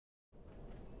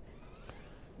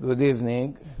Good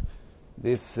evening.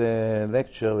 This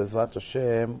lecture, Bezrat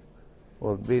Hashem,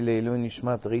 will be Leilui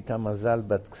Nishmat Rita Mazal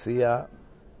Bat Ksia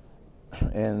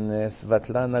and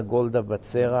Svetlana Golda Bat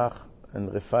Serach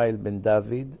and Rafael Ben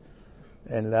David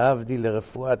and Lahavdi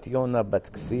Lerefuat Yona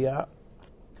Bat Ksia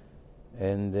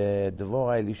and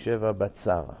Dvora Elisheva Bat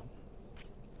Sara.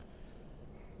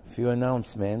 A few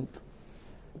announcements.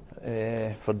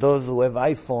 For those who have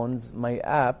iPhones, my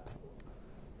app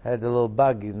had a little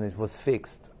bug and it was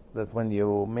fixed. That when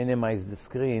you minimize the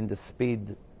screen, the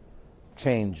speed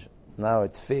change. Now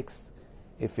it's fixed.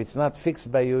 If it's not fixed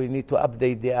by you, you need to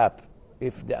update the app.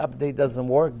 If the update doesn't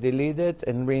work, delete it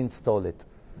and reinstall it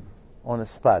on a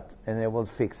spot, and it will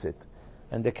fix it.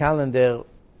 And the calendar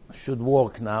should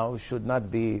work now. Should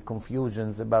not be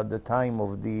confusions about the time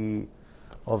of the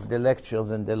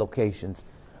lectures and the locations.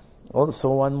 Also,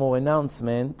 one more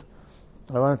announcement.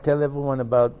 I want to tell everyone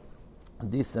about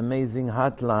this amazing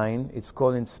hotline. It's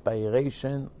called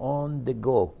Inspiration on the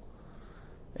Go.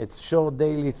 It's short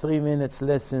daily 3 minutes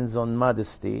lessons on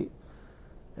modesty,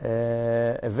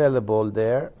 available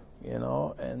there,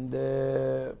 and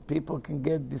people can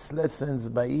get these lessons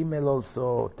by email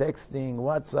also, texting,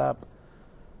 WhatsApp,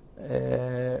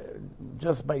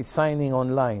 just by signing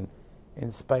online.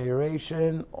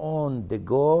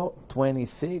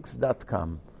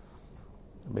 InspirationOnTheGo26.com.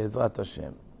 Bezrat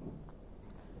Hashem.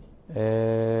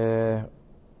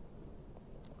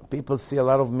 People see a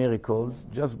lot of miracles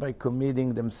just by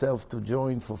committing themselves to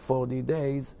join for 40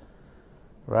 days,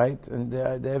 right? And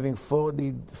they're having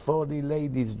 40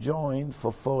 ladies join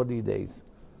for 40 days,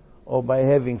 or by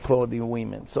having 40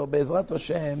 women. So Bezrat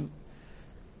Hashem,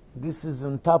 this is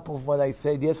on top of what I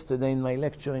said yesterday in my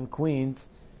lecture in Queens,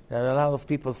 that a lot of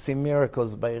people see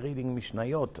miracles by reading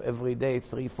Mishnayot every day,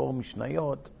 3-4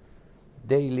 Mishnayot,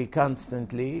 daily,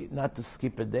 constantly, not to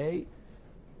skip a day,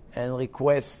 and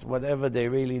request whatever they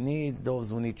really need. Those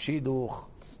who need shidduch,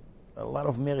 a lot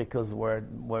of miracles were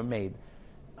made.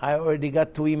 I already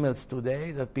got 2 emails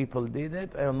today that people did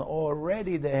it, and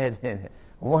already they had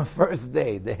one first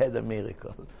day they had a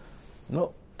miracle.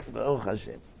 No, Baruch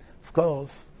Hashem. Of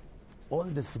course, all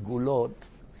the sgulot,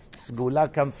 sgula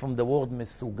comes from the word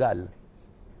mesugal.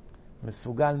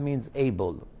 Mesugal means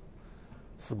able.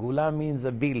 Sgula means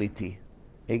ability.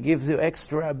 It gives you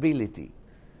extra ability.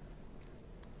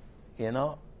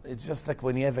 It's just like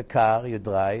when you have a car, you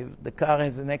drive. The car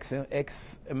has an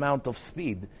X amount of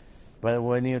speed. But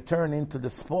when you turn into the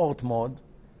sport mode,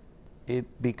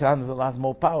 it becomes a lot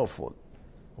more powerful.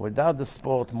 Without the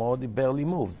sport mode, it barely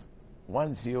moves.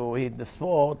 Once you hit the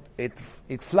sport, it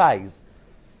flies.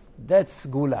 That's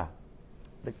gula.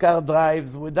 The car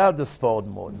drives without the sport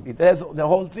mode. It has the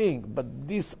whole thing, but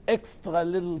this extra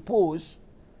little push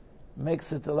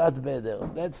makes it a lot better.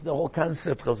 That's the whole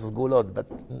concept of sgulot. But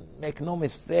make no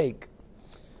mistake,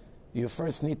 you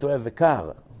first need to have a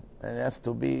car, and it has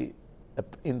to be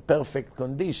in perfect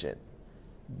condition.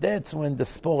 That's when the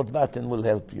sport button will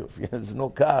help you. If there's no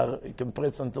car, you can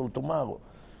press until tomorrow.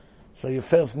 So you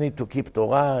first need to keep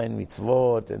Torah and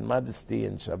mitzvot and modesty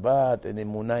and Shabbat and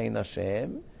emunah in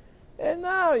Hashem. And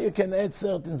now you can add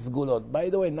certain sgulot. By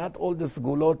the way, not all the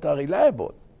sgulot are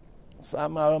reliable.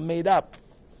 Some are made up.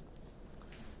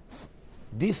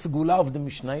 This sgula of the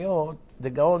Mishnayot, the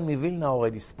Gaon Mivilna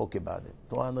already spoke about it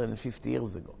 250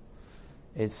 years ago.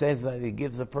 It says that it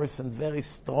gives a person very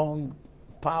strong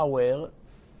power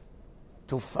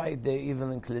to fight the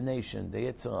evil inclination, the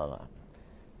Yetzer Hara.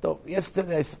 So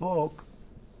yesterday I spoke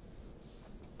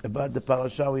about the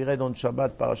parasha we read on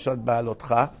Shabbat, Parashat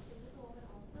Ba'alotcha,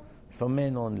 for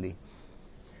men only.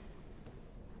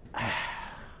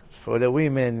 For the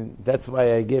women, that's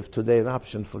why I gave today an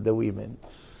option for the women.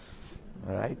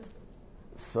 All right?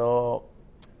 So,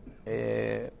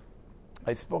 I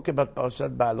spoke about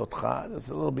Parashat Ba'alotcha. There's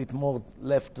a little bit more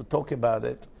left to talk about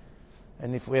it.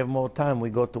 And if we have more time, we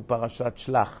go to Parashat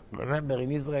Shlach. Remember,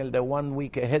 in Israel, they're 1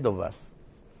 week ahead of us.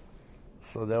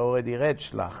 So they already read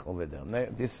Shlach over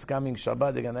there. This coming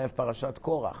Shabbat, they're going to have Parashat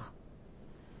Korach.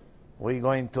 We're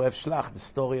going to have Shlach, the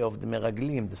story of the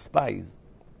Meraglim, the spies.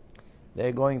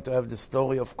 They're going to have the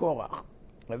story of Korach.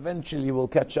 Eventually, we'll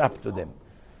catch up to them.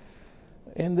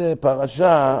 In the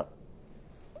parasha,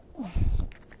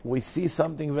 we see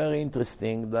something very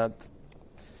interesting, that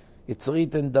it's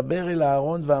written, Daber el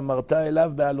Aaron ve'amarta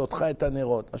elav be'alotcha et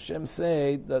hanerot. Hashem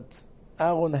said that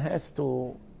Aaron has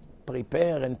to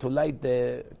prepare and to light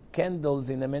the candles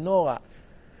in a menorah.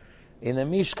 In a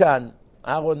Mishkan,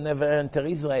 Aaron never entered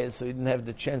Israel, so he didn't have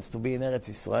the chance to be in Eretz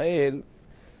Israel.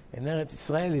 In Eretz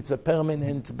Israel, it's a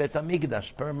permanent Bet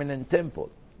HaMikdash, permanent temple.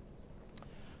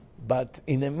 But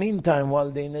in the meantime,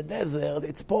 while they're in the desert,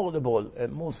 it's portable.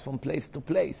 It moves from place to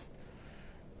place.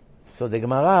 So the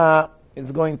Gemara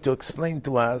is going to explain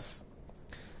to us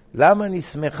למה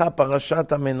נסמכה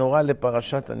פרשת המנורה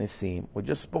לפרשת הנשיאים. We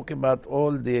just spoke about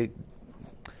all the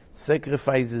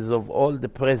sacrifices of all the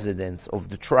presidents of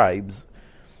the tribes.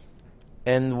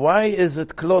 And why is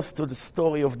it close to the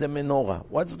story of the menorah?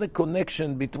 What's the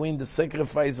connection between the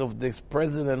sacrifice of the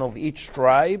president of each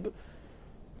tribe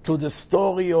to the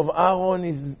story of Aaron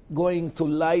is going to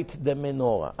light the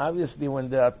menorah? Obviously, when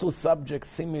there are two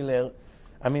subjects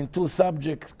two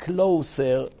subjects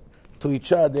closer to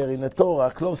each other in the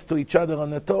Torah, close to each other on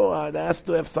the Torah, there has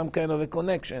to have some kind of a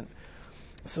connection.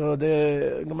 So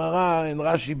the Gemara and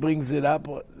Rashi brings it up.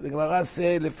 The Gemara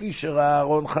says, לפי שראה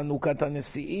אהרון חנוכת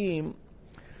הנשיאים,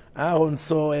 Aaron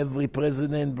saw every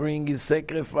president bring his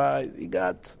sacrifice. He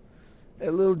got a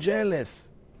little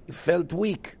jealous. He felt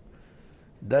weak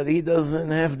that he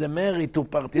doesn't have the merit to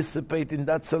participate in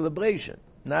that celebration.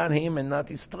 Not him and not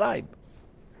his tribe.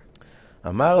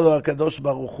 אמר לו הקדוש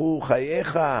ברוך הוא,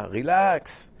 חייך,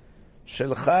 relax,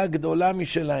 שלך גדולה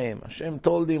משלהם. Hashem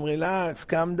told him, relax,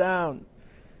 calm down.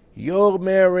 Your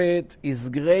merit is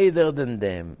greater than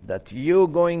them, that you're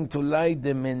going to light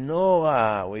the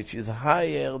menorah, which is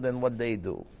higher than what they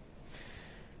do.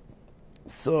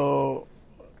 So,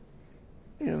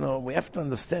 we have to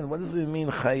understand, what does it mean,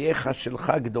 חייך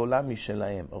שלך גדולה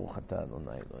משלהם? ברוך אתה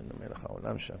אדוני, אלוהינו מלך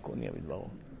העולם, שהכל נהיה בדברו.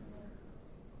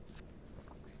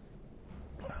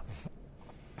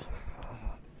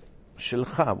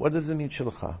 Shelcha, what does it mean,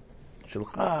 Shelcha?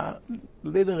 Shelcha,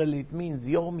 literally it means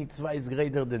your mitzvah is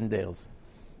greater than theirs.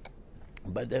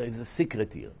 But there is a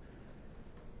secret here.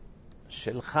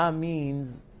 Shelcha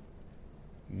means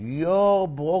your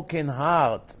broken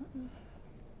heart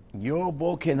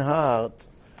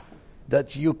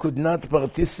that you could not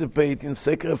participate in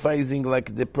sacrificing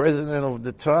like the president of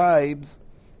the tribes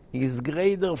is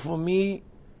greater for me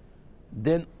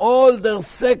than all their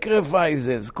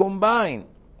sacrifices combined.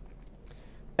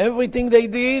 Everything they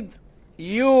did,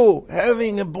 you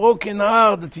having a broken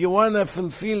heart that you want to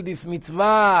fulfill this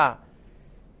mitzvah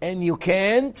and you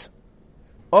can't,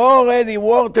 already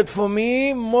worth it for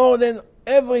me more than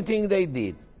everything they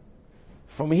did.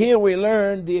 From here we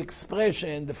learn the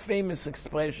expression, the famous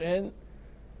expression,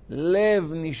 Lev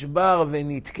nishbar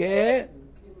v'nitke,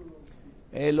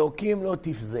 Elokim lo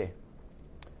tifzeh.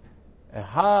 A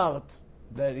heart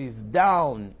that is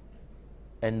down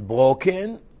and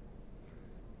broken,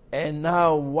 and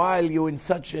now while you're in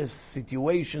such a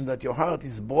situation that your heart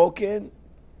is broken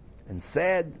and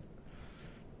sad,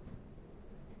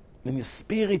 and your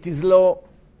spirit is low,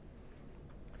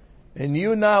 and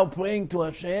you now praying to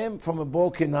Hashem from a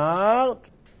broken heart,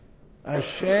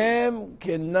 Hashem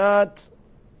cannot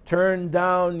turn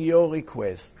down your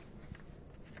request.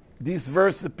 This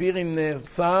verse appears in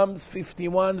Psalms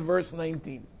 51, verse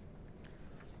 19.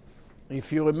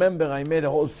 If you remember, I made a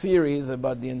whole series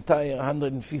about the entire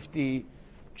 150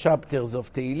 chapters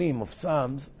of Tehillim, of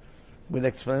Psalms, with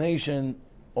explanation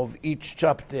of each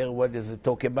chapter, what does it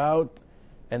talk about,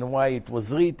 and why it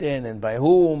was written, and by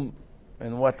whom,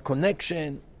 and what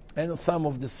connection, and some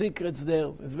of the secrets there.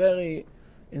 It's a very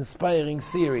inspiring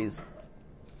series.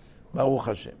 Baruch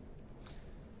Hashem.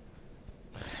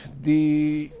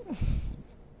 The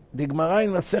Gemara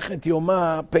in Masechet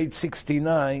Yoma, page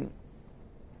 69,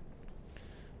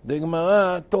 the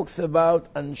Gemara talks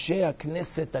about Anshe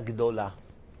HaKnesset HaGdola.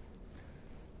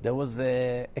 There was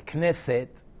a Knesset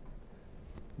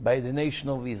by the nation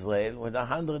of Israel with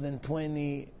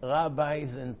 120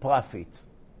 rabbis and prophets.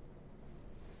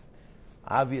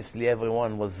 Obviously,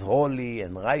 everyone was holy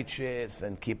and righteous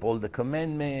and keep all the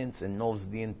commandments and knows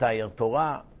the entire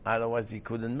Torah. Otherwise, he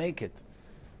couldn't make it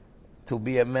to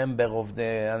be a member of the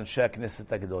Anshe HaKnesset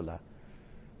HaGdola.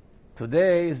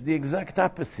 Today is the exact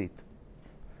opposite,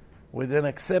 with an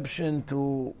exception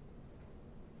to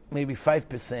maybe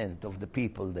 5% of the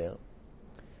people there.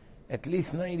 At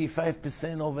least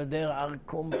 95% over there are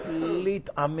complete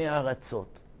amei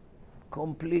aratzot,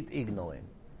 complete ignorant.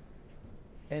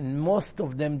 And most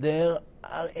of them there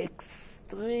are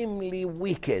extremely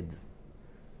wicked,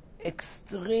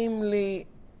 extremely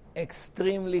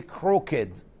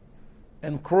crooked,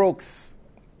 and crooks,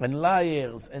 and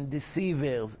liars, and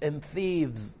deceivers, and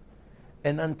thieves,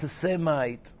 and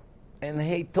anti-Semite, and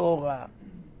hate Torah.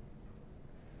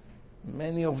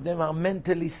 Many of them are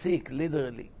mentally sick,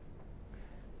 literally.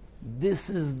 This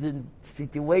is the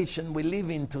situation we live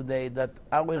in today, that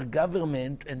our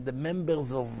government and the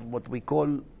members of what we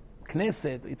call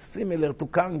Knesset, it's similar to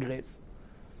Congress,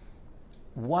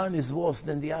 one is worse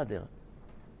than the other.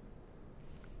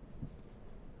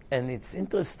 And it's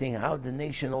interesting how the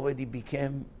nation already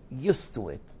became used to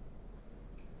it.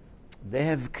 They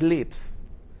have clips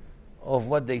of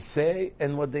what they say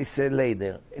and what they say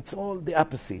later. It's all the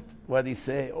opposite. What they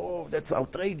say, oh, that's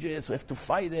outrageous, we have to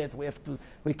fight it,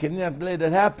 we cannot let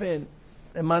it happen.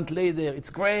 A month later, it's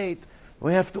great,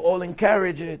 we have to all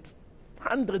encourage it.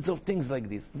 Hundreds of things like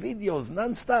this. Videos,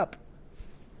 non-stop.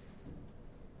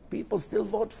 People still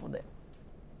vote for them.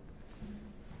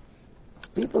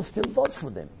 People still vote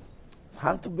for them. It's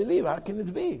hard to believe. How can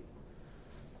it be?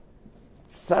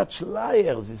 Such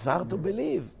liars. It's hard to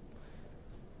believe.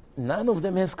 None of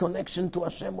them has connection to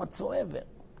Hashem whatsoever.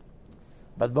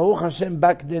 But Baruch Hashem,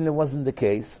 back then it wasn't the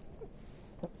case.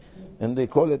 And they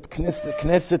call it Knesset.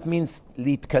 Knesset means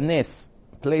litkanes,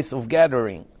 place of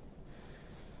gathering.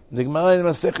 The Gemara in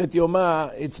Masechet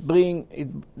Yoma,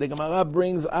 the Gemara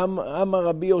brings Amar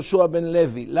Rabbi Yoshua ben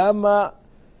Levi. Lama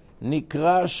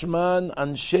nikra shman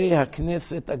Anshe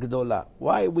HaKnesset HaGdola.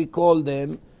 Why we call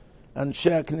them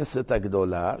Anshe HaKnesset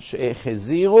HaGdola?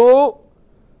 She'echeziru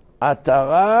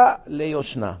atara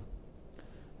leyoshna.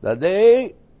 That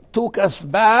they took us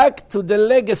back to the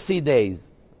legacy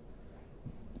days.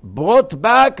 Brought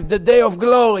back the day of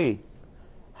glory.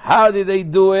 How did they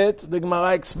do it? The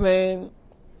Gemara explains.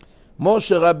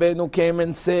 Moshe Rabbeinu came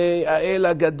and say, Ha'el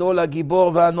HaGadol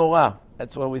HaGibor VaHaNorah.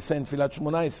 That's what we say in Tfilat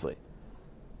Shmona Esrei.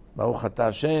 Baruch Ata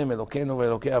Hashem, Elokeinu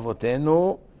ve'Elokei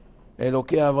Avotenu,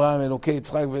 Elokei Avraham, Elokei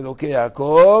Yitzchak ve'Elokei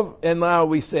Yaakov. And now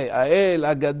we say, Ha'el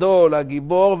HaGadol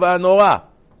HaGibor VaHaNorah.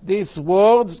 These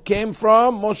words came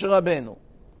from Moshe Rabbeinu.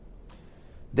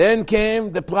 Then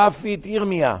came the prophet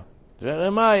Yirmiyah,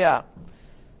 Jeremiah,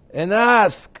 and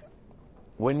asked,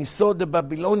 when he saw the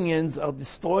Babylonians are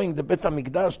destroying the Bet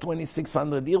HaMikdash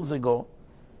 2,600 years ago,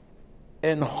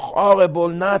 and horrible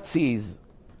Nazis,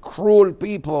 cruel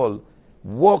people,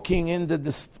 walking in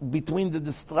between the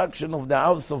destruction of the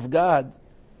house of God,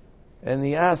 and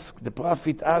the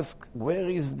prophet asked, where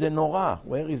is the Norah?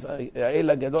 Where is El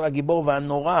HaGadol HaGibor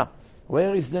VaHaNorah?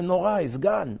 Where is the Norah? It's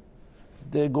gone.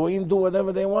 The Goyim do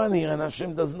whatever they want here, and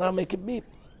Hashem does not make a beep.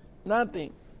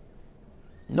 Nothing.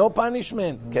 No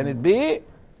punishment. Can it be?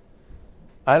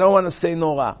 I don't want to say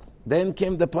Norah. Then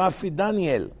came the prophet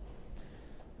Daniel,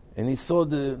 and he saw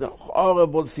the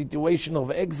horrible situation of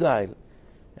exile,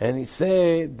 and he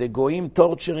said, the Goyim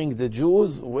torturing the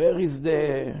Jews, where is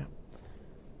Arei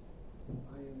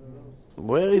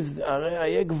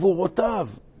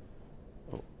Gvurotav?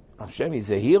 Hashem is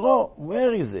a hero?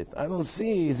 Where is it? I don't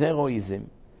see his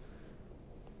heroism.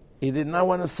 He did not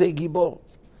want to say Gibor.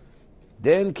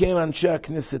 Then came Anshe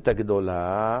HaKnesset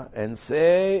HaGdola and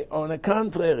say, on the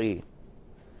contrary,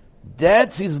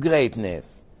 that's his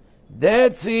greatness.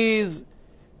 That's his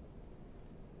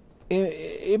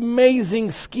amazing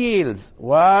skills.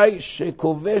 Why?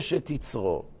 Shekovesh et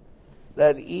Yitzro.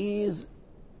 That is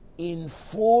in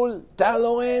full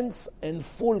tolerance and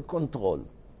full control.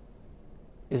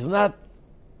 He's not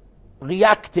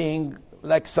reacting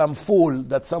like some fool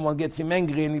that someone gets him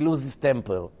angry and he loses his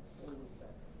temper.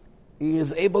 He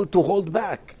is able to hold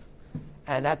back.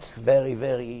 And that's very,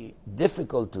 very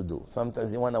difficult to do.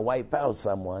 Sometimes you want to wipe out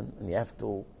someone and you have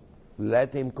to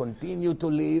let him continue to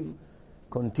live,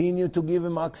 continue to give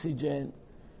him oxygen,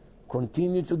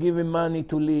 continue to give him money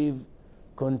to live,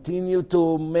 continue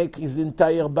to make his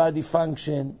entire body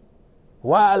function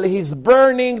while he's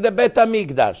burning the Bet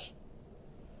HaMikdash.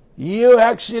 You're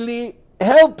actually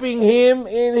helping him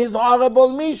in his horrible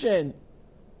mission.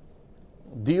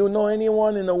 Do you know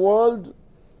anyone in the world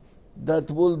that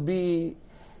will be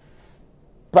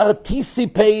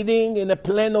participating in a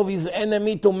plan of his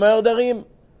enemy to murder him,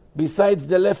 besides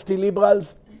the lefty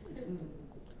liberals?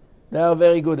 They are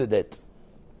very good at that.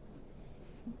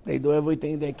 They do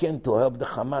everything they can to help the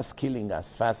Hamas killing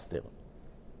us faster.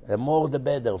 The more the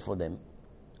better for them.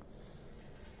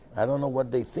 I don't know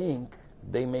what they think.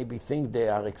 They maybe think they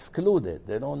are excluded.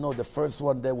 They don't know the first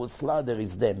one they will slaughter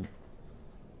is them.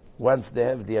 Once they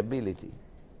have the ability.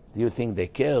 Do you think they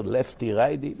care lefty,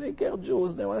 righty? They care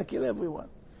Jews. They want to kill everyone.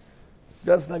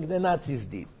 Just like the Nazis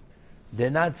did. The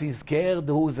Nazis cared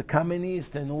who is a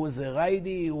communist and who is a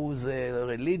righty, who is a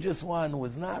religious one, who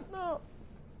is not. No.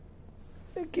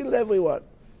 They killed everyone.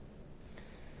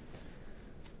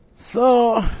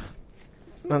 So,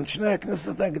 on Shnei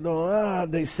HaKnesset HaGdola,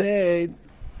 they said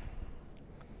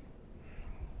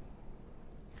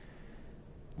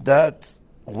that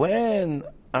when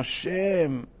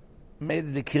Hashem made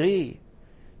a decree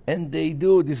and they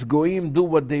do, these Goyim do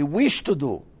what they wish to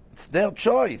do, it's their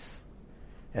choice,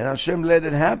 and Hashem let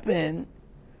it happen,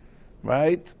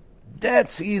 right?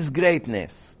 That's his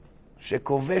greatness.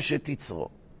 Shekovesh et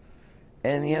Yitzro.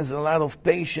 And he has a lot of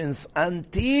patience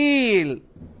until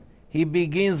he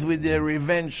begins with the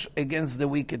revenge against the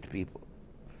wicked people.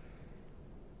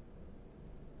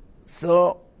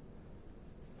 So,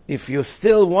 if you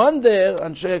still wonder,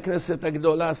 Anshe Knesset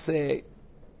Agdola say,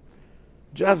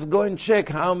 just go and check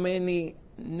how many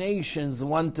nations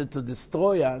wanted to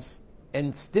destroy us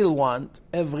and still want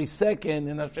every second,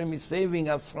 and Hashem is saving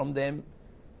us from them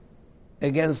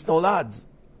against all odds.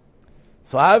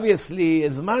 So obviously,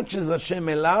 as much as Hashem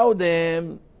allowed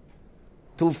them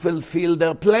to fulfill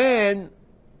their plan,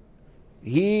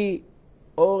 He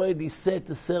already set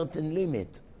a certain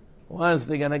limit. Once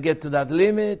they're going to get to that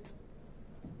limit,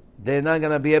 they're not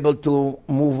going to be able to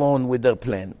move on with their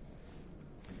plan.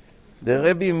 The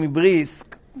Rabbi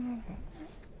Mibrisk,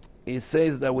 he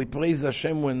says that we praise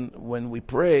Hashem when we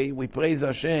pray. We praise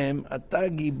Hashem. Ata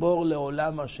gibor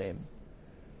leolam Hashem.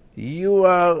 You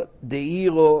are the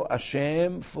hero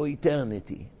Hashem for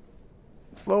eternity,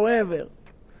 forever.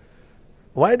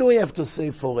 Why do we have to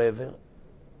say forever,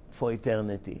 for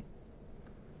eternity?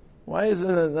 Why is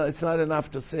it's not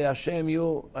enough to say Hashem,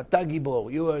 you Ata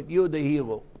gibor, you're the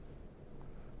hero?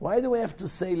 Why do we have to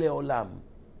say leolam?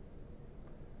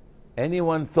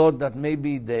 Anyone thought that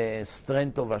maybe the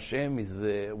strength of Hashem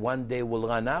is one day will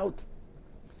run out?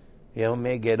 He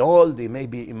may get old, he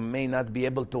may not be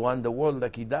able to run the world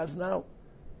like he does now.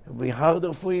 It will be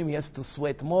harder for him, he has to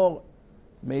sweat more.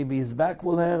 Maybe his back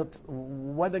will hurt.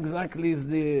 What exactly is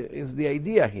the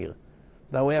idea here?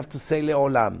 That we have to say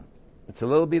le'olam. It's a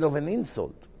little bit of an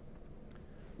insult.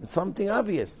 It's something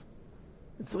obvious.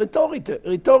 It's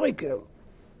rhetorical.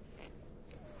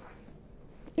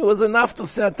 It was enough to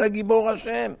say, Ata Gibor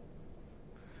Hashem.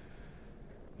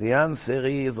 The answer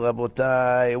is,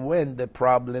 Rabotai, when the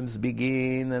problems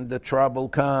begin and the trouble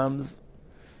comes,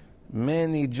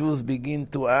 many Jews begin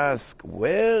to ask,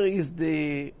 where is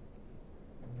the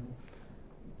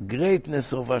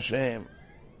greatness of Hashem?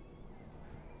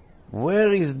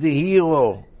 Where is the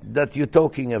hero that you're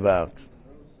talking about?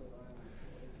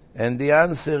 And the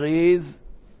answer is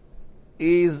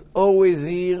always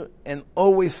here and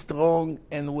always strong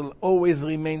and will always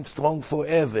remain strong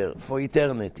forever, for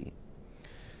eternity.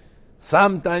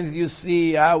 Sometimes you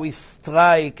see how we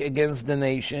strike against the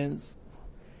nations,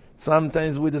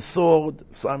 sometimes with a sword,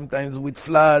 sometimes with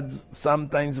floods,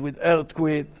 sometimes with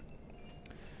earthquake,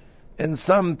 and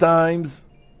sometimes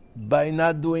by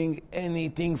not doing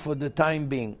anything for the time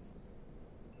being.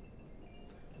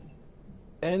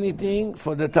 Anything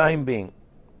for the time being.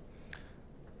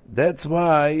 That's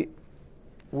why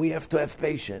we have to have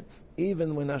patience.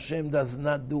 Even when Hashem does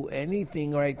not do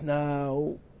anything right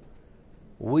now,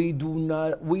 we do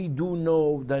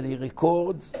know that He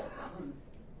records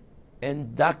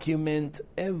and documents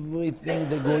everything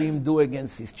the Goyim do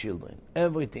against His children.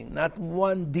 Everything. Not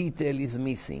one detail is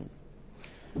missing.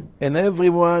 And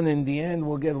everyone in the end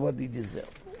will get what they deserve.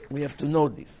 We have to know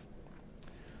this.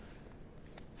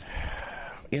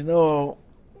 You know,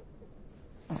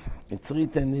 it's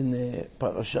written in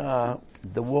Parasha,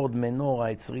 the word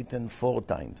menorah, it's written 4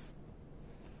 times.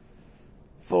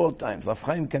 4 times. Rav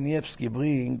Chaim Kanievsky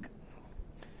bring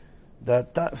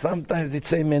that sometimes it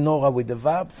say menorah with a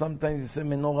vav, sometimes it say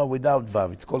menorah without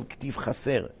vav. It's called ktiv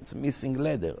chaser. It's missing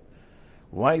letter.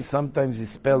 Why sometimes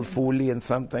it's spelled fully and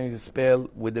sometimes it's spelled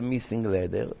with a missing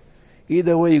letter?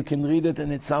 Either way you can read it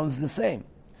and it sounds the same.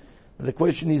 The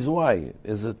question is why?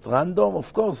 Is it random?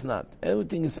 Of course not.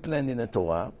 Everything is planned in the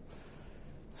Torah.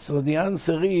 So the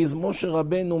answer is Moshe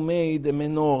Rabbeinu made a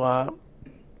menorah.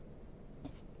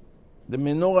 The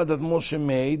menorah that Moshe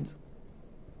made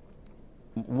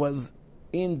was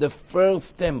in the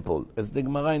first temple, as the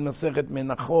Gemara in Masechet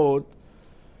Menachot,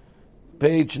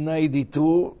 page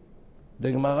 92.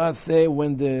 The Gemara say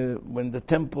when the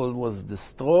temple was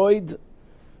destroyed,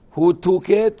 who took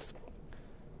it?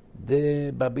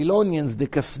 The Babylonians, the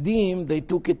Kasdim, they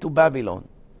took it to Babylon.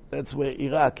 That's where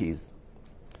Iraq is.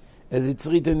 As it's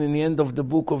written in the end of the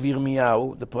book of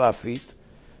Yirmiyahu, the prophet,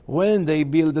 when they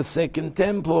build the second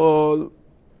temple,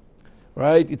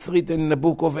 right, it's written in the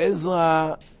book of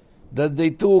Ezra that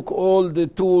they took all the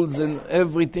tools and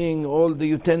everything, all the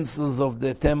utensils of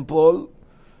the temple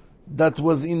that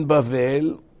was in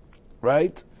Bavel,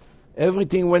 right?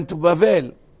 Everything went to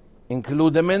Bavel,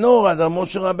 including the menorah that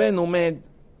Moshe Rabbeinu made.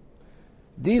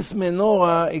 This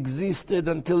menorah existed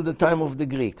until the time of the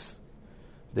Greeks.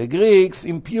 The Greeks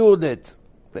impured it.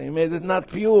 They made it not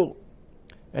pure.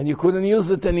 And you couldn't use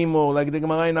it anymore, like the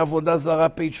Gemara in Avodah Zarah,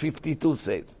 page 52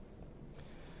 says.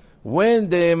 When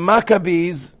the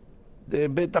Maccabees, the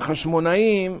Bet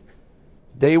HaChashmonaim,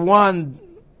 they won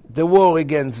the war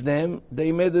against them,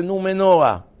 they made a new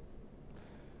menorah.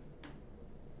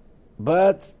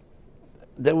 But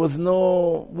there was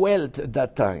no wealth at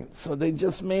that time, so they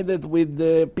just made it with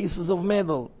pieces of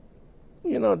metal,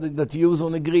 you know, that you use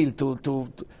on a grill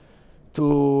to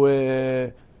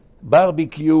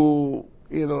barbecue,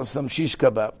 some shish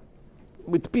kebab,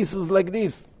 with pieces like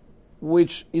this,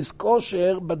 which is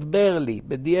kosher but barely,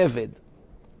 b'di'evet.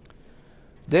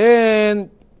 Then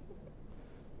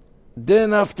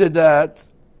after that,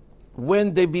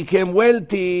 when they became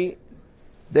wealthy,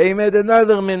 they made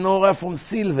another menorah from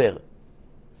silver.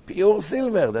 Pure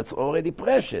silver, that's already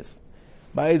precious.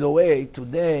 By the way,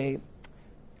 today,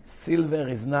 silver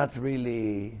is not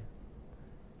really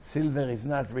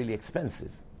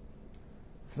expensive.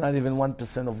 It's not even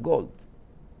 1% of gold.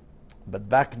 But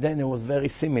back then it was very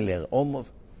similar,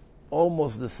 almost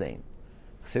the same.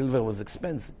 Silver was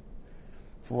expensive.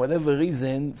 For whatever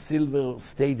reason, silver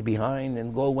stayed behind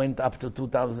and gold went up to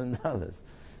 $2,000.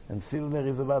 And silver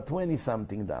is about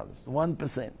 20-something dollars,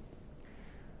 1%.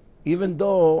 Even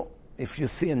though if you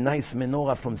see a nice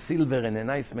menorah from silver and a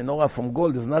nice menorah from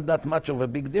gold, there's not that much of a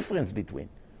big difference between.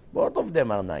 Both of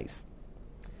them are nice.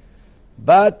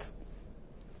 But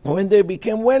when they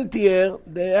became wealthier,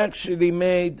 they actually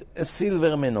made a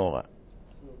silver menorah.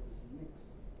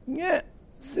 Yeah,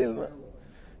 silver.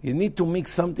 You need to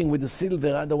mix something with the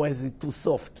silver, otherwise it's too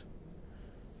soft.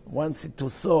 Once it's too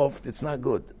soft, it's not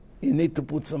good. You need to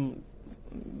put some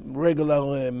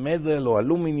regular metal or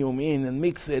aluminum in and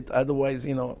mix it, otherwise,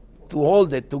 to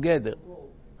hold it together.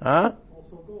 Huh?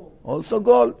 Also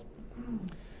gold.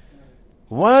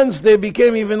 Once they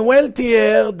became even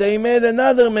wealthier, they made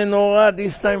another menorah,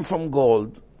 this time from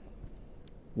gold,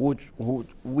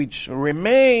 which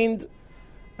remained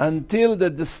until the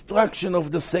destruction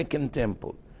of the second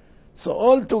temple. So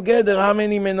altogether, how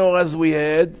many menorahs we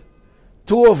had?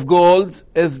 2 of gold,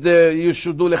 as you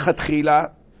should do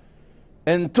lechatchila,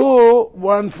 and 2,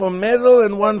 one from metal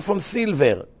and one from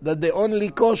silver, that they only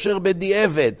kosher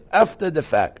b'di'evet, after the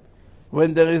fact,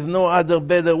 when there is no other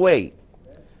better way.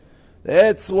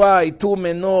 That's why 2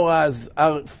 menorahs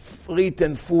are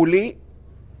written fully,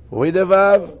 with a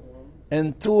vav,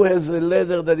 and 2 has a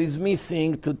letter that is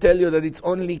missing to tell you that it's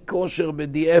only kosher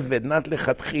b'di'evet, not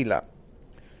lechatchila.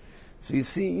 So you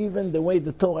see, even the way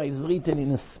the Torah is written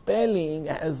in a spelling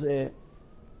has a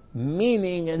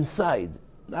meaning inside.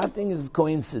 Nothing is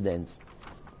coincidence.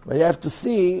 But you have to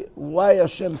see why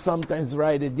Hashem sometimes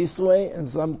write it this way and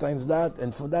sometimes that,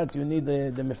 and for that you need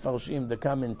the mefarshim, the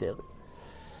commentary.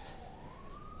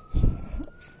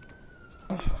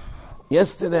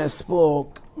 Yesterday I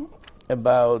spoke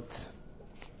about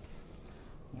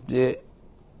the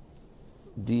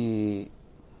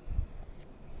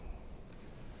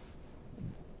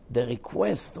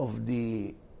request of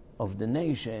the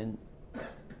nation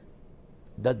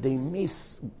that they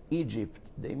miss Egypt,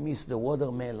 they miss the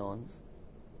watermelons,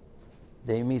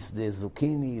 they miss the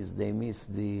zucchinis, they miss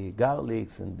the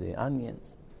garlics and the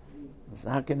onions. So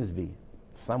how can it be?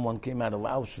 Someone came out of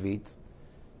Auschwitz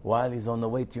while he's on the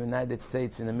way to the United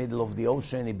States in the middle of the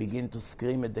ocean. He began to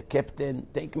scream at the captain,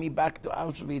 "Take me back to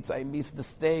Auschwitz, I miss the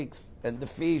steaks and the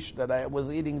fish that I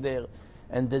was eating there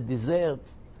and the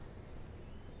desserts."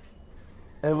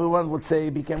 Everyone would say he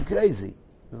became crazy.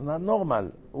 It's not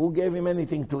normal. Who gave him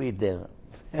anything to eat there?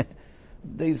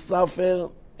 They suffer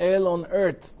hell on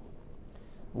earth.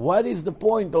 What is the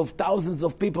point of thousands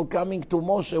of people coming to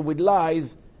Moshe with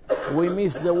lies? We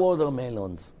miss the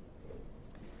watermelons.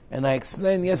 And I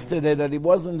explained yesterday that it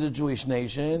wasn't the Jewish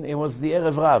nation, it was the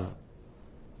Erev Rav,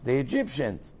 the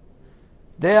Egyptians.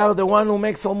 They are the one who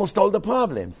makes almost all the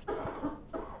problems.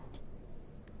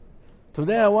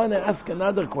 Today I want to ask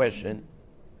another question.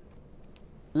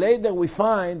 Later we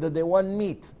find that they want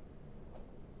meat.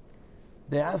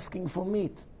 They're asking for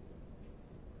meat.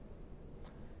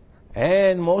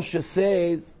 And Moshe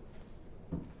says,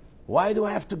 why do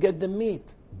I have to get the meat?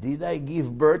 Did I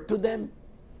give birth to them?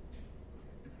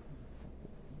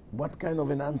 What kind of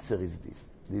an answer is this?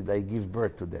 Did I give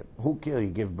birth to them? Who cares, you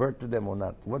give birth to them or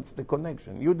not? What's the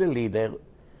connection? You the leader,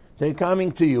 they're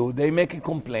coming to you, they make a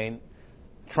complaint,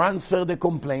 transfer the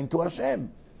complaint to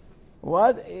Hashem.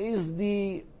 What is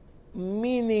the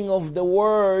meaning of the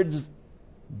words,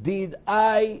 did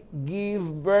I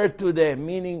give birth to them?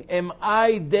 Meaning, am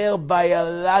I their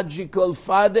biological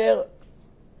father?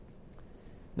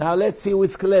 Now let's see who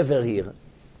is clever here.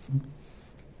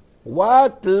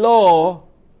 What law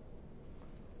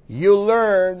you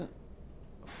learn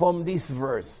from this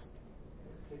verse?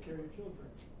 Take care of children.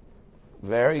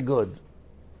 Very good.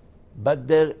 But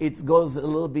there it goes a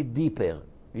little bit deeper.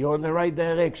 You're in the right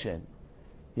direction.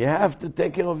 You have to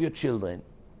take care of your children.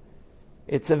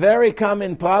 It's a very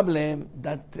common problem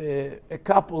that a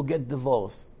couple get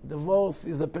divorced. Divorce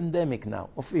is a pandemic now,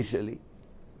 officially.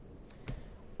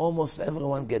 Almost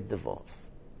everyone gets divorced,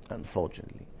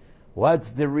 unfortunately.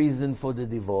 What's the reason for the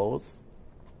divorce?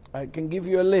 I can give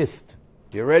you a list.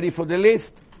 You ready for the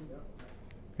list? Yeah.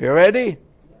 You ready?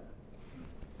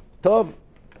 Tov,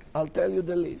 I'll tell you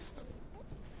the list.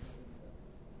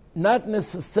 Not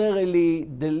necessarily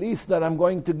the list that I'm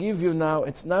going to give you now,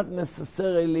 it's not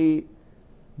necessarily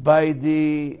by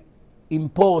the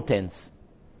importance.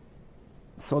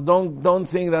 So don't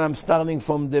think that I'm starting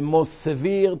from the most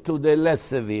severe to the less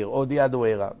severe or the other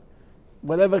way around.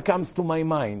 Whatever comes to my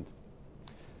mind.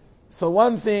 So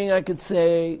one thing I could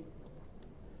say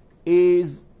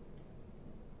is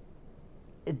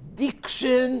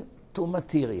addiction to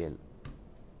material.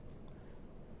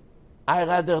 I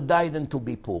rather die than to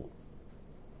be poor.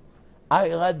 I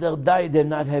rather die than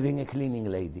not having a cleaning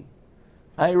lady.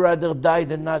 I rather die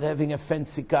than not having a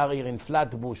fancy car here in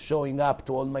Flatbush showing up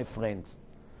to all my friends.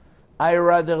 I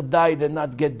rather die than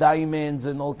not get diamonds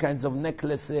and all kinds of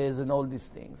necklaces and all these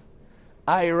things.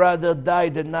 I rather die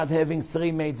than not having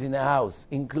 3 maids in a house,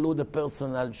 include a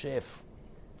personal chef.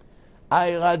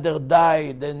 I rather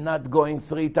die than not going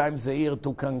 3 times a year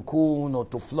to Cancun or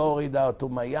to Florida or to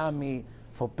Miami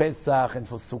for Pesach and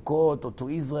for Sukkot or to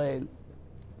Israel.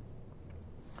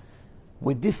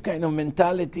 With this kind of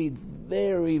mentality, it's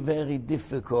very, very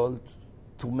difficult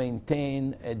to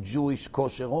maintain a Jewish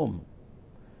kosher home,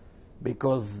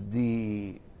 because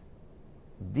this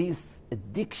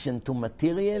addiction to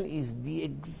material is the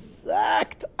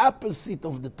exact opposite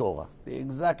of the Torah. The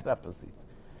exact opposite.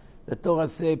 The Torah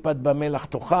says, פת במלח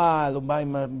תאכל,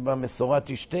 ומים במשורה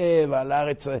תשתה, ועל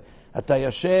הארץ אתה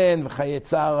ישן, וחיי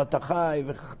צער אתה חי,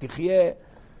 ותחיה.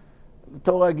 The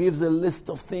Torah gives a list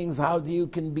of things how you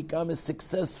can become a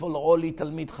successful Oli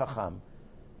Talmid Chacham.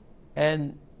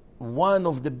 And one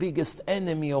of the biggest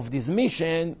enemy of this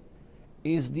mission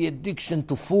is the addiction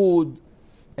to food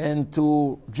and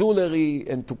to jewelry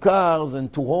and to cars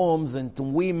and to homes and to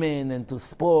women and to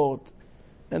sport,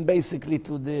 and basically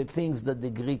to the things that the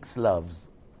Greeks loves,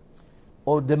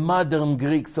 or the modern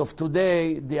Greeks of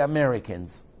today, the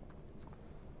Americans.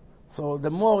 So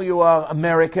the more you are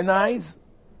Americanized,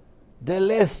 the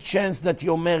less chance that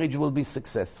your marriage will be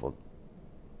successful.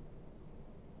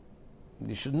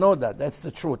 You should know that. That's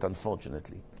the truth,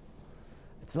 unfortunately.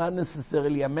 It's not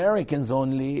necessarily Americans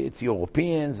only, it's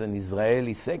Europeans and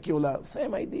Israeli secular.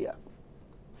 Same idea.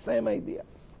 Same idea.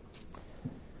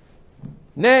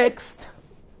 Next,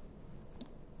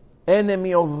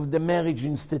 enemy of the marriage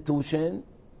institution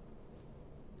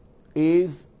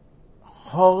is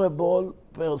horrible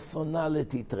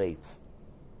personality traits.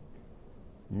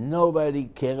 Nobody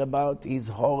cares about his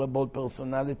horrible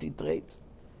personality traits.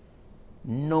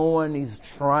 No one is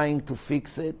trying to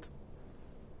fix it.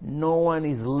 No one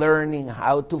is learning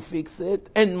how to fix it.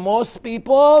 And most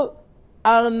people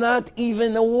are not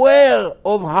even aware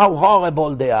of how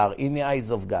horrible they are in the eyes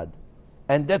of God.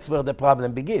 And that's where the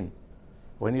problem begins.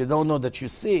 When you don't know that you're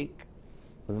sick,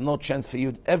 there's no chance for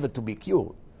you ever to be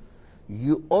cured.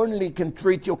 You only can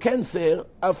treat your cancer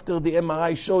after the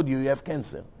MRI showed you have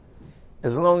cancer.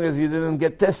 As long as you didn't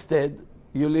get tested,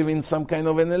 you live in some kind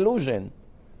of an illusion.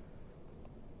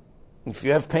 If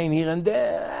you have pain here and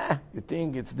there, you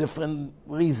think it's different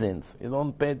reasons. You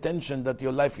don't pay attention that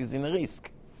your life is in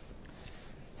risk.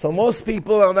 So most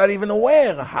people are not even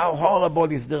aware how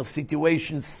horrible is their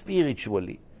situation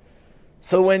spiritually.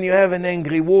 So when you have an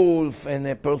angry wolf and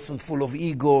a person full of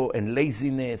ego and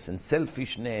laziness and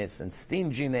selfishness and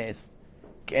stinginess,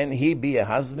 can he be a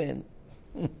husband?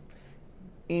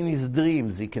 In his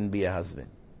dreams he can be a husband.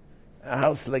 A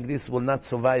house like this will not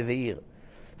survive a year.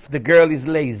 If the girl is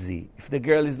lazy, if the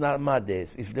girl is not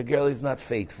modest, if the girl is not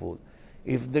faithful,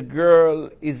 if the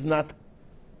girl is not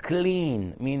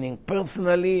clean, meaning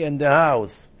personally and the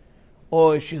house,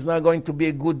 or if she's not going to be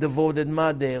a good devoted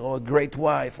mother or a great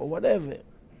wife or whatever.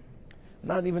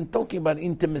 Not even talking about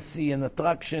intimacy and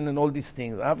attraction and all these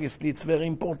things. Obviously it's very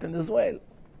important as well.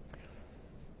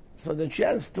 So the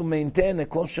chance to maintain a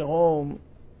kosher home,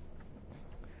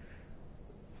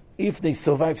 if they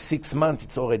survive 6 months,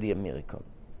 it's already a miracle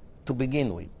to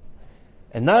begin with.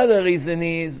 Another reason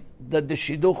is that the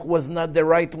shidduch was not the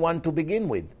right one to begin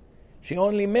with. She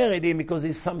only married him because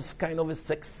he's some kind of a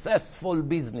successful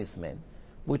businessman,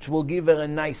 which will give her a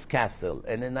nice castle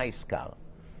and a nice car.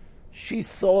 She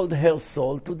sold her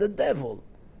soul to the devil.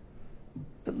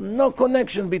 There's no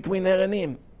connection between her and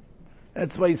him.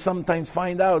 That's why you sometimes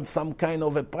find out some kind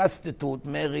of a prostitute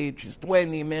married, she's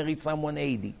 20, married someone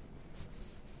 80.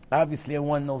 Obviously,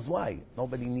 everyone knows why.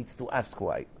 Nobody needs to ask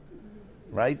why.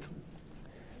 Right?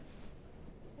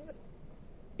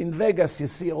 In Vegas, you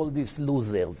see all these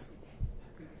losers.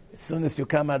 As soon as you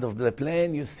come out of the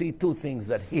plane, you see 2 things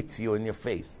that hits you in your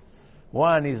face.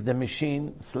 One is the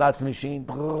machine, slot machine.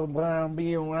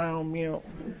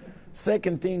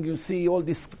 Second thing, you see all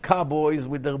these cowboys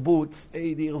with their boots,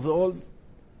 80 years old,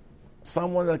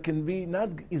 Someone that can be not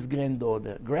his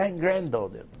granddaughter,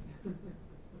 granddaughter,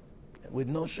 with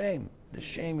no shame. The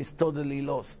shame is totally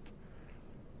lost.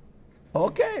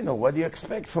 Okay, no, what do you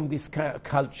expect from this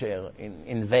culture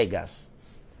in Vegas?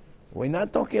 We're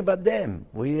not talking about them.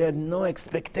 We had no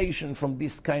expectation from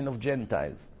this kind of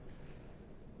Gentiles.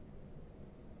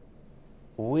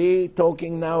 We're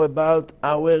talking now about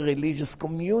our religious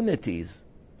communities.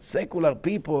 Secular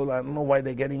people, I don't know why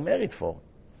they're getting married for.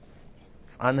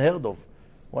 It's unheard of.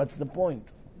 What's the point?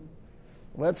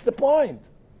 What's the point?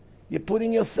 You're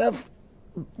putting yourself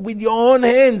with your own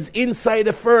hands inside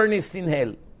a furnace in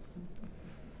hell.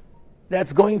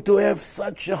 That's going to have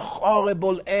such a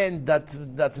horrible end,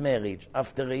 that marriage.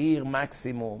 After a year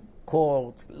maximum,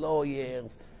 court,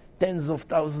 lawyers, tens of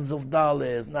thousands of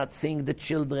dollars, not seeing the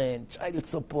children, child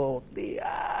support. It's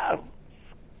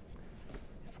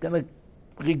going to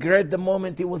regret the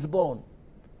moment he was born.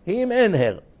 Him and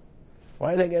her.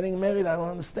 Why they're getting married, I don't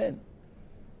understand.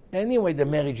 Anyway, the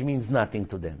marriage means nothing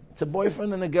to them. It's a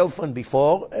boyfriend and a girlfriend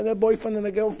before, and a boyfriend and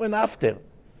a girlfriend after.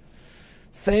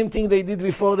 Same thing they did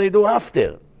before, they do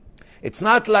after. It's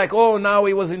not like, oh, now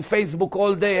he was in Facebook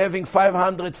all day having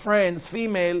 500 friends,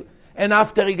 female, and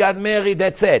after he got married,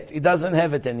 that's it. He doesn't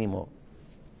have it anymore.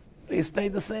 They stay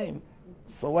the same.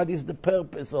 So what is the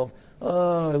purpose of,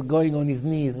 going on his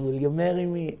knees? Will you marry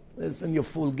me? Listen, you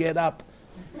fool, get up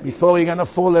before you're going to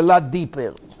fall a lot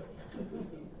deeper.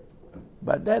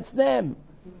 But that's them.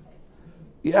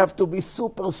 You have to be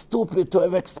super stupid to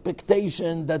have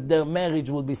expectation that their marriage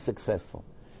will be successful.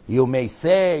 You may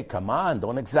say, come on,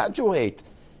 don't exaggerate.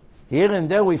 Here and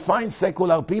there we find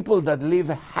secular people that live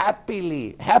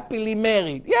happily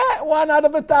married. Yeah, 1 out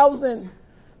of 1,000.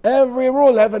 Every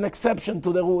rule have an exception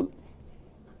to the rule.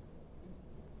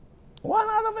 1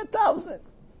 out of 1,000.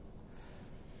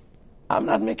 I'm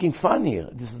not making fun here.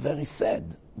 This is very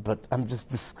sad. But I'm just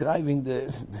describing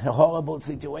the horrible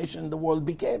situation the world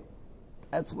became.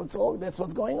 That's what's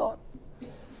going on.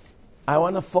 I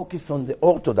want to focus on the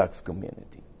Orthodox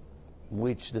community,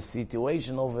 which the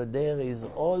situation over there is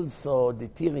also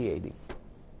deteriorating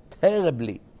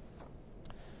terribly.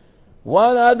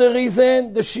 One other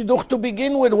reason, the shidduch to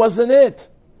begin with, wasn't it?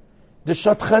 The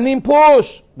shatchanim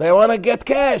push. They want to get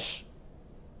cash.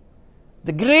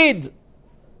 The greed.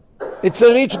 It's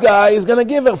a rich guy, he's going to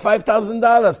give her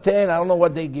 $5,000, 10, I don't know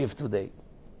what they give today.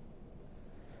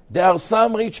 There are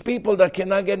some rich people that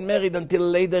cannot get married until a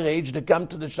later age. They come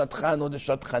to the shatchan or the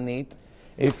shatchanit.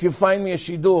 If you find me a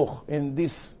shidduch in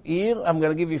this year, I'm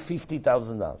going to give you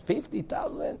 $50,000.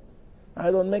 50,000?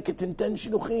 I don't make it in 10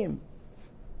 shidduchim.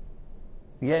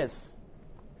 Yes.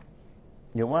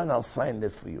 You want, I'll sign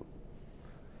that for you.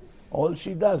 All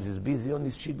she does is busy on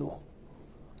his shidduch.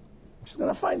 She's going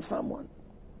to find someone.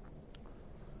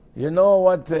 You know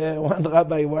what one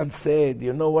rabbi once said?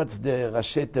 You know what's the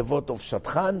Rashi Tevot of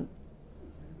Shatchan?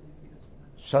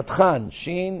 Shatchan,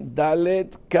 Shin,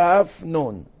 Dalet, Kaf,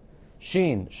 Nun.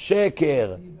 Shin,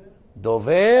 Sheker,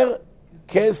 Dover,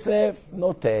 Kesef,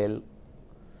 Notel.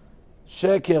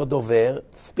 Sheker, Dover,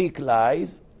 speak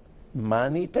lies,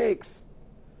 money takes.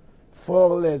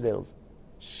 4 letters.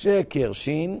 Sheker,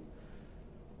 Shin,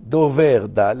 Dover,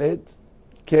 Dalet,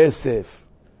 Kesef,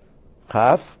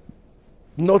 Kaf,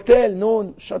 Notel,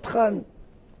 Nun, Shatchan.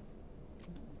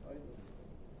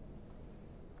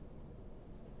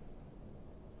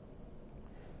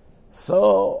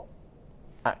 So,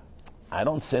 I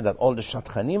don't say that all the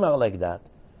Shatchanim are like that,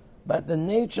 but the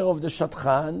nature of the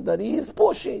Shatchan, that he is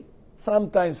pushy.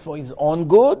 Sometimes for his own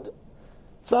good,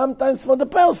 sometimes for the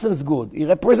person's good. He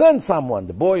represents someone,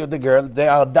 the boy or the girl, they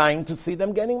are dying to see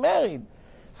them getting married.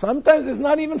 Sometimes it's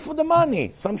not even for the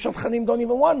money. Some Shatchanim don't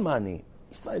even want money.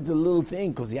 Besides a little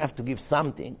thing, because you have to give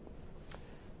something.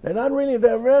 They're not really,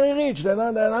 they're very rich. They're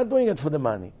not doing it for the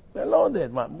money. They're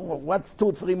loaded. What's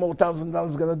 $2,000,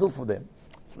 $3,000 going to do for them?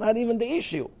 It's not even the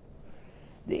issue.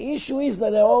 The issue is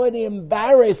that they're already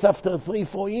embarrassed after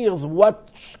 3-4 years.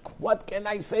 What can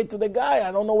I say to the guy?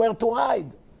 I don't know where to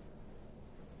hide.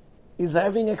 He's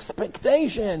having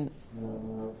expectation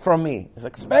from me. He's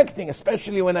expecting,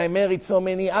 especially when I married so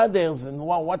many others. And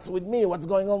what's with me? What's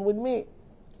going on with me?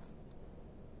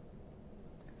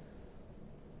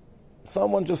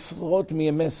 Someone just wrote me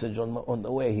a message on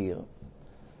the way here.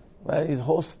 Well, he's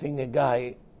hosting a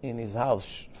guy in his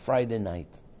house Friday night.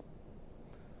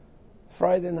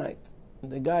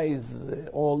 The guy is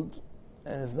old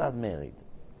and is not married.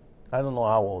 I don't know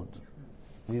how old.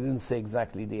 He didn't say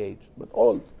exactly the age, but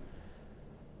old.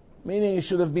 Meaning he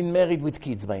should have been married with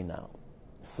kids by now.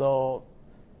 So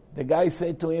the guy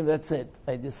said to him, that's it.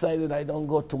 I decided I don't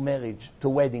go to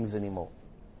weddings anymore.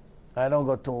 I don't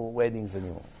go to weddings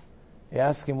anymore. He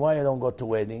asked him, why you don't go to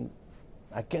weddings?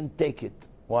 I can't take it.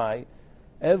 Why?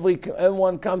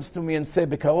 Everyone comes to me and say,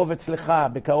 "Bekarov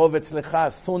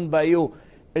etzlecha, soon by you."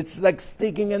 It's like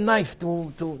sticking a knife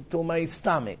to my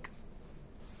stomach.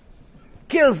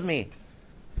 Kills me.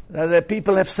 That the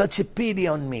people have such a pity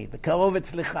on me. Bekarov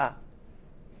etzlecha.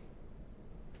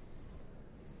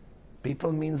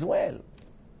 People means well.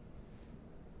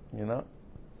 You know?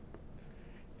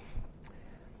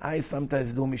 I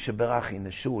sometimes do Mizrachi in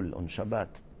the shul on Shabbat.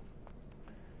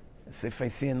 So if I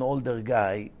see an older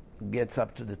guy gets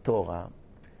up to the Torah,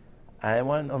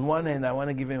 on one hand, I want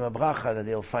to give him a bracha that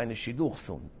he'll find a shidduch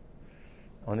soon.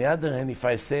 On the other hand, if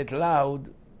I say it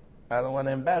loud, I don't want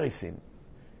to embarrass him.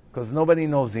 Because nobody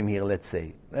knows him here, let's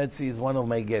say. Let's say he's one of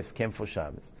my guests, came for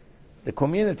Shabbos. The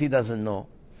community doesn't know.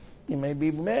 He may be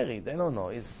married, they don't know.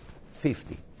 He's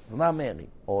 50, he's not married,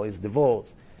 or he's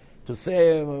divorced. To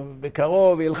say,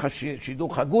 בקרוב יהיה לך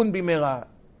שידוך הגון במהרה.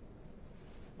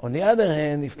 On the other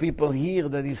hand, if people hear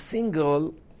that he's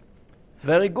single, it's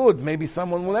very good. Maybe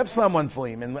someone will have someone for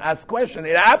him and ask questions.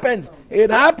 It happens. It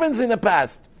happens in the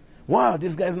past. Wow,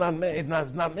 this guy's not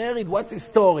married. What's his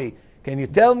story? Can you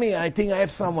tell me? I think I have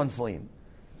someone for him.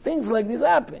 Things like this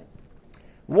happen.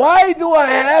 Why do I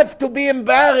have to be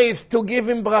embarrassed to give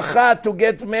him bracha to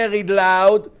get married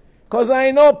loud? Because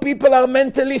I know people are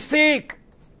mentally sick.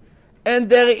 And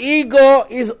their ego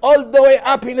is all the way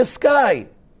up in the sky.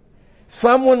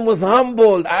 Someone was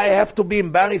humbled. I have to be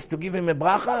embarrassed to give him a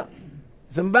bracha?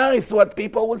 It's embarrassed what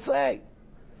people will say.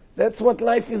 That's what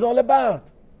life is all about.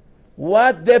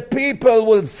 What the people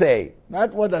will say.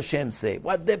 Not what Hashem say.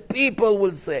 What the people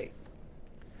will say.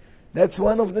 That's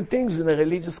one of the things in the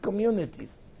religious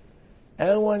communities.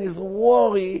 Everyone is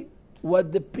worried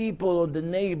what the people or the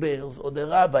neighbors or the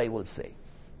rabbi will say.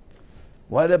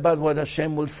 What about what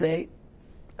Hashem will say?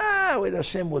 What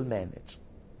Hashem will manage.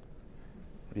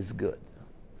 It's good.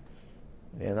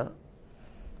 You know?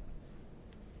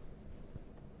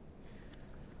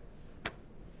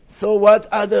 So what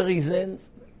are the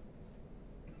reasons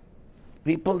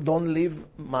people don't live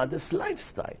modest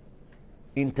lifestyle?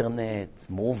 Internet,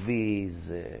 movies,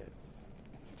 they're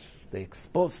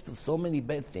exposed to so many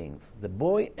bad things, the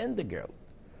boy and the girl.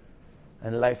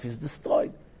 And life is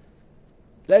destroyed.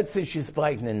 Let's say she's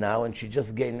pregnant now and she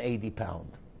just gained 80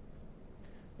 pounds.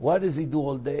 What does he do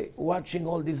all day? Watching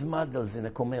all these models in the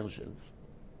commercials.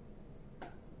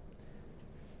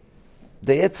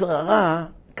 The Yetzer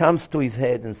Hara comes to his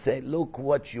head and says, look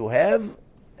what you have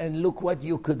and look what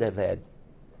you could have had.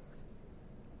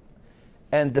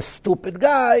 And the stupid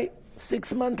guy,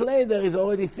 6 months later, is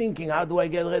already thinking, how do I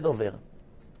get rid of her?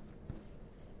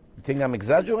 You think I'm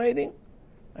exaggerating?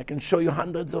 I can show you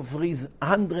hundreds of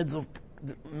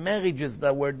marriages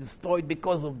that were destroyed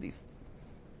because of this.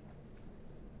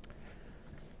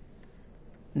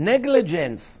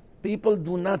 Negligence. People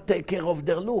do not take care of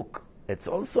their look. It's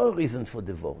also a reason for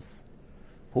divorce.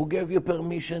 Who gave you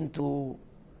permission to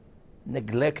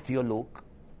neglect your look?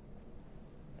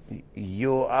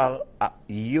 You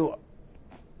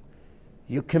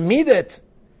committed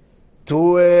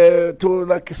to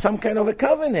like some kind of a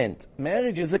covenant.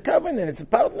 Marriage is a covenant. It's a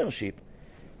partnership.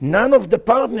 None of the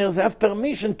partners have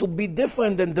permission to be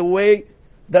different than the way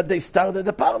that they started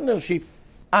the partnership,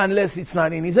 unless it's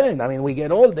not in his hand. I mean, we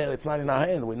get older, it's not in our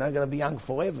hand. We're not going to be young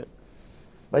forever.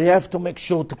 But you have to make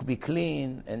sure to be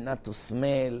clean and not to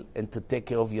smell and to take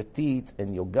care of your teeth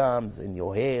and your gums and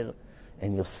your hair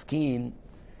and your skin,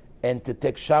 and to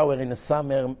take shower in the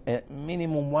summer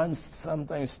minimum once,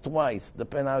 sometimes twice,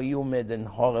 depending how humid and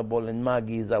horrible and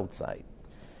muggy is outside.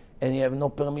 And you have no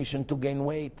permission to gain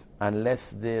weight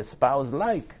unless the spouse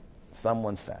like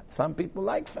someone fat. Some people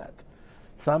like fat.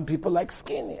 Some people like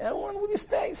skinny. Everyone with his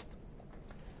taste.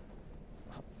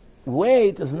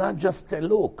 Weight is not just a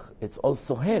look. It's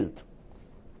also health.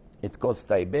 It causes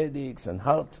diabetics and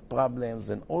heart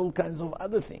problems and all kinds of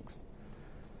other things.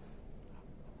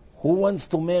 Who wants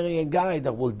to marry a guy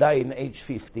that will die in age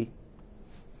 50?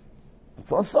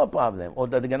 It's also a problem. Or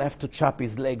that they're going to have to chop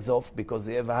his legs off because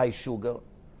they have high sugar.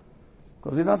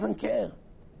 Because he doesn't care.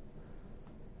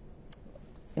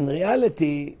 In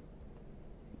reality,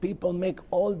 people make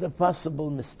all the possible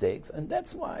mistakes, and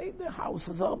that's why the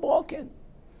houses are broken.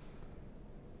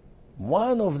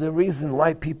 One of the reasons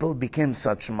why people became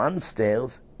such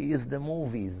monsters is the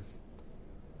movies.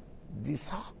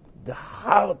 The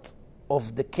heart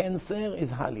of the cancer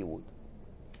is Hollywood.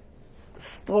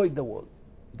 Destroyed the world.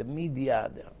 The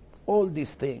media, all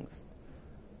these things.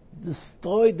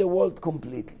 Destroyed the world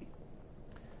completely.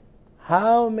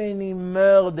 How many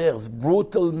murders,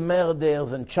 brutal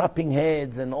murders and chopping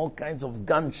heads and all kinds of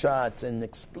gunshots and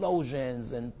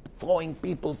explosions and throwing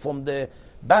people from the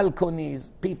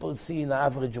balconies people see in an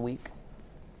average week?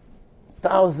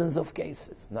 Thousands of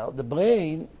cases. Now the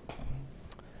brain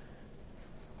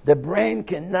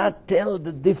cannot tell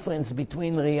the difference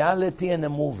between reality and a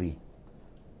movie.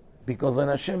 Because when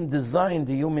Hashem designed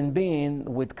the human being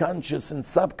with conscious and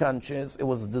subconscious, it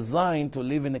was designed to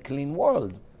live in a clean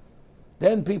world.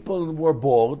 Then people were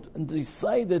bored and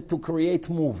decided to create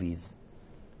movies.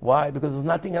 Why? Because there's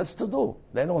nothing else to do.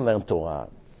 They don't learn Torah.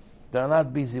 They're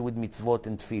not busy with mitzvot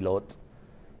and tefillot.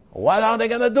 What are they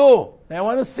going to do? They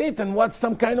want to sit and watch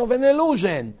some kind of an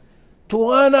illusion to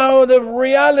run out of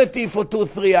reality for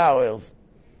 2-3 hours.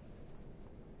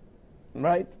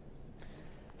 Right?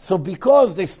 So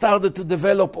because they started to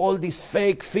develop all these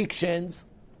fake fictions,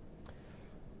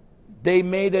 they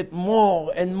made it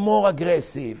more and more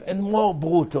aggressive and more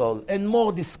brutal and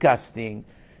more disgusting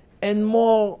and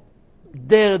more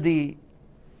dirty.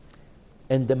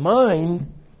 And the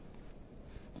mind,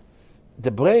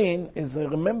 the brain, is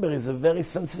a very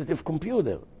sensitive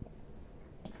computer.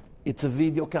 It's a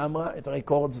video camera. It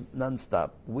records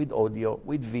non-stop with audio,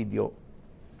 with video.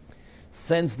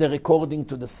 Sends the recording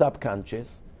to the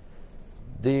subconscious.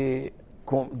 The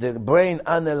brain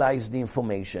analyzes the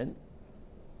information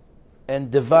and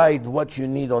divide what you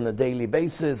need on a daily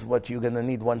basis, what you're going to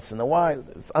need once in a while.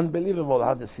 It's unbelievable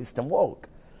how the system works.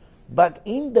 But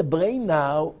in the brain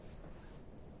now,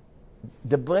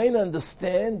 the brain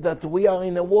understands that we are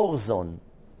in a war zone.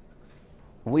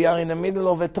 We are in the middle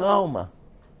of a trauma.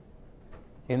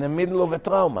 In the middle of a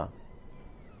trauma.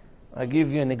 I'll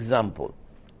give you an example.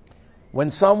 When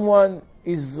someone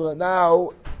is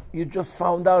now, you just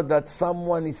found out that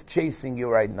someone is chasing you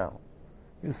right now.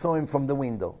 You saw him from the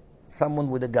window. Someone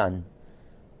with a gun.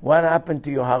 What happened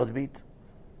to your heartbeat?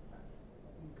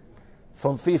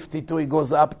 From 52, it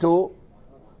goes up to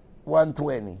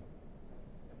 120.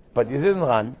 But you didn't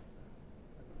run.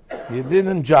 You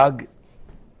didn't jog.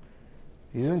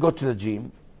 You didn't go to the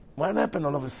gym. What happened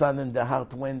all of a sudden the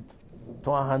heart went to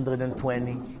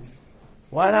 120?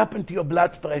 What happened to your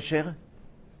blood pressure?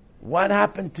 What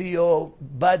happened to your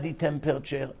body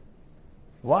temperature?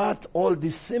 What? All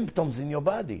these symptoms in your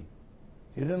body.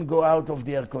 You didn't go out of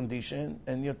the air condition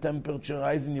and your temperature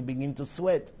rises and you begin to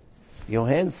sweat. Your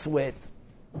hands sweat.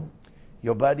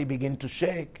 Your body begin to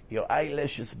shake. Your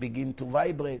eyelashes begin to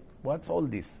vibrate. What's all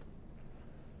this?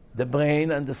 The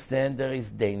brain understands there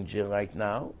is danger right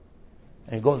now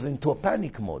and goes into a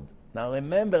panic mode. Now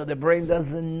remember, the brain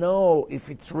doesn't know if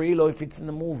it's real or if it's in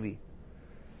a movie.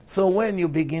 So when you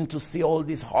begin to see all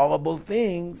these horrible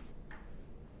things,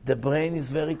 the brain is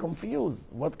very confused.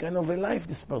 What kind of a life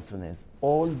this person has?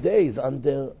 All days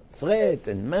under threat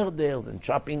and murders and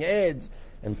chopping heads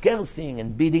and cursing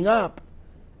and beating up.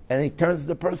 And it turns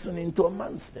the person into a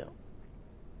monster.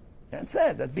 That's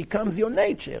it. That becomes your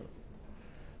nature.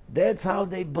 That's how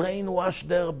they brainwash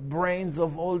their brains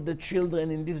of all the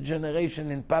children in this generation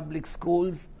in public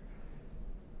schools,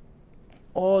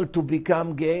 all to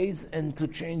become gays and to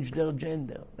change their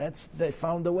gender. They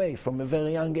found a way from a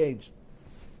very young age.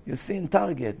 You see in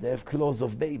Target, they have clothes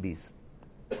of babies,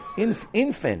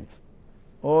 infants,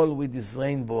 all with these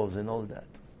rainbows and all that.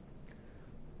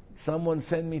 Someone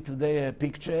sent me today a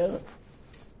picture,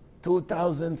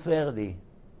 2030.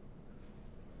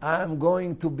 I'm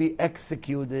going to be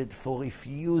executed for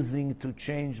refusing to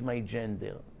change my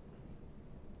gender.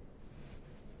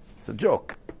 It's a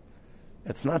joke.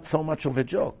 It's not so much of a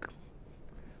joke.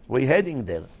 We're heading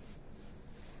there.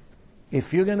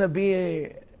 If you're going to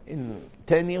be, in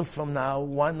 10 years from now,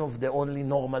 one of the only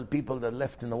normal people that are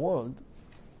left in the world,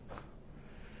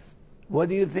 what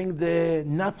do you think the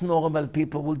not normal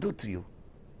people will do to you?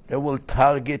 They will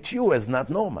target you as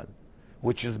not normal,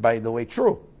 which is, by the way,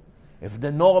 true. If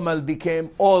the normal became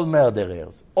all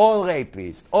murderers, all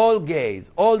rapists, all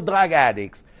gays, all drug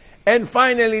addicts, and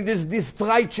finally this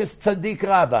righteous tzaddik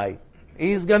rabbi,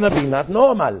 he's going to be not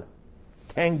normal.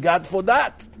 Thank God for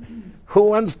that. Who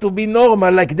wants to be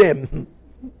normal like them?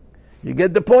 You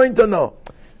get the point or no?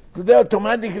 Today,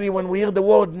 automatically, when we hear the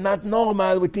word not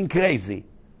normal, we think crazy.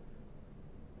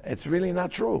 It's really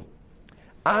not true.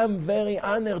 I'm very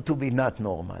honored to be not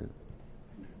normal.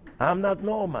 I'm not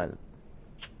normal.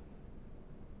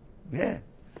 Yeah.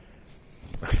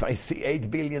 If I see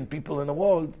 8 billion people in the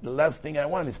world, the last thing I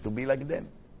want is to be like them.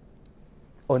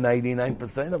 Or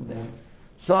 99% of them.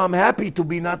 So I'm happy to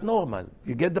be not normal.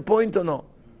 You get the point or no?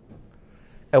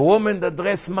 A woman that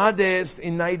dressed modest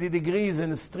in 90 degrees in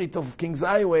the street of King's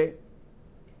Highway,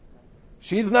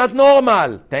 she's not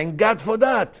normal. Thank God for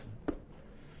that.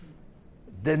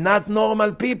 The not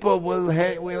normal people will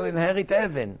inherit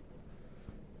heaven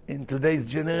in today's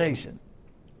generation.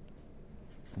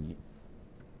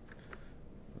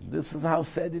 This is how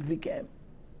sad it became.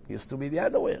 It used to be the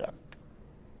other way around.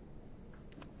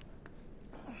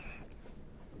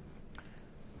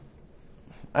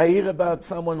 I hear about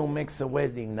someone who makes a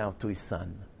wedding now to his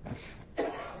son.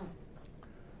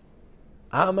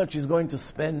 How much he's going to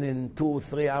spend in 2 or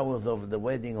 3 hours of the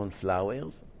wedding on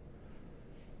flowers?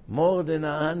 More than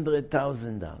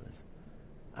 $100,000.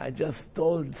 I just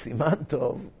told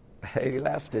Simantov, he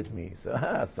laughed at me.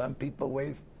 So, some people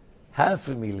waste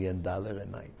 $500,000 a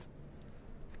night.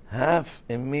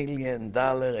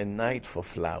 $500,000 a night for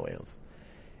flowers.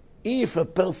 If a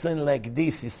person like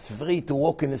this is free to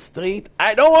walk in the street,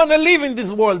 I don't want to live in this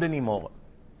world anymore.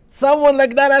 Someone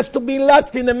like that has to be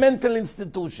locked in a mental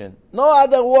institution. No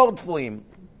other word for him.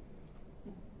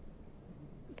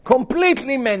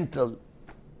 Completely mental.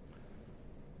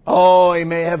 Oh, he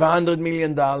may have $100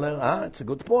 million. It's a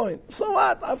good point. So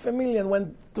what? $500,000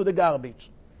 went to the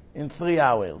garbage in 3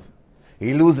 hours.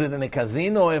 He loses it in a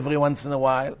casino every once in a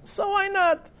while. So why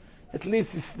not? At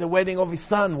least the wedding of his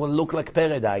son will look like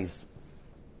paradise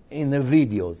in the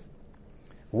videos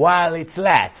while it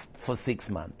lasts for 6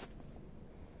 months.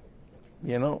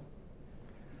 You know?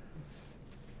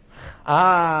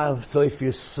 So if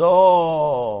you're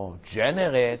so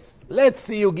generous, let's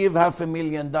see you give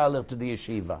 $500,000 to the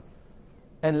yeshiva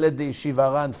and let the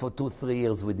yeshiva run for 2-3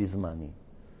 years with this money.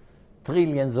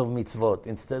 Trillions of mitzvot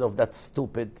instead of that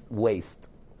stupid waste.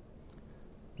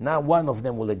 Now one of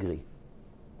them will agree.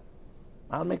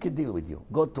 I'll make a deal with you.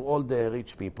 Go to all the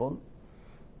rich people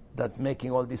that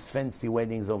making all these fancy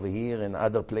weddings over here and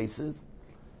other places,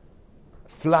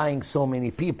 flying so many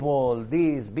people,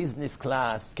 this, business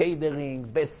class, catering,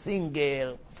 best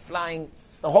singer, flying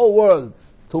the whole world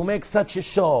to make such a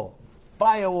show.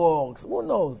 Fireworks, who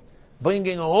knows?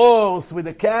 Bringing a horse with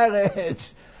a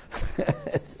carriage.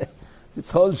 This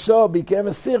whole show became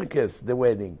a circus, the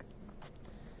wedding.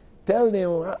 Tell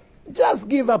them, just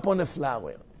give up on a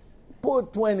flower.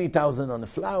 Put $20,000 on a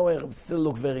flower, still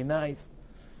look very nice.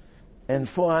 And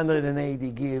 480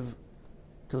 give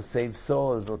to save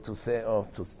souls or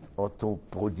to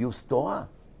produce Torah.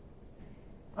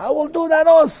 I will do that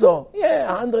also. Yeah,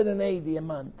 180 a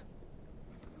month.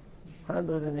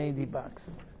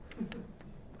 $180.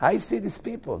 I see these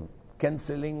people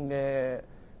canceling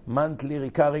monthly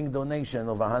recurring donation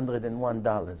of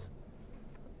 $101.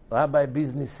 Rabbi,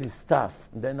 business is tough.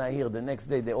 Then I hear the next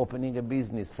day they're opening a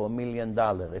business for $1 million,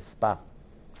 a spa.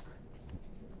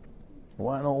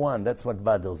 101, that's what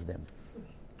bothers them.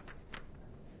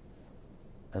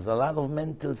 There's a lot of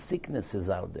mental sicknesses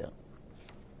out there.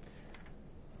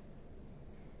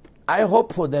 I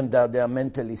hope for them that they are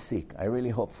mentally sick. I really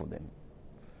hope for them.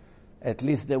 At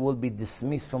least they will be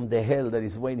dismissed from the hell that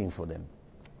is waiting for them.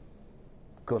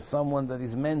 Because someone that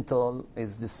is mental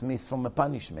is dismissed from a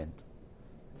punishment.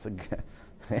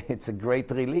 It's a great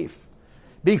relief.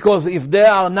 Because if they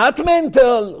are not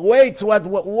mental, wait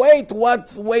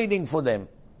what's waiting for them.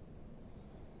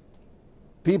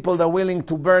 People that are willing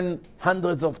to burn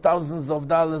hundreds of thousands of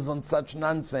dollars on such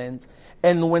nonsense,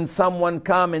 and when someone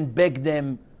come and beg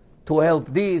them to help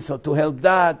this or to help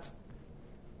that,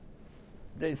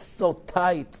 they're so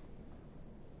tight.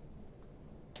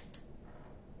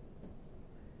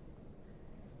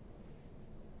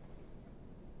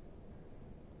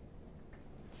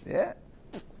 Yeah.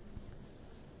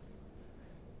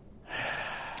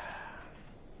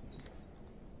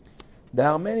 There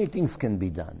are many things can be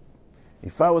done.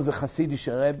 If I was a Hasidic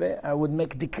Rebbe, I would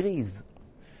make decrees.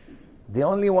 The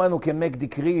only one who can make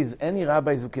decrees, any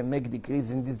rabbis who can make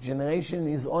decrees in this generation,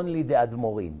 is only the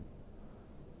Admorim.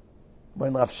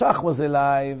 When Rav Shach was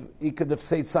alive, he could have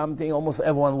said something, almost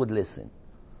everyone would listen.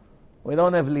 We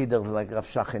don't have leaders like Rav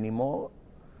Shach anymore.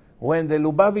 When the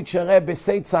Lubavitcher Rebbe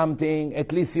said something,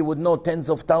 at least you would know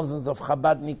tens of thousands of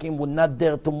Chabadnikim would not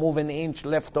dare to move an inch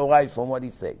left or right from what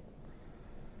he said.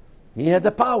 He had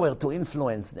the power to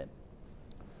influence them.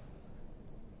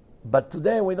 But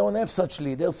today we don't have such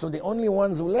leaders, so the only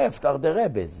ones who left are the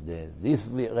Rebbes, this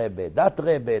Rebbe, that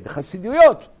Rebbe, the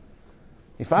Hasiduyot.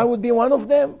 If I would be one of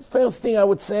them, first thing I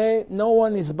would say, no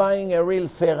one is buying a real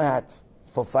fair hat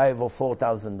for $5,000 or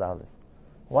 $4,000.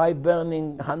 Why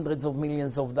burning hundreds of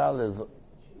millions of dollars?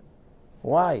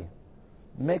 Why?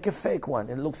 Make a fake one.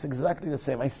 It looks exactly the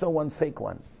same. I saw one fake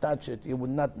one. Touch it. You would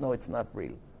not know it's not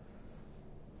real.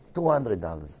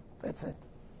 $200. That's it.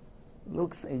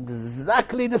 Looks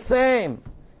exactly the same.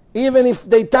 Even if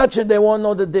they touch it, they won't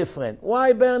know the difference.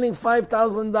 Why burning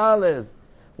 $5,000?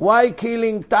 Why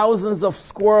killing thousands of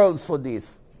squirrels for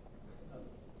this?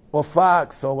 Or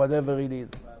fox, or whatever it is.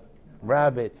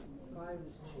 Rabbits.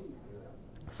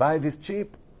 5 is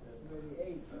cheap.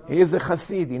 He is a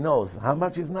Hasid, he knows. How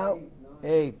much is now?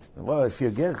 8. Well, if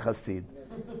you're Ger Hasid.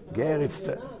 Ger, it's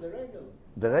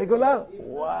the regular?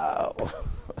 Wow.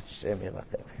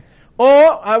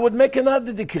 Or I would make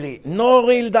another decree. No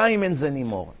real diamonds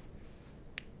anymore.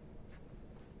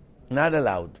 Not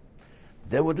allowed.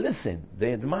 They would listen.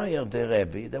 They admire the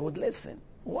Rabbi. They would listen.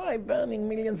 Why burning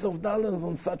millions of dollars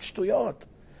on such tuyot?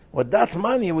 With that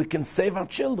money, we can save our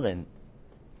children.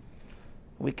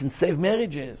 We can save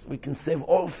marriages. We can save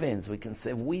orphans. We can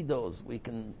save widows. We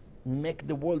can make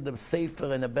the world a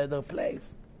safer and a better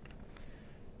place.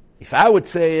 If I would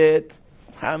say it,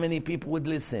 how many people would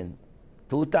listen?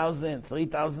 2,000,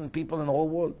 3,000 people in the whole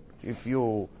world. If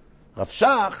you Rav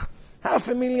Shach,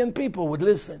 500,000 people would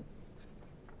listen.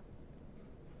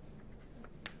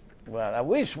 Well, I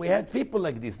wish we had people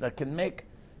like this that can make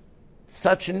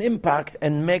such an impact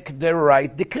and make the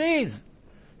right decrees.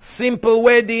 Simple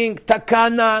wedding,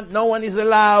 takana, no one is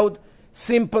allowed.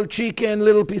 Simple chicken,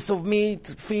 little piece of meat,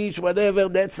 fish, whatever,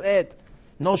 that's it.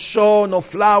 No show, no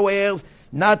flowers,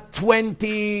 not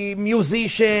 20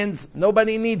 musicians.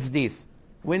 Nobody needs this.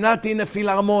 We're not in a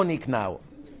philharmonic now.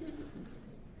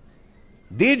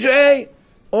 DJ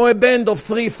or a band of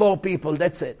 3-4 people,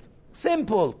 that's it.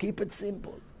 Simple, keep it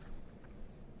simple.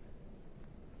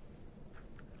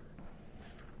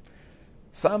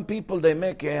 Some people, they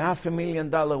make a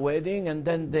 $500,000 wedding and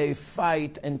then they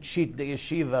fight and cheat the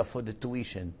yeshiva for the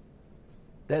tuition.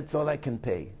 That's all I can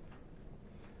pay.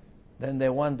 Then they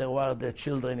wonder why their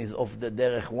children is off the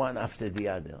derech one after the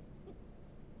other.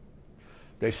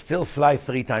 They still fly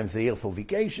 3 times a year for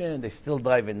vacation. They still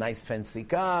drive a nice fancy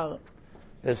car.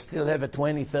 They still have a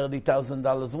 $20,000,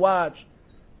 $30,000 watch.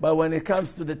 But when it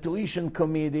comes to the tuition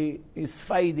committee, he's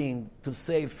fighting to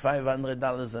save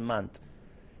 $500 a month.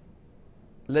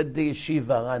 Let the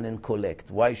yeshiva run and collect.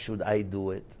 Why should I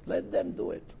do it? Let them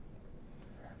do it.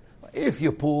 If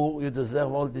you're poor, you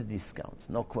deserve all the discounts.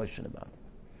 No question about it.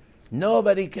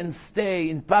 Nobody can stay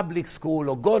in public school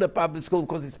or go to public school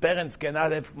because his parents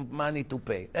cannot have money to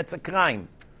pay. That's a crime.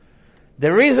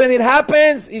 The reason it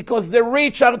happens is because the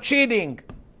rich are cheating.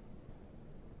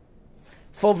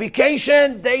 For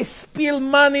vacation, they spill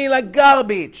money like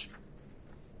garbage.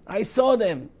 I saw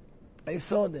them.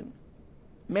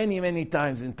 Many, many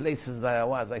times in places that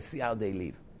I see how they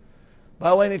live.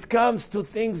 But when it comes to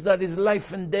things that is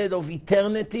life and death of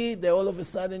eternity, they're all of a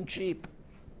sudden cheap.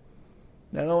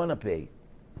 They don't want to pay.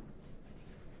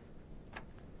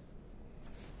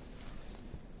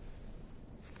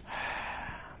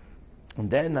 And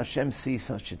then Hashem sees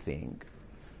such a thing,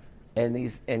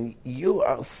 and you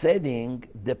are setting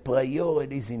the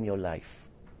priorities in your life.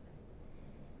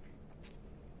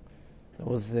 There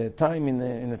was a time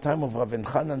in the time of Rav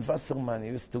Hanan Wasserman, he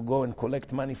used to go and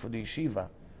collect money for the yeshiva.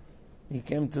 He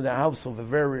came to the house of a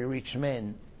very rich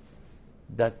man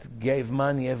that gave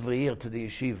money every year to the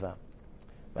yeshiva.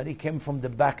 But he came from the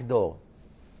back door,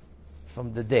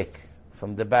 from the deck,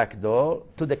 from the back door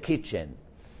to the kitchen.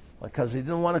 Because he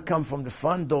didn't want to come from the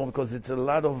front door because it's a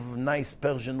lot of nice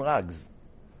Persian rugs.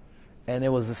 And it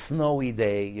was a snowy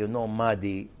day,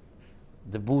 muddy.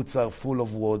 The boots are full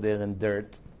of water and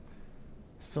dirt.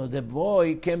 So the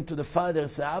boy came to the father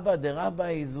and said, Abba, the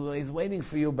rabbi is waiting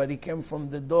for you, but he came from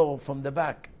the door, from the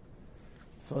back.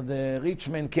 So the rich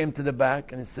man came to the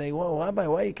back and he said, "Whoa, Rabbi,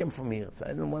 why you came from here?" So I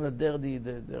didn't want to dirty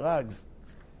the rugs.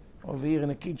 Over here in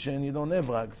the kitchen, you don't have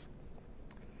rugs.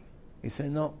 He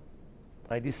said, "No,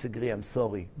 I disagree, I'm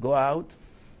sorry. Go out,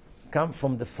 come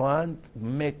from the front,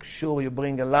 make sure you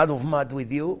bring a lot of mud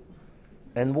with you,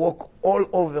 and walk all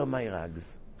over my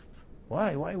rugs."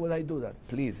 Why? Why would I do that?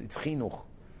 Please, it's chinuch.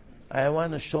 I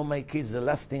want to show my kids the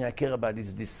last thing I care about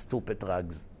is these stupid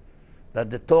rugs. That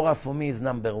the Torah for me is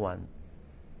number one.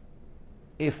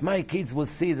 If my kids will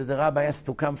see that the rabbi has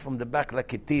to come from the back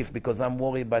like a thief because I'm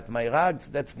worried about my rugs,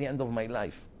 that's the end of my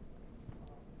life.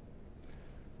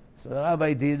 So the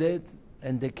rabbi did it,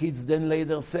 and the kids then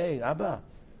later say, "Abba,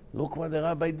 look what the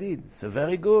rabbi did. It's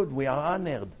very good. We are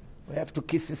honored. We have to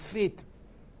kiss his feet."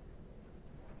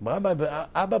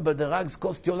 Abba, but the rugs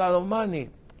cost you a lot of money.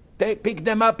 Pick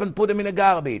them up and put them in the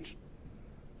garbage.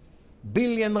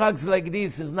 Billion rugs like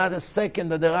this is not a second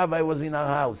that the rabbi was in our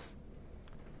house.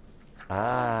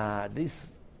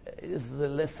 This is a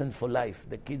lesson for life.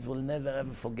 The kids will never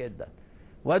ever forget that.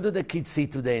 What do the kids see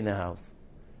today in the house?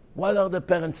 What are the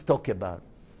parents talk about?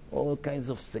 All kinds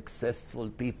of successful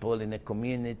people in a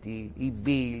community. He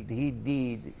built, he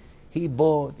did, he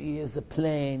bought, he has a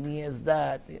plane, he has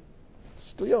that.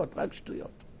 Shtuyot, רק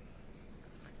shtuyot.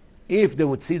 If they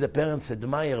would see the parents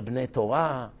admire Bnei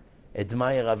Torah,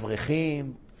 admire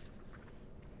Avrechim,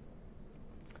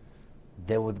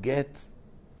 they would get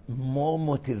more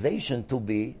motivation to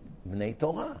be Bnei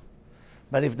Torah.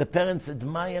 But if the parents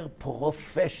admire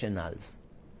professionals,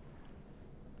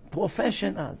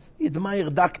 admire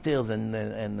doctors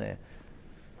and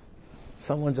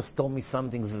Someone just told me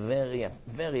something very,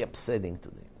 very upsetting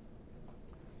today.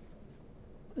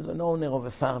 There's an owner of a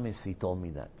pharmacy told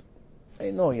me that. I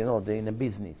know, they're in a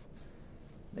business.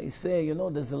 They say,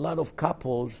 there's a lot of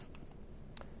couples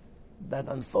that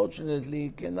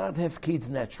unfortunately cannot have kids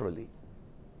naturally.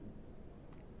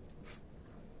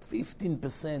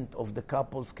 15% of the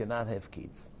couples cannot have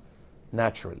kids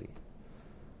naturally.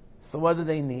 So what do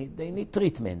they need? They need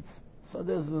treatments. So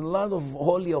there's a lot of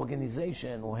holy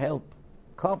organizations who help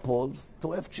couples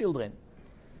to have children.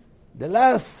 The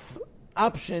last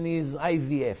option is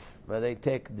IVF, where they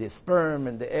take the sperm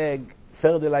and the egg,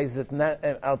 fertilize it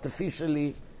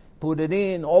artificially, put it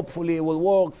in, hopefully it will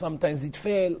work, sometimes it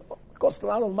fails. It costs a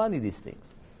lot of money, these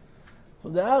things. So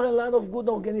there are a lot of good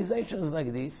organizations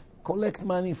like this, collect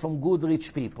money from good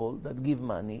rich people that give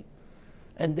money,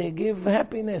 and they give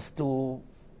happiness to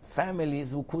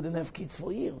families who couldn't have kids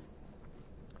for years.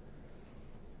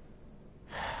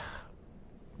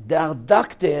 There are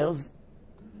doctors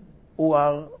who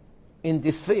are in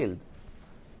this field.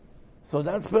 So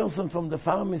that person from the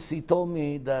pharmacy told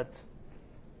me that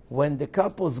when the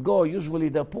couples go, usually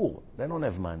they're poor. They don't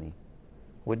have money.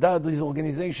 Without this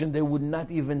organization, they would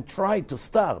not even try to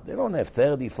start. They don't have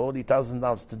 $30,000,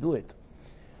 $40,000 to do it.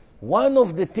 One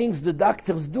of the things the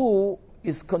doctors do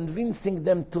is convincing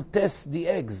them to test the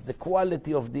eggs, the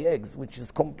quality of the eggs, which is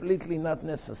completely not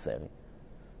necessary.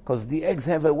 Because the eggs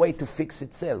have a way to fix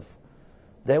itself.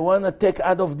 They want to take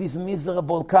out of these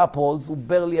miserable couples who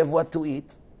barely have what to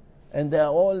eat, and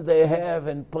all they have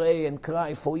and pray and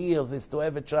cry for years is to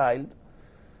have a child.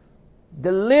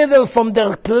 The little from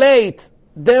their plate,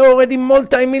 they're already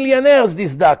multimillionaires,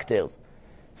 these doctors.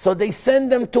 So they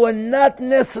send them to a not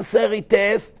necessary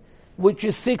test, which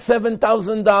is $6,000,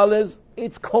 $7,000.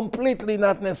 It's completely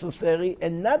not necessary.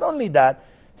 And not only that,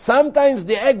 sometimes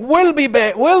the egg will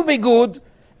be good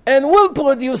and will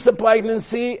produce a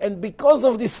pregnancy, and because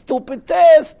of this stupid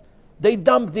test, they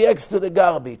dump the eggs to the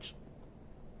garbage.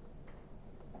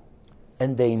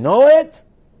 And they know it,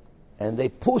 and they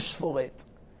push for it.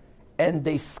 And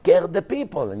they scare the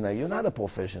people. And now, you're not a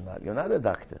professional, you're not a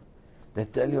doctor. They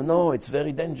tell you, no, it's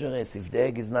very dangerous. If the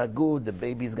egg is not good, the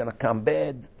baby is going to come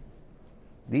bad.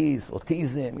 This,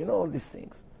 autism, all these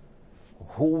things.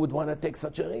 Who would want to take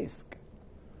such a risk?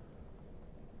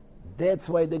 That's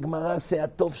why the Gemara says,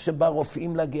 הטוב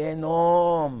שברופאים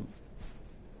לגיהנום.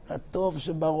 הטוב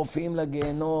שברופאים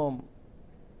לגיהנום.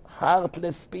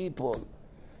 Heartless people.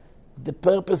 The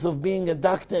purpose of being a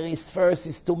doctor is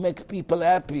to make people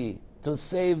happy, to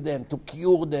save them, to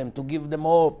cure them, to give them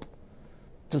hope,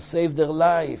 to save their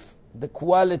life, the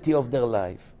quality of their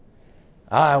life.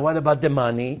 What about the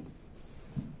money?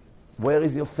 Where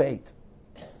is your fate?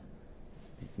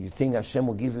 You think Hashem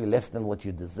will give you less than what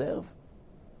you deserve?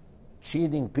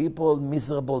 Cheating people,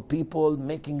 miserable people,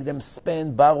 making them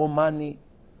spend, borrow money,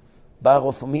 borrow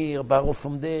from here, borrow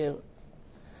from there.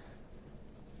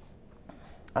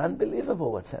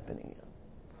 Unbelievable what's happening here.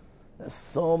 There's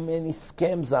so many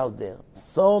scams out there.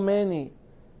 So many.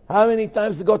 How many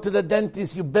times you go to the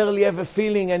dentist, you barely have a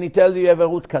feeling, and he tells you have a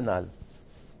root canal.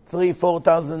 $3,000,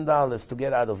 $4,000 to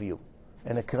get out of you.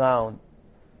 And a crown.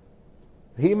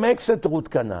 He makes it root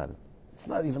canal. It's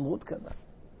not even root canal.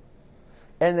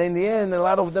 And in the end, a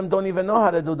lot of them don't even know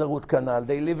how to do the root canal.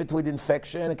 They leave it with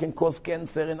infection. It can cause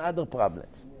cancer and other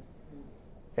problems.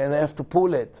 And they have to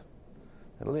pull it.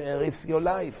 Risk your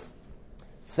life.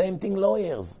 Same thing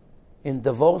lawyers. In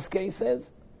divorce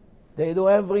cases, they do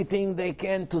everything they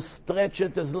can to stretch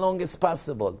it as long as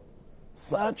possible.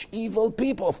 Such evil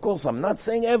people. Of course, I'm not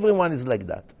saying everyone is like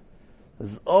that.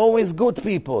 There's always good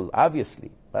people, obviously.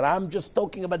 But I'm just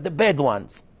talking about the bad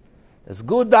ones. There's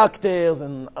good doctors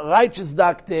and righteous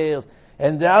doctors.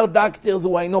 And there are doctors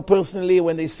who I know personally,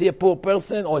 when they see a poor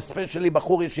person, or especially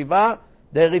Bachur Yeshiva,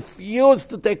 they refuse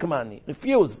to take money.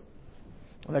 Refuse.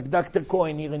 Like Dr.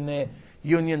 Cohen here in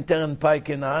Union Turnpike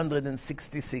in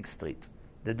 166th Street,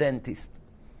 the dentist.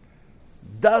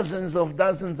 Dozens of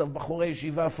Bachur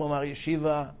Yeshiva from our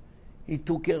yeshiva, he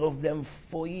took care of them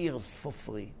for years for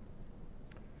free.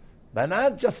 But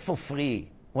not just for free.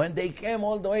 When they came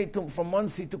all the way from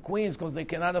Muncie to Queens because they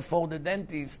cannot afford a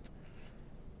dentist,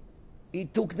 he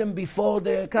took them before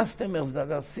the customers that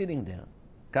are sitting there.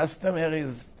 Customer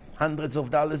is hundreds of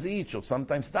dollars each, or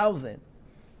sometimes thousands.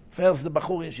 First, the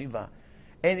Bachur Yeshiva.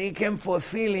 And he came for a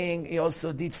filling. He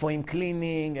also did for him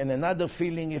cleaning and another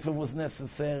filling if it was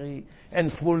necessary,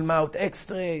 and full mouth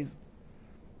x-rays.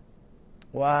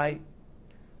 Why?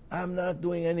 I'm not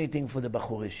doing anything for the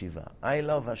Bachur Yeshiva. I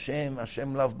love Hashem.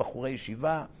 Hashem loves Bachur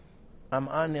Yeshiva. I'm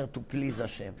honored to please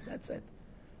Hashem. That's it.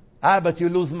 But you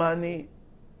lose money?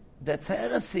 That's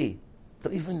heresy.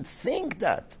 To even think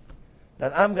that.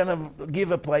 that I'm going to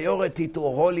give a priority to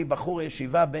a holy Bachur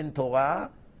Yeshiva Ben Torah,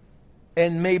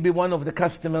 and maybe one of the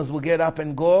customers will get up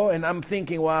and go, and I'm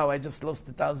thinking, wow, I just lost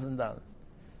 $1,000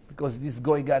 because this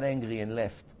guy got angry and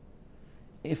left.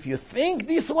 If you think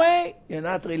this way, you're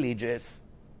not religious.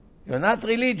 You're not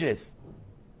religious.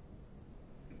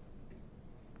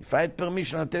 If I had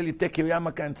permission, I'll tell you, take your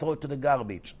yarmulke and throw it to the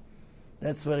garbage.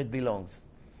 That's where it belongs.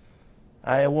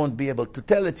 I won't be able to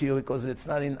tell it to you because it's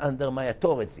not under my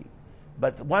authority.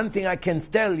 But one thing I can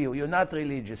tell you, you're not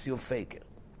religious, you're faker.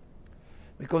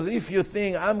 Because if you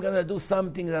think, I'm going to do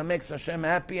something that makes Hashem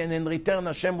happy, and in return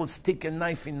Hashem will stick a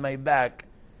knife in my back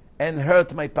and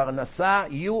hurt my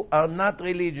parnasa, you are not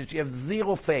religious. You have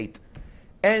zero faith.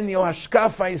 And your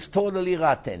hashkafa is totally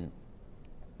rotten.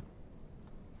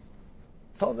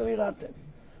 Totally rotten.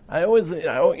 I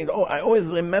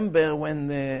always remember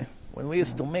when we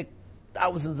used to make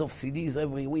thousands of CDs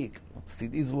every week.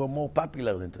 CDs were more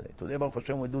popular than today. Today, Baruch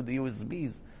Hashem, we do the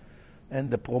USBs and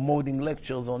the promoting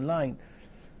lectures online.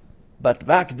 But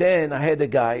back then, I had a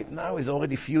guy, now he's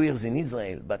already a few years in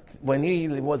Israel, but when he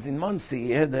was in Muncie,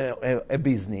 he had a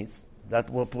business that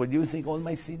were producing all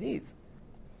my CDs.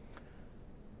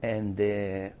 And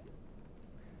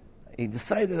he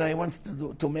decided that he wants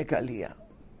to make Aliyah.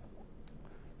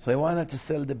 So he wanted to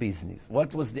sell the business.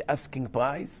 What was the asking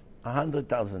price?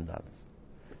 $100,000.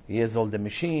 He has all the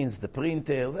machines, the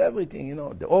printers, everything,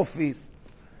 the office.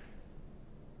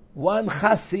 One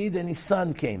Hasid and his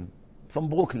son came from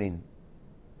Brooklyn.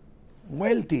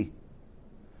 Wealthy.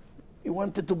 He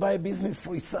wanted to buy a business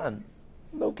for his son,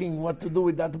 looking what to do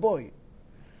with that boy.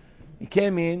 He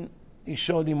came in, he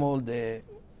showed him all the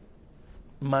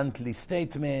monthly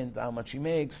statement, how much he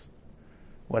makes,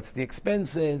 what's the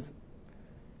expenses.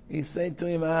 He said to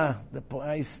him, the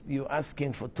price you're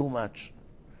asking for too much.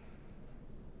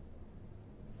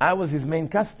 I was his main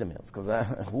customer, because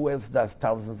who else does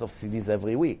thousands of CDs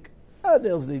every week?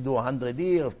 Others, they do 100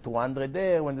 here, 200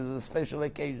 there, when there's a special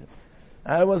occasion.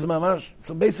 I was mamash.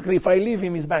 So basically, if I leave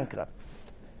him, he's bankrupt.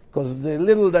 Because the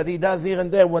little that he does here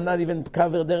and there will not even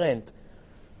cover the rent.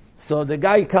 So the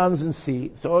guy comes and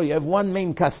sees. So you have one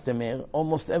main customer.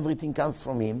 Almost everything comes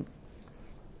from him.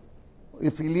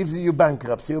 If he leaves you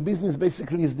bankrupt. So your business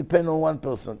basically is dependent on one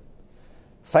person.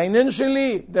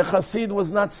 Financially, the Hasid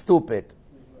was not stupid.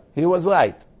 He was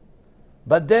right.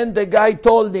 But then the guy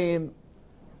told him,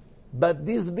 but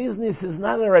this business is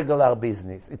not a regular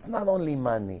business. It's not only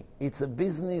money. It's a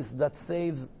business that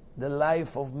saves the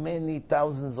life of many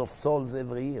thousands of souls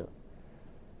every year.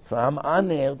 So I'm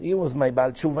honored. He was my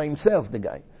Baal Tshuva himself, the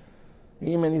guy.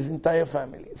 Him and his entire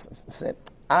family. So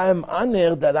I'm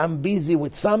honored that I'm busy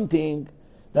with something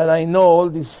that I know all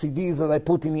these CDs that I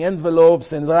put in the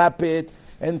envelopes and wrap it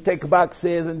and take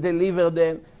boxes and deliver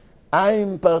them.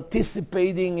 I'm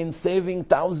participating in saving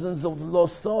thousands of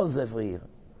lost souls every year.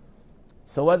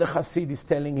 So what the Hasid is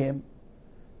telling him,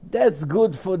 that's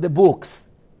good for the books.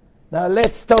 Now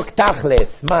let's talk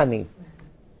tachles, money.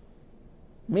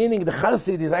 Meaning the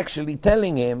Hasid is actually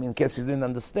telling him, in case you didn't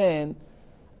understand,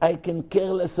 I can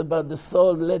care less about the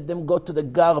soul, let them go to the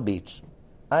garbage.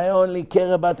 I only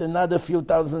care about another few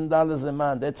 $1,000s a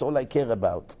month. That's all I care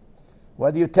about.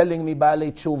 What are you telling me,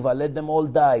 Baalei Tshuva? Let them all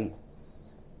die.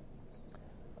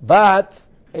 But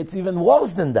it's even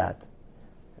worse than that.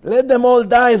 Let them all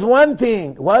die is one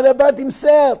thing. What about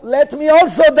himself? Let me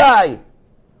also die.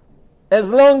 As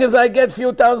long as I get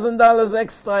few $1,000s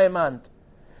extra a month.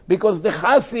 Because the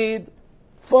Hasid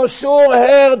for sure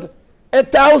heard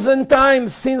 1,000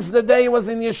 times since the day he was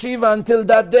in yeshiva until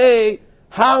that day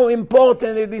how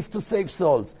important it is to save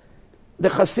souls. The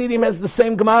Hasidim has the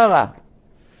same Gemara,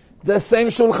 the same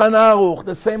Shulchan Aruch,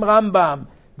 the same Rambam,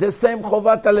 the same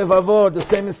Chovat HaLevavot, the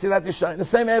same Mesilat Yesharim, the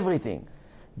same everything.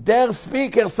 Their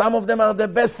speakers, some of them are the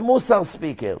best Musar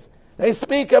speakers. They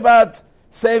speak about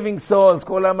saving souls,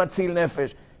 Kol HaMatzil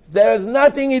Nefesh. There is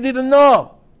nothing he didn't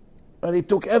know. But he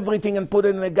took everything and put it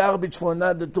in the garbage for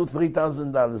another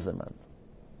 $2,000-$3,000 a month.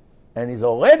 And he's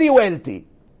already wealthy.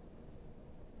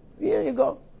 Here you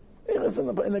go. Here is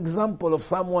an example of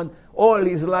someone, all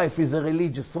his life is a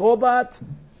religious robot,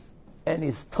 and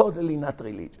he's totally not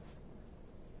religious.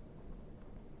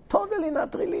 Totally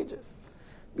not religious.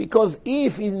 Because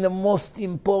if in the most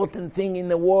important thing in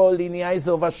the world, in the eyes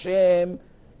of Hashem,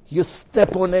 you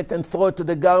step on it and throw it to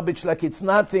the garbage like it's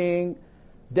nothing,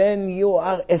 then you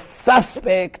are a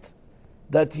suspect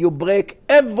that you break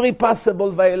every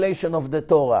possible violation of the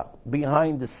Torah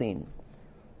behind the scene.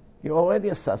 You're already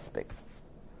a suspect,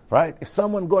 right? If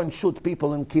someone go and shoot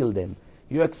people and kill them,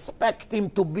 you expect him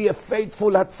to be a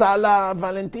faithful Hatzala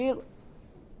volunteer?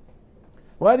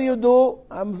 What do?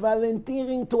 I'm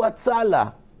volunteering to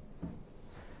Hatzala.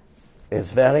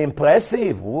 It's very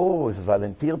impressive. Whoa, he's a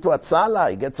volunteer to Atzala.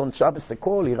 He gets on Shabbos a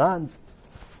call, he runs.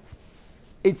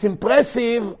 It's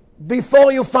impressive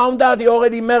before you found out he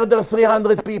already murdered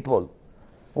 300 people.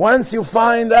 Once you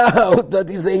find out that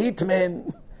he's a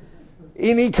hitman,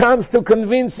 and he comes to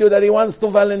convince you that he wants to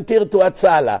volunteer to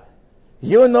Atzala,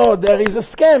 you know there is a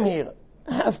scam here.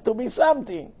 There has to be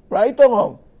something, right or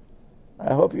wrong?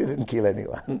 I hope you didn't kill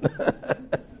anyone.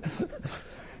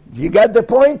 You got the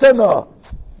point or no?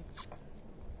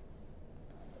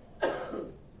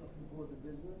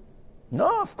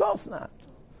 No, of course not.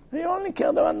 He only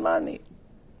cared about money.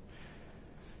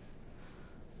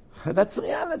 That's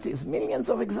reality. There's millions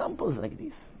of examples like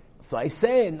this. So I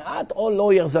say, not all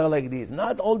lawyers are like this.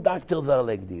 Not all doctors are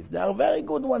like this. There are very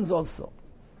good ones also.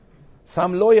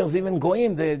 Some lawyers even go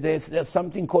in. There's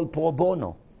something called pro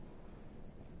bono.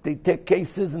 They take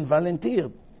cases and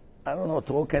volunteer. I don't know,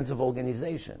 to all kinds of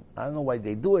organizations. I don't know why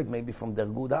they do it. Maybe from their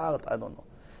good heart. I don't know.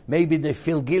 Maybe they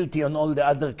feel guilty on all the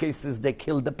other cases they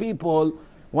killed the people.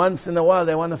 Once in a while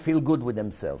they want to feel good with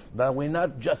themselves. But we're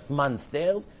not just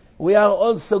monsters. We are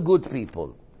also good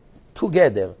people.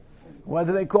 Together. What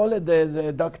do they call it?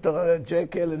 The Dr.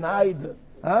 Jekyll and Hyde?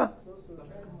 Huh?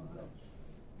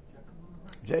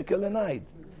 Jekyll and Hyde.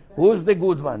 Who's the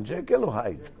good one? Jekyll or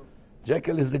Hyde?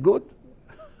 Jekyll is the good?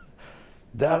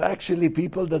 There are actually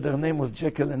people that their name was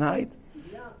Jekyll and Hyde?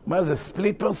 Well, it's a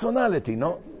split personality,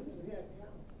 no?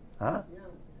 Huh?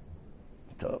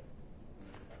 Top.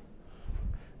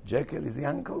 Jekyll is the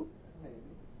uncle?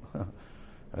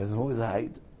 Who is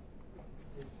Hyde?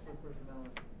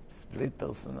 Split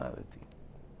personality.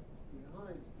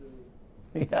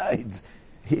 He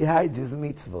hides his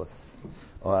mitzvos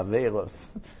or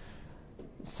averos.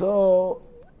 So,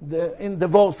 in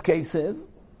divorce cases,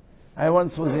 I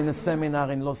once was in a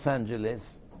seminar in Los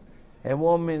Angeles. A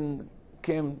woman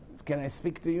came, can I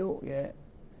speak to you? Yeah.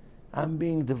 I'm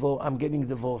getting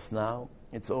divorced now.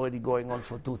 It's already going on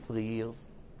for 2-3 years.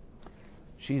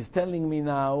 She's telling me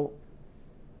now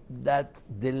that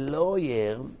the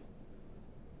lawyers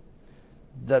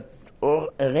that are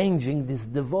arranging this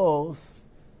divorce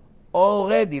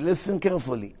already, listen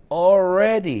carefully,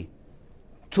 already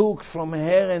took from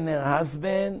her and her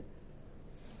husband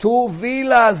 2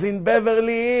 villas in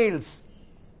Beverly Hills.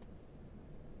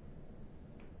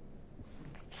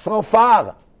 So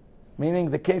far.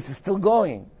 Meaning the case is still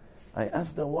going. I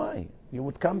asked her why. You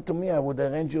would come to me, I would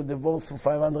arrange your divorce for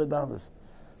 $500.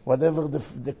 Whatever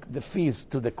the fees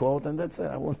to the court, and that's it.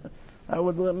 I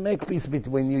would make peace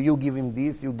between you. You give him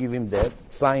this, you give him that.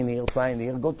 Sign here,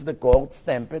 go to the court,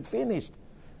 stamp it, finished.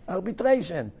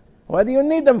 Arbitration. What do you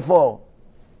need them for?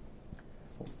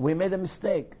 We made a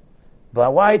mistake.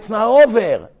 But why it's not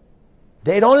over?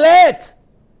 They don't let.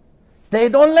 They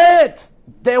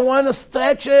want to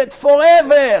stretch it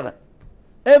forever.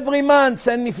 Every month,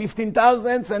 send me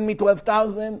 15,000, send me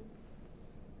 12,000.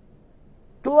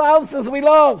 2 houses we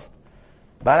lost.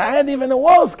 But I had even a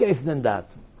worse case than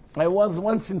that. I was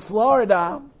once in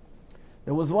Florida.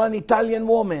 There was one Italian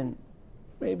woman,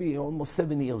 maybe almost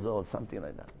 7 years old, something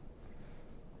like that.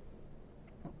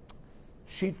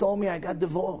 She told me I got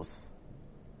divorced.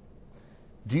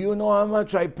 Do you know how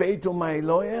much I paid to my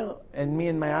lawyer and me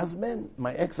and my husband,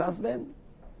 my ex-husband?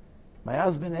 My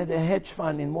husband had a hedge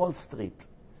fund in Wall Street.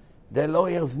 The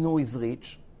lawyers knew he's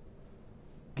rich.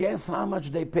 Guess how much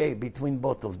they pay between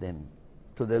both of them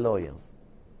to the lawyers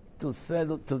to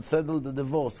settle the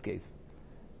divorce case?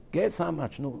 Guess how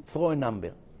much? No, throw a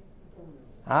number.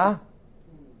 Huh?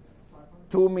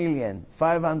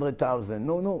 2,500,000.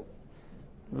 No.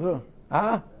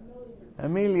 Huh?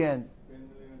 1 million.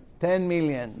 10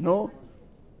 million. No?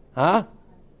 Huh?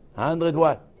 100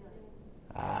 what?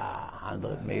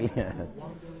 100 million.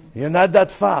 You're not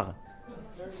that far.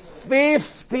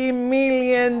 $50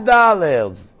 million.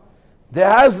 The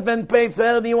husband paid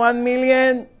 $31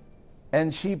 million,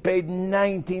 and she paid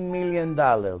 $19 million.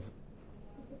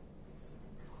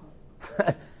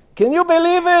 Can you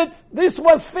believe it? This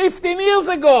was 15 years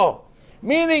ago.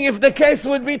 Meaning, if the case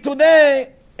would be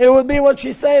today, it would be what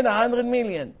she said, 100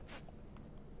 million.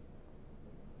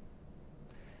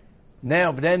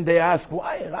 Now, then they ask,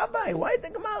 why, Rabbi, why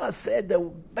the Gemara said the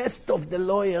best of the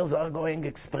lawyers are going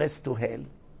express to hell?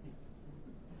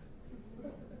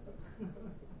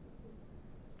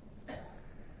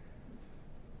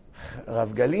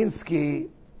 Rav Galinsky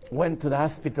went to the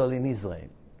hospital in Israel.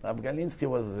 Rav Galinsky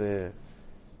was the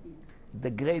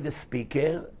greatest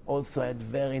speaker, also had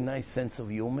very nice sense of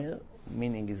humor,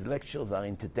 meaning his lectures are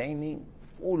entertaining,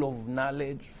 full of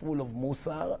knowledge, full of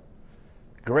musar,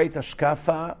 great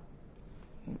hashkafa,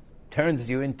 turns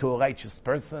you into a righteous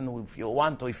person if you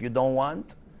want or if you don't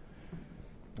want.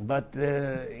 But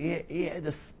he had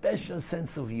a special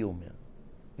sense of humor.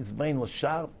 His brain was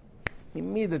sharp.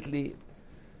 Immediately,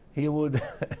 he would,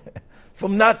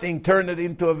 from nothing, turn it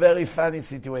into a very funny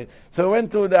situation. So I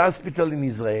went to the hospital in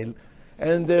Israel,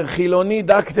 and the Chiloni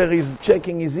doctor is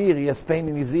checking his ear. He has pain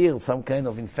in his ear, some kind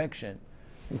of infection.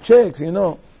 He checks,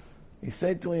 He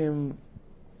said to him,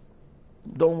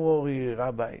 "Don't worry,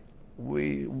 Rabbi.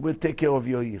 We will take care of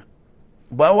your ear."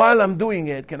 But while I'm doing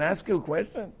it, can I ask you a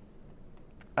question?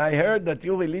 I heard that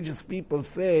you religious people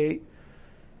say,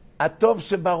 "Atov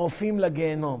shebarofim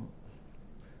lagehenom."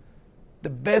 The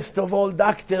best of all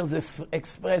doctors is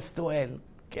expressed to hell.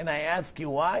 Can I ask you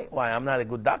why? Why, I'm not a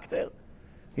good doctor?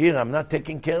 Here, I'm not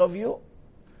taking care of you?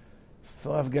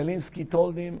 So Avgalinsky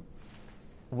told him,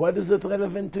 "What is it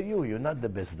relevant to you? You're not the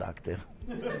best doctor."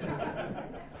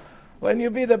 When you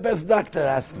be the best doctor,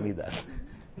 ask me that.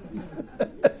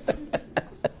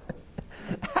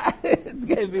 It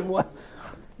gave him one.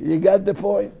 You got the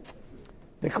point.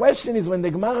 The question is, when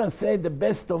the Gemara said the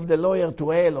best of the lawyer to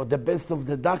hell or the best of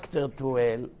the doctor to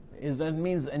hell, is that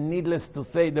means, and needless to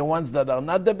say, the ones that are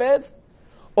not the best,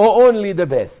 or only the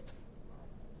best?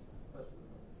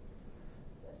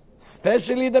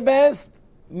 Especially the best,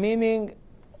 meaning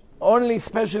only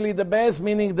especially the best,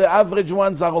 meaning the average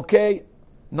ones are okay,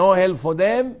 no hell for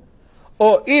them.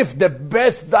 Or if the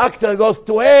best doctor goes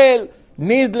to hell,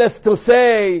 needless to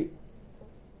say,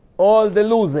 all the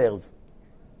losers.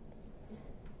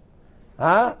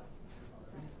 Huh?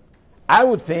 I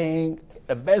would think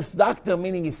the best doctor,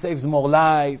 meaning he saves more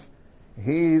life,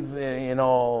 he's,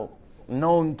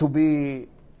 known to be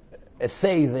a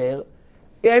saver,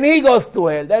 and he goes to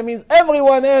hell. That means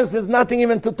everyone else is nothing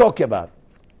even to talk about.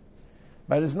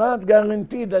 But it's not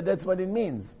guaranteed that that's what it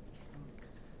means.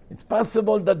 It's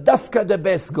possible that dafka the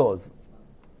best goes.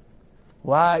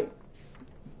 Why?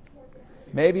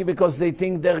 Maybe because they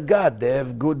think they're God. They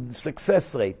have good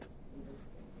success rate.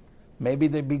 Maybe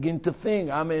they begin to think,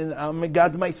 I'm a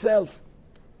God myself.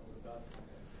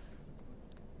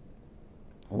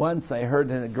 Once I heard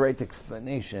a great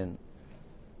explanation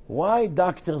why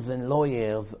doctors and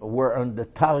lawyers were on the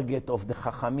target of the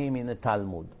Chachamim in the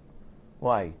Talmud.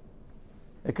 Why?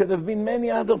 It could have been many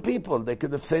other people. They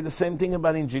could have said the same thing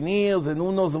about engineers and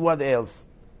who knows what else.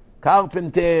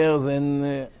 Carpenters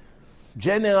and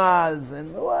generals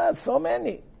and so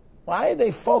many. Why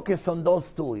they focus on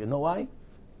those two? You know why?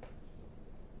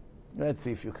 Let's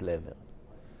see if you're clever.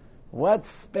 What's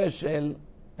special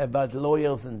about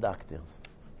lawyers and doctors?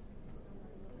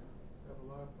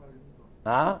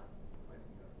 Huh?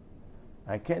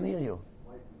 I can't hear you.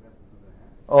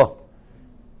 Oh,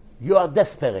 you are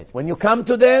desperate. When you come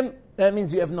to them, that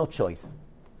means you have no choice.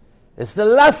 It's the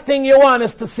last thing you want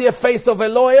is to see a face of a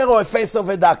lawyer or a face of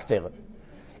a doctor.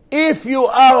 If you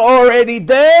are already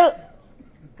there,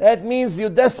 that means you're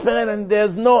desperate and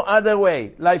there's no other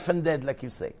way. Life and death, like you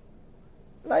say.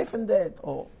 Life and death,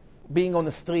 or being on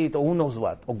the street, or who knows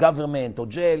what, or government, or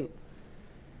jail.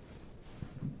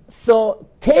 So,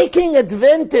 taking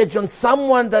advantage on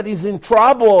someone that is in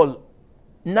trouble,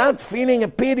 not feeling a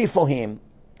pity for him,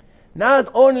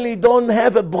 not only don't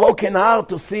have a broken heart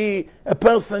to see a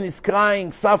person is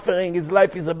crying, suffering, his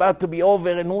life is about to be over,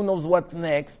 and who knows what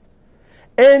next,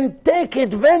 and take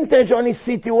advantage on his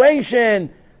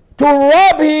situation to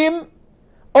rob him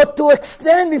or to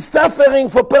extend his suffering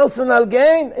for personal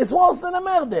gain, is worse than a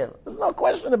murder. There's no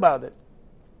question about it.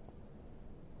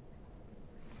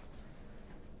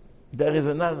 There is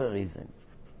another reason.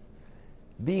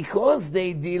 Because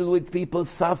they deal with people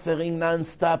suffering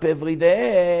non-stop every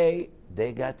day,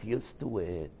 they got used to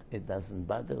it. It doesn't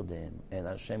bother them. And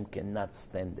Hashem cannot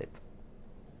stand it.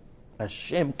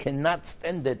 Hashem cannot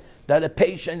stand it. That a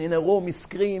patient in a room is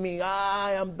screaming,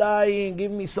 I am dying,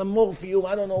 give me some morphine,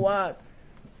 I don't know what.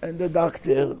 And the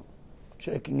doctor,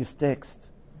 checking his text,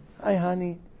 hi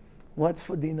honey, what's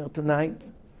for dinner tonight?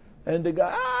 And the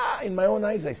guy, in my own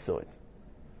eyes I saw it.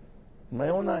 In my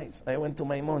own eyes. I went to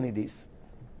Maimonides.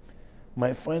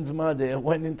 My friend's mother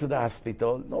went into the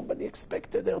hospital. Nobody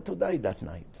expected her to die that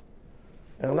night.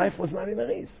 Her life was not in a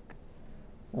risk.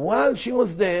 While she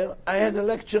was there, I had a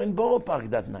lecture in Borough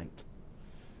Park that night.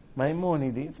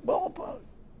 Maimonides, Borough Park.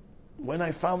 When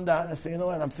I found out, I said, you know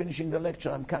what, I'm finishing the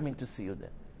lecture, I'm coming to see you there.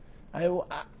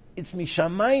 It's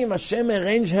Mishamayim, Hashem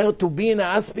arranged her to be in a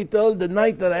hospital the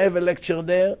night that I have a lecture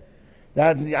there,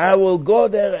 that I will go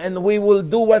there and we will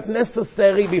do what's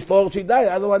necessary before she dies.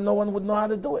 Otherwise, no one would know how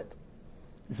to do it.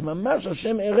 It's Mamash,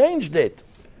 Hashem arranged it,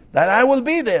 that I will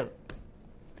be there.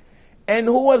 And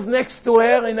who was next to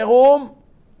her in a room?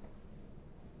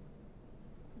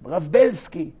 Rav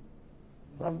Belsky.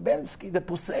 Rav Belsky, the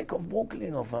Pusek of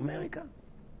Brooklyn, of America.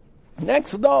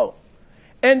 Next door.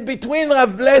 And between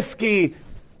Rav Blesky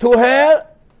to her,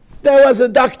 there was a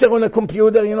doctor on a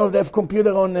computer. You know, they have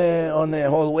computer on a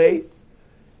hallway.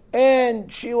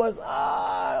 And she was,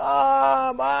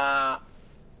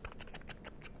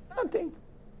 nothing.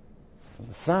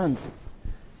 Son,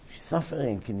 she's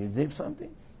suffering. Can you do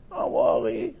something? Don't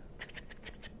worry.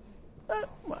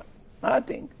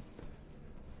 Nothing.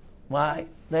 Why?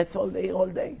 That's all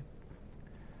day.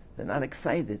 They're not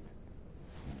excited.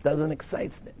 It doesn't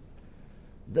excite them.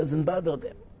 It doesn't bother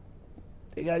them.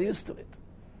 They got used to it.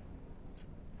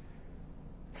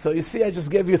 So you see, I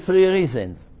just gave you 3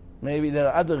 reasons. Maybe there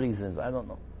are other reasons, I don't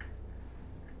know.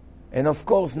 And of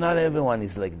course, not everyone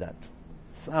is like that.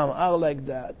 Some are like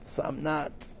that, some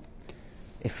not.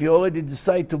 If you already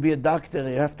decide to be a doctor,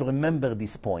 you have to remember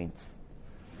these points.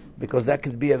 Because that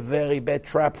could be a very bad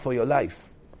trap for your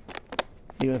life.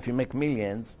 Even if you make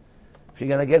millions, if you're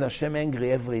going to get Hashem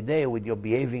angry every day with your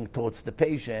behaving towards the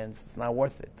patients, it's not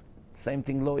worth it. Same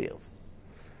thing lawyers.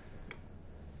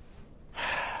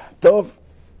 Tov,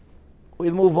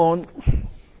 we'll move on.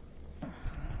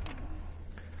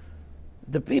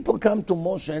 The people come to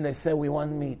Moshe and they say, we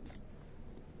want meat.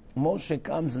 Moshe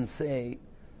comes and say,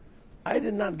 I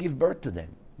did not give birth to them.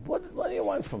 What do you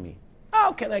want from me?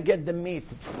 How can I get the meat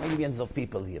to millions of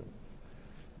people here?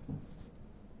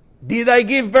 Did I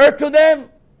give birth to them?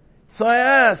 So I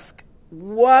ask,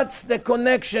 what's the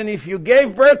connection if you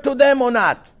gave birth to them or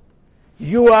not?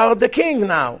 You are the king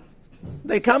now.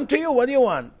 They come to you, what do you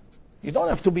want? You don't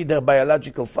have to be their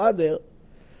biological father.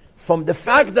 From the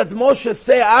fact that Moshe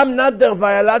say, I'm not their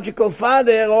biological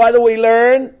father, what do we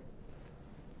learn?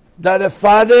 That a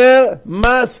father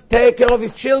must take care of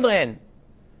his children.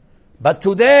 But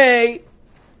today,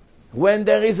 when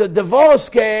there is a divorce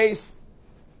case,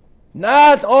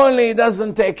 not only he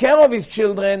doesn't take care of his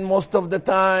children most of the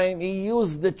time, he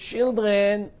uses the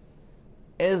children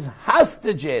as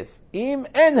hostages, him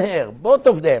and her, both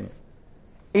of them.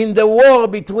 In the war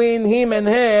between him and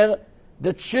her,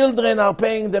 the children are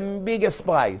paying the biggest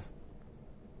price.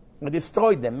 It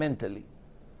destroyed them mentally.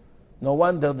 No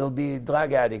wonder there'll be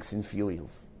drug addicts in few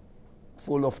years,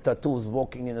 full of tattoos,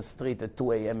 walking in the street at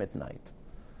 2 a.m. at night.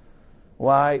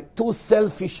 Why? 2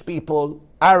 selfish people,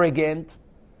 arrogant,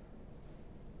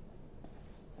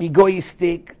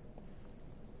 egoistic,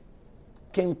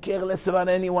 can care less about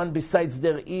anyone besides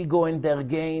their ego and their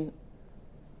gain,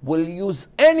 will use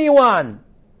anyone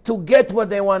to get what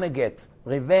they want to get.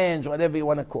 Revenge, whatever you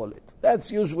want to call it.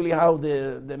 That's usually how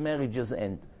the marriages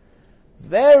end.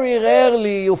 Very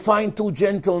rarely you find 2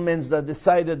 gentlemen that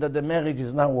decided that the marriage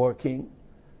is not working.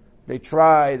 They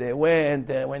tried, they went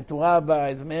to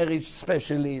rabbis, marriage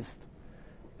specialists,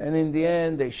 and in the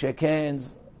end they shake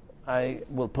hands. I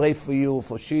will pray for you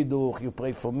for shidduch, you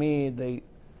pray for me. They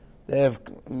have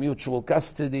mutual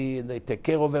custody, they take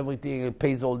care of everything, he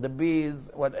pays all the bills,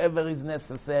 whatever is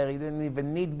necessary. He didn't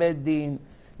even need bed din.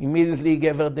 Immediately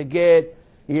gave her the get.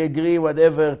 He agreed,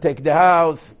 whatever, take the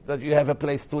house, that you have a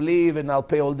place to live, and I'll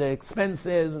pay all the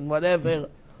expenses and whatever.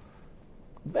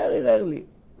 Very rarely.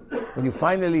 When you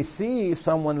finally see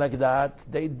someone like that,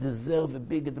 they deserve a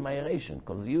big admiration,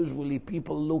 because usually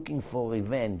people looking for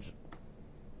revenge.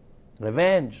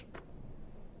 Revenge.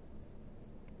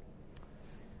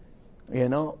 You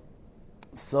know?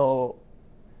 So,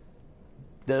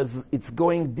 it's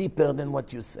going deeper than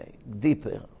what you say.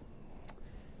 Deeper.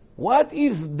 What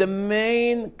is the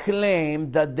main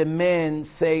claim that the men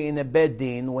say in a bed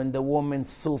din when the woman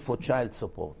sue for child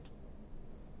support?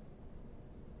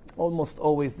 Almost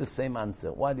always the same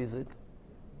answer. What is it?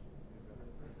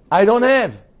 I don't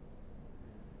have.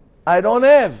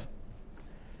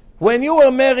 When you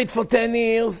were married for 10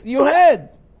 years, you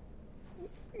had.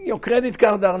 Your credit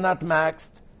cards are not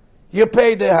maxed. You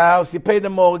pay the house, you pay the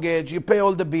mortgage, you pay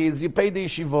all the bills, you pay the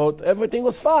yeshivot. Everything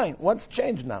was fine. What's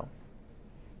changed now?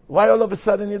 Why all of a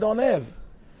sudden you don't have?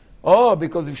 Oh,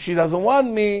 because if she doesn't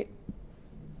want me,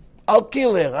 I'll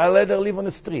kill her. I'll let her live on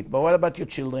the street. But what about your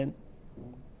children?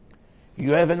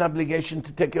 You have an obligation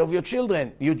to take care of your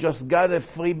children. You just got a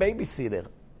free babysitter.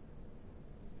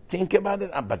 Think about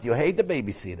it. But you hate the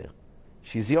babysitter.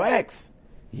 She's your ex.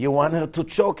 You want her to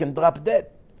choke and drop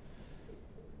dead.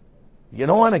 You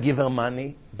don't want to give her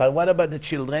money. But what about the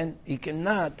children? He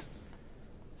cannot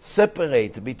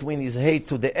separate between his hate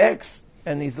to the ex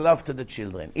and his love to the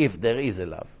children, if there is a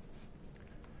love.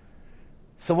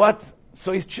 So what?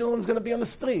 So his children's going to be on the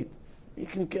street. He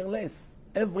can care less.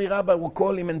 Every rabbi will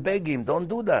call him and beg him, don't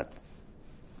do that.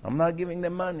 I'm not giving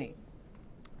them money.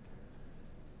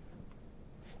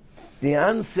 The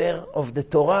answer of the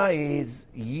Torah is,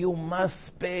 you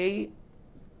must pay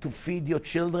to feed your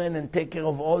children and take care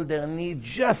of all their needs,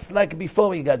 just like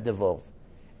before you got divorced.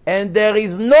 And there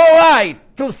is no right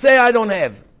to say I don't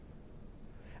have.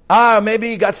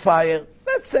 Maybe he got fired.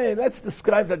 Let's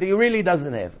describe that he really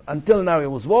doesn't have. Until now he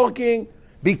was working.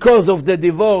 Because of the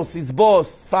divorce, his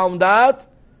boss found out,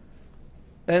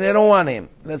 and they don't want him.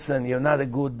 Listen, you're not a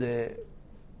good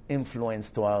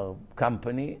influence to our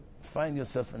company. Find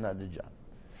yourself another job.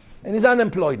 And he's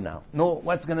unemployed now. No,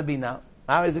 what's going to be now?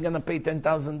 How is he going to pay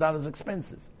 $10,000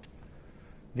 expenses?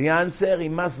 The answer, he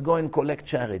must go and collect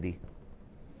charity.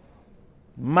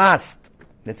 Must.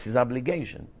 That's his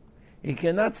obligation. He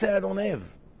cannot say, I don't have.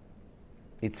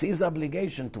 It's his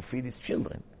obligation to feed his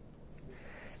children.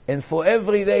 And for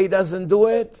every day he doesn't do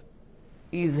it,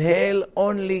 is hell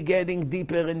only getting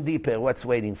deeper and deeper what's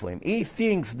waiting for him. He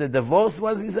thinks the divorce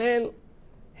was his hell.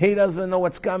 He doesn't know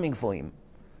what's coming for him.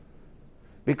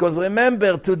 Because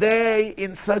remember, today,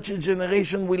 in such a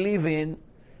generation we live in,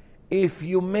 if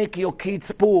you make your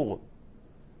kids poor,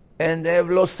 and they have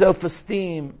low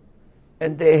self-esteem,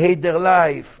 and they hate their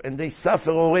life, and they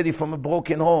suffer already from a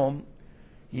broken home,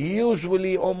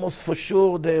 usually, almost for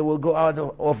sure, they will go out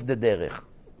of the derech.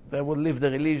 They will leave the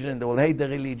religion, they will hate the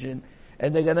religion,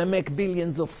 and they're going to make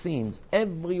billions of sins.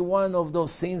 Every one of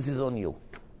those sins is on you.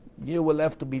 You will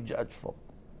have to be judged for.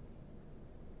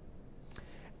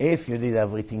 If you did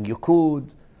everything you could,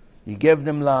 you gave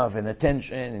them love and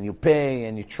attention, and you pay,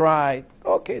 and you tried,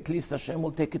 okay, at least Hashem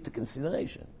will take it to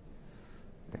consideration.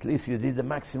 At least you did the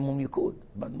maximum you could.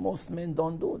 But most men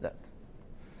don't do that.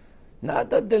 Not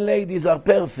that the ladies are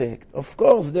perfect. Of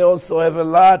course, they also have a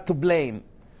lot to blame.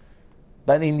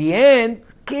 But in the end,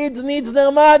 kids need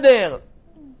their mother.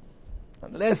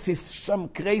 Unless he's some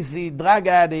crazy drug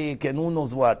addict and who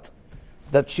knows what.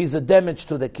 That she's a damage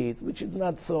to the kids, which is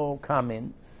not so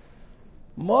common.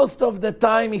 Most of the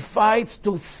time he fights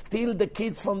to steal the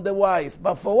kids from the wife.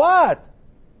 But for what?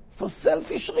 For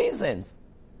selfish reasons.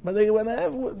 But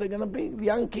they're gonna be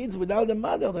young kids without a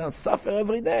mother. They're gonna suffer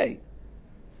every day.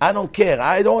 I don't care.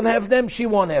 I don't have them, she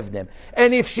won't have them.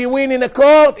 And if she win in a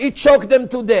court, he choked them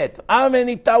to death. How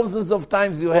many thousands of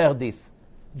times you heard this?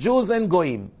 Jews and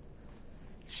Goyim.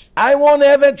 I won't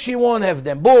have it, she won't have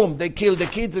them. Boom, they kill the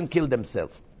kids and kill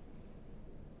themselves.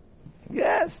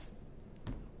 Yes.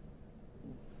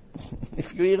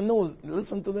 If you hear news,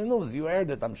 listen to the news. You heard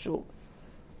it, I'm sure.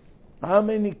 How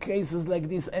many cases like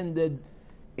this ended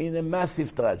in a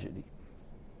massive tragedy?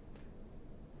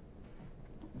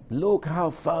 Look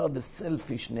how far the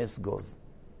selfishness goes.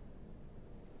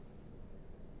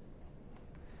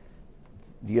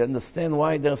 Do you understand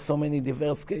why there are so many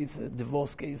divorce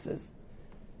cases?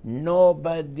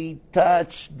 Nobody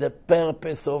touched the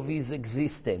purpose of his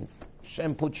existence.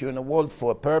 Hashem put you in the world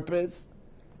for a purpose,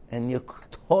 and you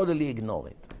totally ignore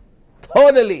it.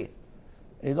 Totally.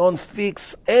 You don't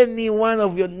fix any one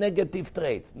of your negative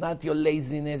traits. Not your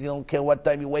laziness. You don't care what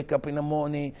time you wake up in the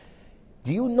morning.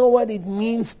 Do you know what it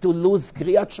means to lose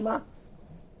Kriyat Shema?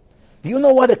 Do you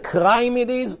know what a crime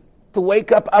it is to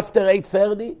wake up after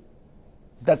 8:30?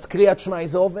 That Kriyat Shema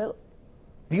is over?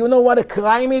 Do you know what a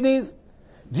crime it is?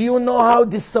 Do you know how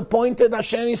disappointed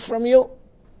Hashem is from you?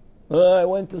 I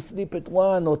went to sleep at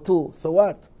 1 or 2. So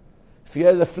what? If you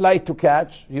had a flight to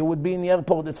catch, you would be in the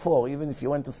airport at 4, even if you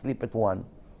went to sleep at 1.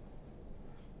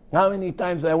 How many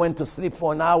times I went to sleep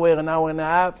for an hour and a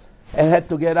half, and had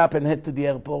to get up and head to the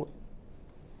airport?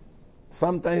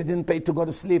 Sometimes I didn't pay to go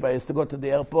to sleep. I used to go to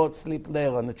the airport, sleep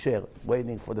there on a chair,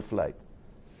 waiting for the flight.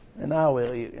 An hour.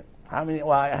 How many?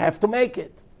 Well, I have to make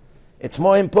it. It's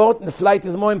more important. The flight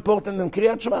is more important than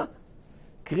Kriyat Shema.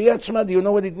 Kriyat Shema, do you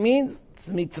know what it means? It's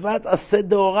mitzvat aseh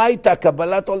deoraita,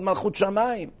 kabbalat ol malchut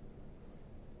shamayim.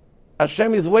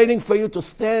 Hashem is waiting for you to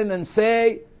stand and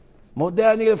say,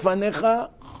 Modeh ani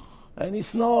lefanecha, and he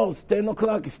snores. 10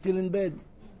 o'clock, he's still in bed.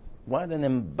 What an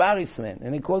embarrassment.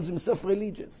 And he calls himself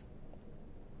religious.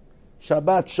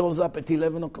 Shabbat shows up at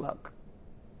 11 o'clock.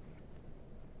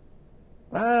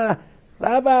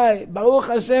 Rabbi, Baruch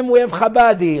Hashem, we have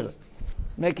Chabad here.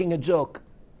 Making a joke.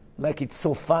 Like it's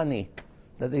so funny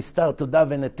that they start to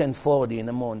daven at 10:40 in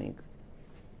the morning.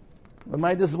 We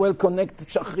might as well connect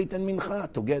Shachrit and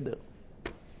Mincha together.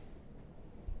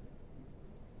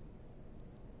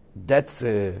 That's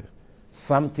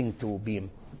something to be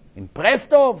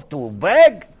impressed of, to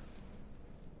brag.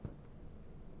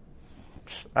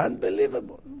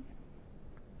 Unbelievable.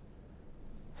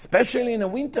 Especially in the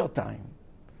winter time.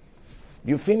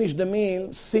 You finish the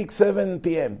meal 6, 7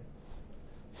 p.m.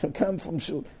 You come from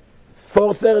shul.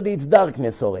 4:30, it's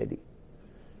darkness already.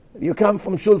 You come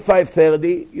from shul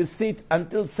 5:30, you sit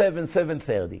until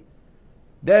 7:30.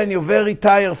 Then you're very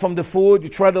tired from the food, you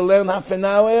try to learn half an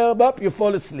hour, you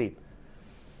fall asleep.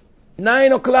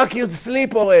 9 o'clock you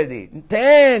sleep already.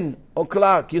 10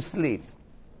 o'clock you sleep.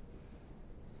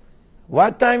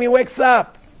 What time he wakes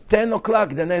up? 10 o'clock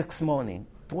the next morning.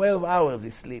 12 hours he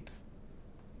sleeps.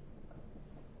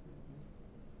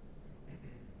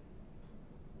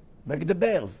 Like the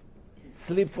bears.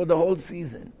 Sleep for the whole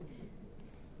season.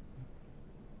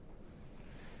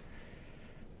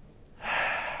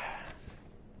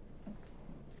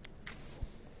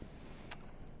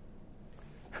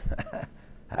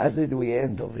 How did we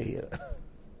end over here?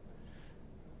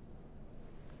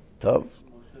 Tov?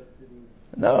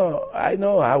 No, I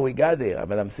know how we got there,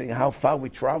 but I'm saying how far we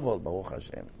traveled, Baruch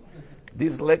Hashem.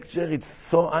 This lecture, it's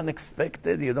so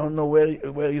unexpected, you don't know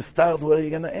where you start, where you're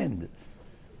going to end.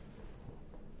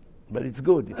 But it's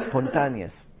good, it's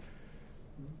spontaneous.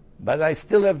 But I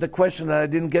still have the question that I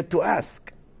didn't get to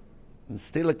ask. It's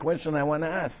still a question I want to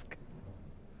ask.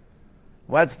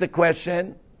 What's the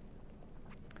question?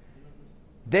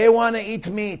 They want to eat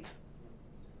meat.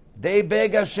 They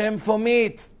beg Hashem for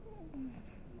meat.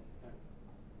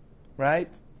 Right?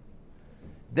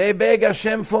 They beg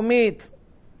Hashem for meat.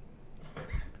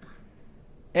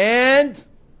 And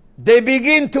they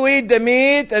begin to eat the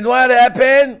meat, and what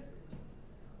happened?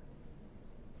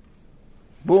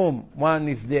 Boom, one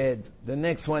is dead. The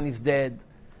next one is dead.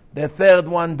 The third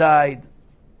one died.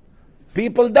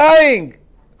 People dying.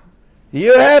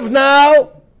 You have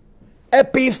now a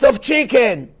piece of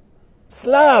chicken.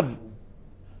 Slav.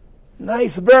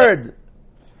 Nice bird.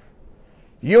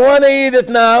 You want to eat it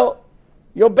now?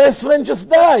 Your best friend just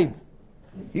died.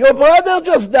 Your brother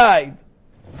just died.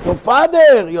 Your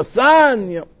father, your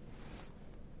son.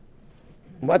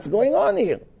 What's going on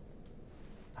here?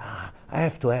 I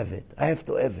have to have it. I have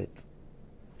to have it.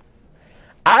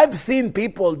 I've seen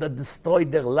people that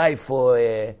destroyed their life for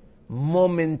a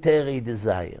momentary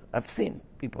desire. I've seen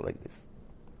people like this.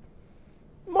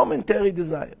 Momentary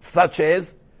desire. Such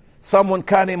as someone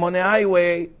cut him on a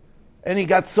highway and he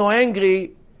got so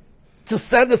angry, to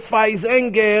satisfy his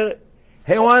anger,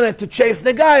 he wanted to chase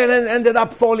the guy and then ended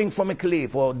up falling from a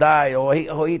cliff or die or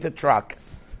hit a truck.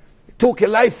 Took a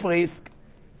life risk,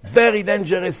 very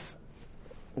dangerous,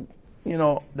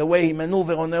 the way he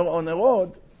maneuvered on the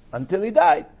road until he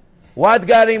died. What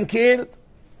got him killed?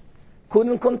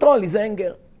 Couldn't control his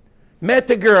anger. Met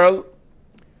a girl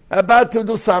about to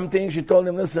do something. She told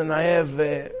him, listen, I have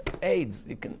AIDS.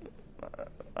 You can,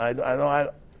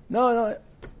 no,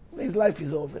 his life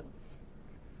is over.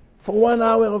 For 1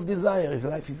 hour of desire, his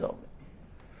life is over.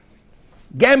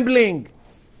 Gambling.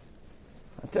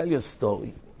 I'll tell you a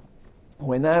story.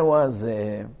 When I was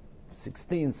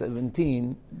 16,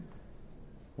 17,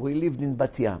 we lived in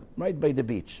Bat Yam, right by the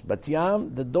beach. Bat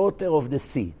Yam, the daughter of the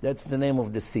sea. That's the name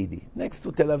of the city, next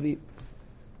to Tel Aviv.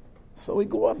 So we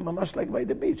grew up mamash like by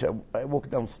the beach. I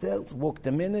walked downstairs, walked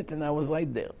a minute, and I was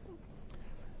right there.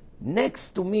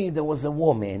 Next to me, there was a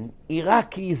woman,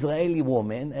 Iraqi-Israeli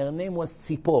woman. Her name was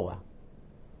Tzipora.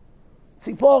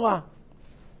 Tzipora.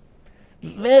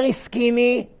 Very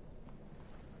skinny.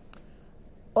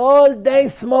 All day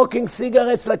smoking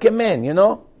cigarettes like a man,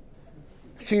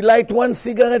 She light one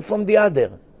cigarette from the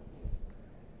other.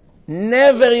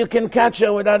 Never you can catch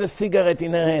her without a cigarette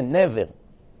in her hand. Never.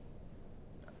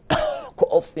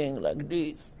 Coughing like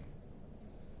this.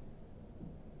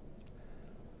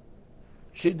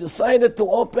 She decided to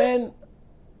open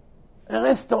a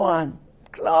restaurant.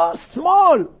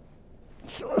 Small.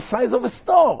 Size of a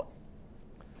store.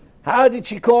 How did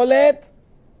she call it?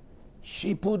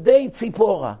 Shipudei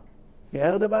Tzipora. You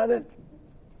heard about it?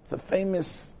 It's a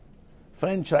famous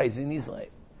franchise in Israel.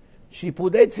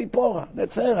 Shipudei Tzipora.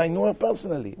 That's her. I knew her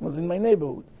personally. It was in my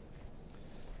neighborhood.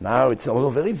 Now it's all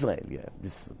over Israel. Yeah,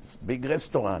 this big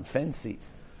restaurant, fancy.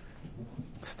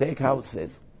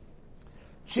 Steakhouses.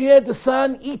 She had a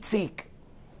son, Itzik.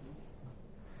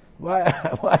 Why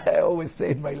I always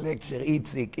say in my lecture,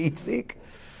 Itzik. Itzik.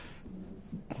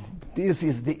 This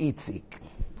is the Itzik.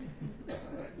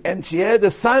 And she had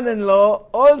a son-in-law,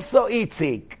 also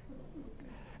Itzik.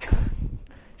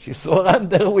 She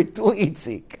surrounded her with two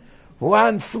Itzik.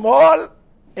 One small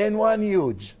and one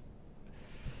huge.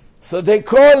 So they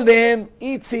called him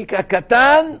Itzik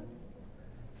HaKatan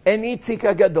and Itzik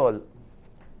HaGadol.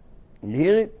 You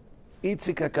hear it?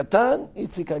 Itzik HaKatan,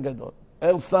 Itzik HaGadol.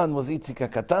 Her son was Itzik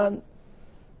HaKatan.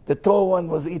 The tall one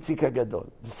was Itzik HaGadol,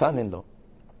 the son-in-law.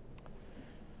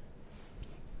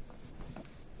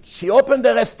 She opened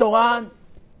the restaurant.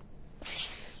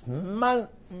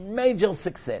 Major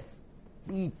success.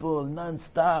 People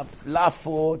non-stop,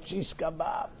 lafot, shish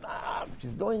kebab.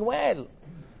 She's doing well.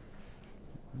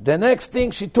 The next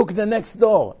thing, she took the next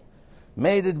door.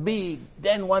 Made it big.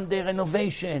 Then one day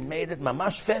renovation. Made it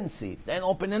mamash fancy. Then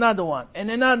opened another one. And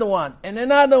another one. And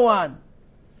another one.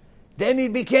 Then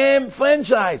it became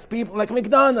franchise. People like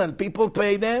McDonald's. People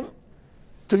pay them.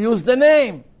 to use the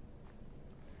name.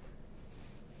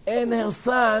 And her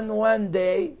son one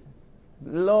day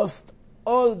lost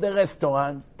all the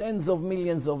restaurants, tens of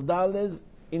millions of dollars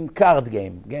in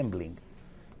gambling,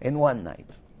 in one night.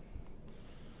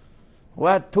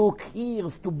 What took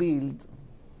years to build,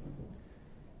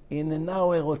 in an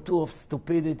hour or two of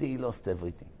stupidity, he lost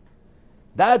everything.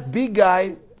 That big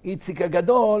guy, Itzik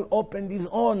Agadol, opened his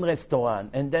own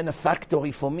restaurant and then a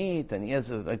factory for meat, and he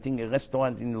has, I think, a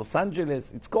restaurant in Los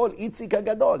Angeles. It's called Itzik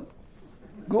Agadol.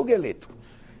 Google it.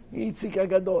 Itzik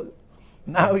Agadol.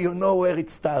 Now you know where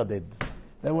it started.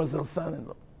 That was her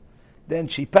son-in-law. Then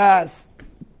she passed.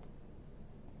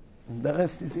 The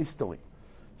rest is history.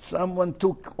 Someone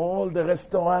took all the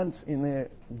restaurants in a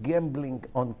gambling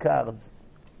on cards.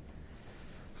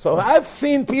 So I've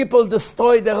seen people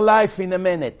destroy their life in a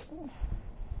minute.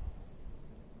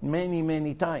 Many,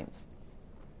 many times.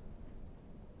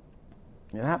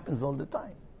 It happens all the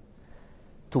time.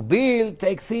 To build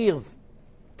takes years.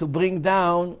 To bring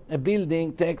down a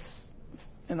building takes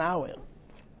an hour.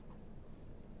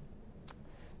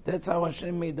 That's how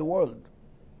Hashem made the world.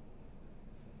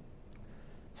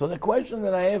 So the question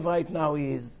that I have right now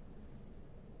is,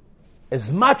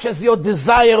 as much as your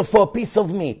desire for a piece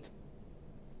of meat,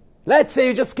 let's say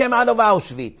you just came out of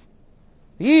Auschwitz,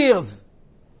 years,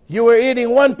 you were eating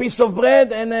one piece of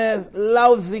bread and a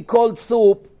lousy cold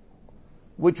soup,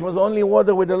 which was only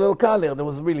water with a little color. There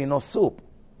was really no soup.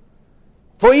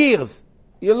 For years,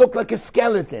 you look like a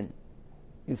skeleton.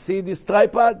 You see this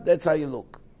tripod? That's how you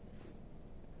look.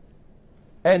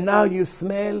 And now you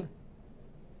smell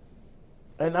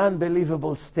an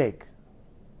unbelievable steak.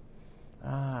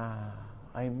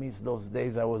 I miss those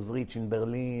days. I was rich in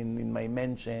Berlin, in my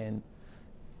mansion.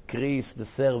 Chris, the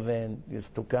servant,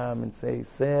 used to come and say,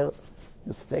 "Sir,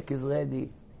 the steak is ready.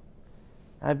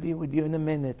 I'll be with you in a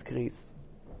minute, Chris."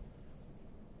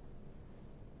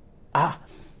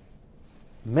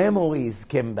 Memories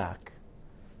came back.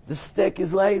 The steak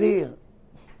is right here.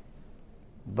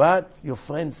 But your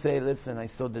friends say, "Listen, I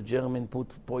saw the German put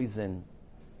poison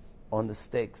on the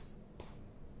steaks.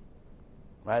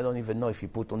 I don't even know if he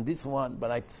put on this one,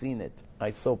 but I've seen it.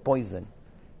 I saw poison.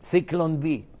 Zyklon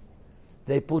B.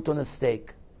 They put on a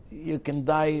steak. You can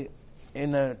die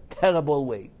in a terrible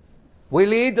way.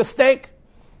 Will he eat the steak?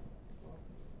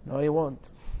 No, he won't.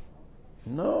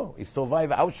 No, he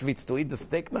survived Auschwitz to eat the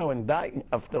steak now and die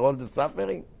after all the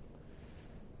suffering.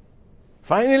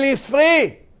 Finally, he's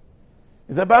free.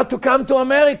 He's about to come to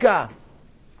America.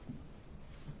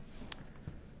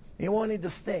 He wanted the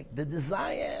steak. The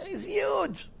desire is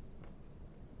huge.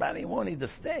 But he wanted the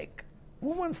steak. Who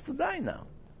wants to die now?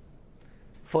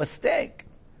 For a steak.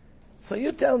 So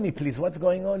you tell me, please, what's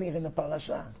going on here in the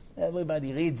parasha?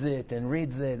 Everybody reads it and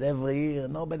reads it every year.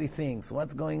 Nobody thinks,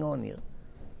 what's going on here?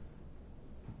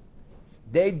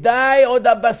 They die od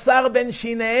basar ben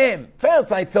shinehem.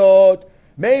 First I thought,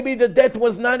 maybe the death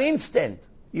was not instant.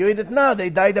 You read it now,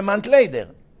 they died a month later.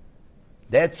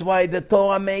 That's why the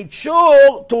Torah made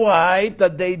sure to write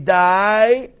that they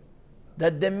die,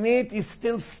 that the meat is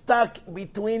still stuck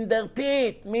between their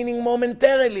teeth, meaning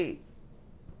momentarily.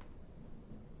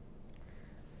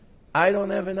 I don't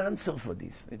have an answer for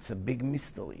this. It's a big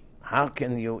mystery. How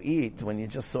can you eat when you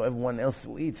just saw everyone else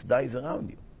who eats dies around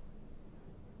you?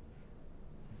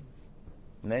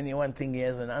 And anyone think he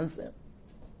has an answer?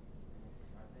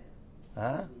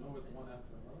 Huh?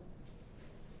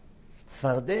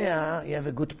 Tzfardea, you have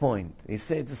a good point. He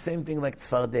said the same thing like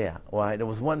Tzfardea. Why? There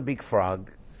was one big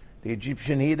frog. The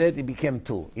Egyptian hit it, it became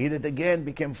 2. Hit it again,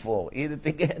 became 4. Hit it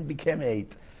again, became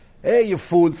 8. Hey, you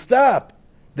fool, stop.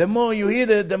 The more you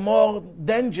hit it, the more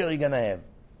danger you're going to have.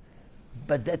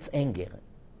 But that's anger.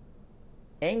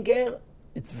 Anger,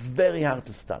 it's very hard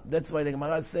to stop. That's why the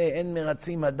Gemara says, En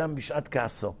meratzim adam bishat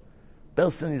kaso.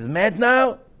 Person is mad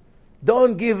now,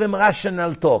 don't give him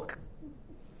rational talk.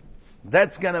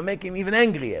 That's going to make him even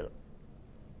angrier.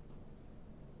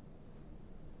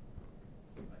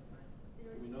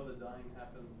 We know that dying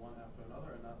happens one after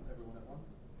another and not everyone at once.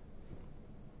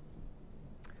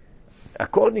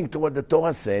 According to what the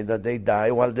Torah says, that they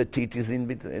die while the teeth is in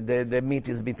the meat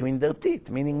is between their teeth,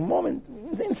 meaning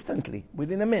instantly,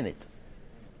 within a minute.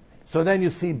 So then you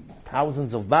see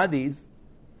thousands of bodies.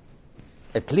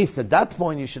 At least at that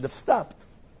point, you should have stopped.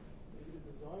 Maybe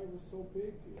the desire was so big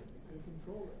you couldn't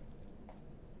control it.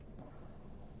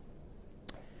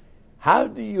 How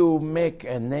do you make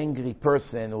an angry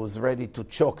person who's ready to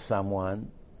choke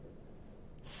someone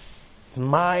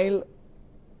smile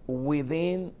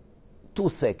within 2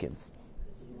 seconds?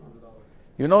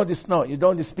 You know this? No, you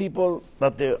know these people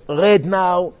that they're red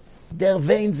now, their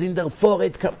veins in their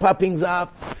forehead popping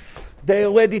up,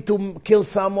 They're ready to kill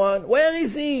someone. Where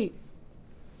is he?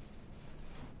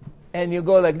 And you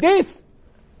go like this.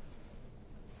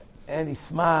 And he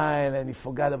smiled and he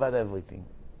forgot about everything.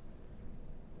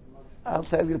 I'll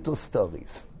tell you 2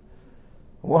 stories.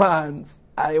 Once,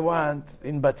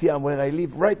 in Bat Yam, where I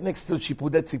live, right next to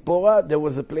Shipudet Tzipora, there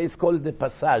was a place called the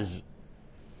Passage.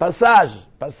 Passage.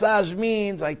 Passage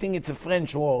means, I think it's a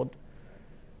French word.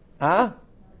 Huh?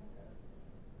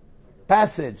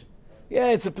 Passage. Yeah,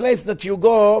 it's a place that you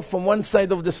go from one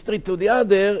side of the street to the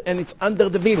other, and it's under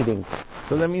the building.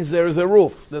 So that means there is a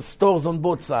roof. There's stores on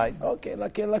both sides. Okay,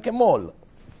 like a mall.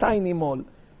 Tiny mall.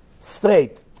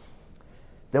 Straight.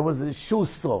 There was a shoe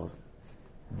store.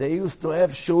 They used to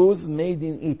have shoes made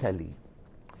in Italy.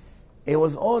 It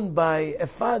was owned by a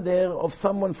father of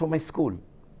someone from my school.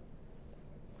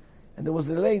 And there was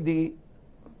a lady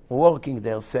working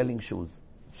there selling shoes.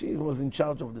 She was in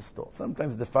charge of the store.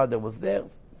 Sometimes the father was there,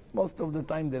 most of the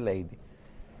time the lady.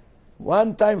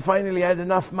 One time finally I had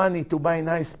enough money to buy a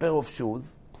nice pair of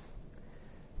shoes,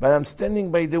 but I'm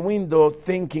standing by the window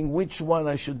thinking which one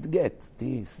I should get.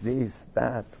 This,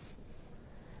 that.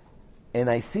 And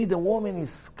I see the woman is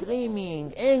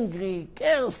screaming, angry,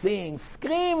 cursing,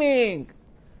 screaming.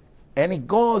 And it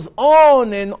goes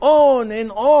on and on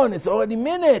and on. It's already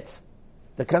minutes.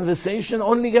 The conversation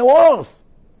only gets worse.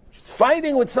 She's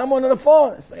fighting with someone on the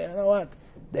phone. I say, you know what?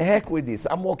 The heck with this.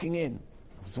 I'm walking in.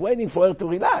 I was waiting for her to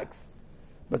relax.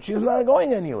 But she's not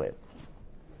going anywhere.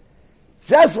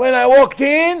 Just when I walked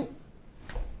in,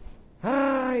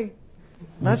 hi,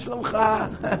 מה שלומך?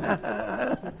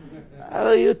 How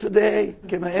are you today?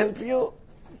 Can I help you?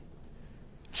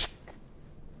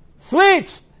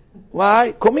 Switch!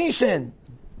 Why? Commission.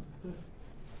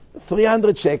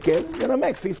 300 shekels, you're going to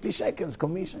make 50 shekels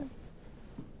commission.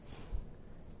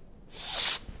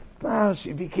 Now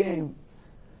she became,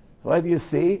 what do you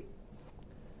see?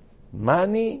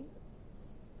 Money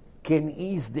can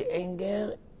ease the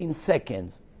anger in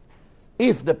seconds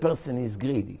if the person is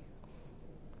greedy.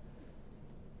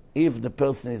 If the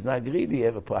person is not greedy, you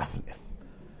have a problem.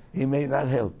 He may not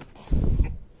help.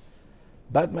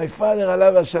 But my father,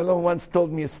 alav shalom, once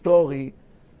told me a story.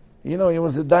 You know, he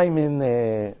was a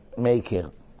diamond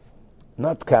maker,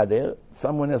 not cutter.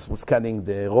 Someone else was cutting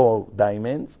the raw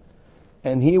diamonds,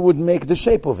 and he would make the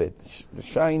shape of it, the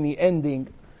shiny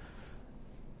ending.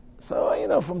 So, you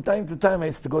know, from time to time I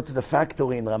used to go to the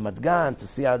factory in Ramat Gan to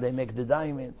see how they make the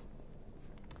diamonds.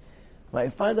 My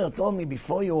father told me,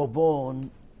 before you were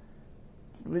born,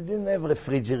 we didn't have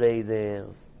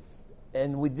refrigerators,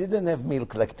 and we didn't have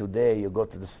milk like today. You go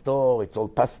to the store, it's all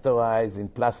pasteurized in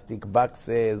plastic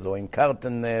boxes or in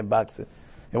carton boxes.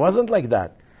 It wasn't like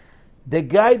that. The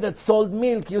guy that sold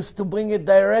milk used to bring it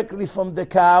directly from the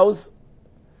cows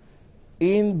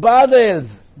in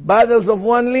bottles of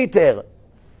 1 liter,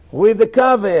 with the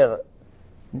cover.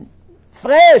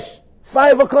 Fresh!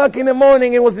 5 o'clock in the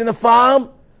morning, it was in a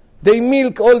farm. They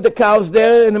milk all the cows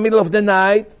there in the middle of the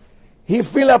night. He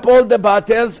fill up all the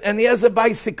bottles, and he has a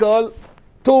bicycle,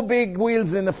 2 big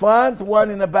wheels in the front, 1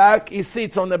 in the back. He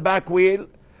sits on the back wheel,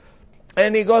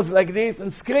 and he goes like this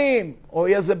and scream, or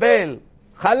he has a bell,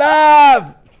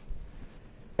 Chalav!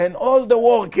 And all the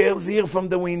workers hear from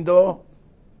the window.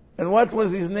 And what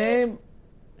was his name?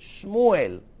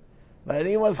 Shmuel. But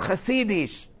he was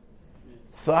Hasidish.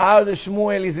 So how the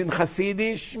Shmuel is in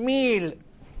Hasidish? Shmiel.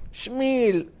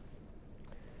 Shmiel.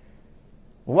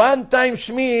 One time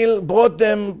Shmiel brought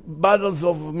them bottles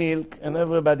of milk, and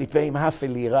everybody paid him half a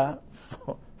lira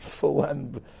for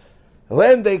one.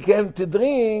 When they came to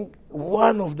drink,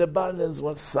 one of the bottles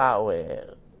was sour.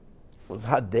 It was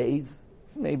hot days,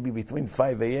 maybe between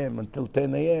 5 a.m. until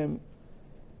 10 a.m.,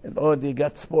 and already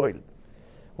got spoiled.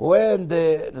 When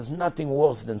there's nothing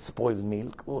worse than spoiled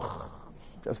milk. Ugh,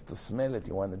 just to smell it,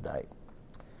 you want to die.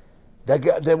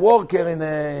 The worker in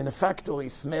a factory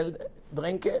smelled,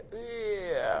 drank it.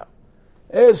 Yeah.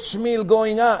 As Shmuel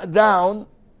going down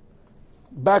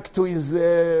back to his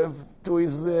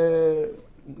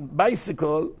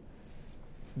bicycle,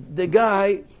 the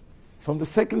guy from the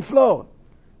second floor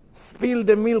spilled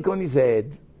the milk on his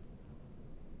head.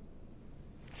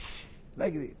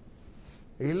 Like this.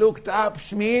 He looked up,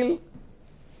 Shmuel.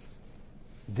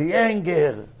 The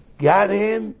anger got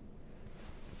him,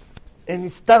 and he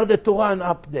started to run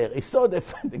up there. He saw the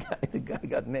guy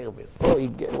got nervous. Oh,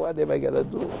 what am I going to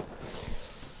do?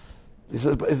 He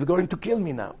said, it's going to kill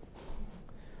me now.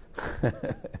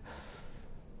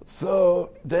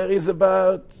 So there is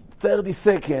about 30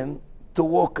 seconds to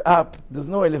walk up. There's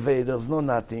no elevators, no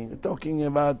nothing. We're talking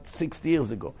about 60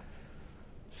 years ago.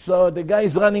 So the guy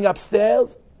is running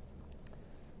upstairs.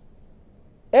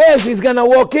 As he's going to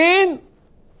walk in,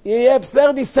 You have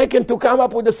 30 seconds to come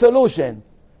up with a solution.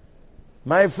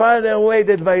 My father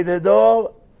waited by the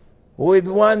door with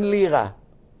 1 lira.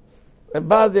 A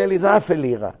bottle is half a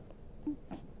lira.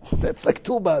 That's like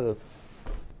 2 bottles.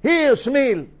 Here,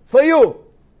 Shmuel, for you.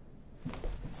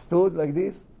 Stood like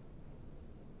this,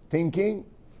 thinking,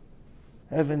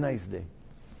 have a nice day.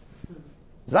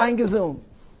 Sein gesund.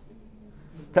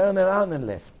 Turn around and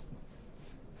left.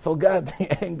 Forgot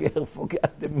the anger,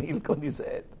 forgot the milk on his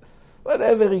head.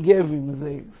 Whatever he gave him,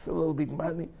 it's a little bit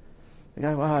money. The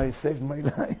guy, wow, he saved my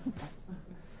life.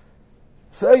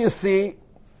 So you see,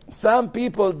 some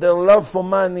people, their love for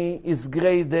money is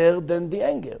greater than the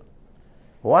anger.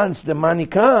 Once the money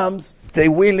comes,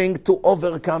 they're willing to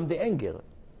overcome the anger.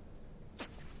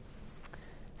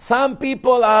 Some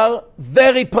people are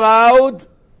very proud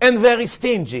and very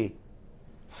stingy.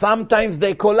 Sometimes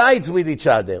they collide with each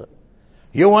other.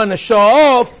 You want to show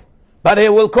off, but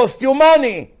it will cost you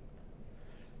money.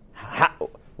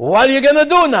 What are you going to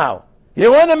do now?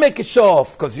 You want to make a show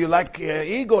off because you like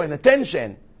ego and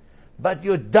attention, but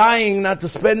you're dying not to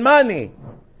spend money.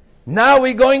 Now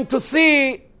we're going to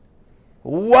see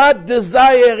what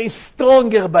desire is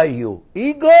stronger by you,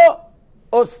 ego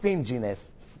or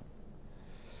stinginess.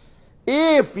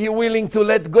 If you're willing to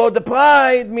let go the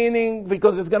pride, meaning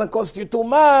because it's going to cost you too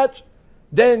much,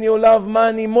 then you love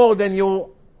money more than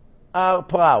you are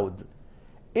proud.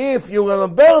 If you're going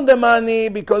to burn the money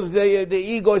because the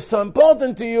ego is so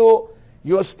important to you,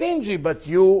 you're stingy, but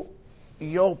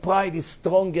your pride is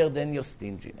stronger than your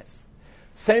stinginess.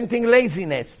 Same thing,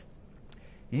 laziness.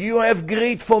 You have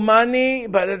greed for money,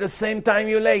 but at the same time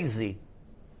you're lazy.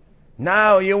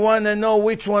 Now you want to know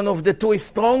which one of the two is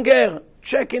stronger?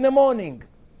 Check in the morning.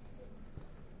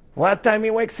 What time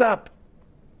he wakes up?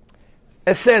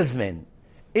 A salesman.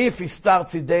 If he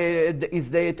starts his day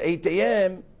at 8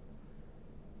 a.m.,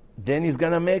 then he's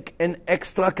going to make an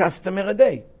extra customer a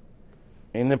day.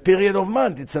 In a period of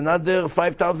month, it's another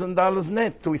 $5,000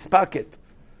 net to his pocket.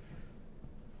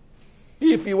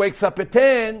 If he wakes up at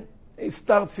 10, he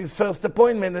starts his first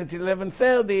appointment at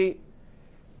 11:30,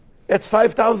 that's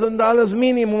 $5,000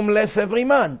 minimum less every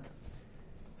month.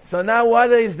 So now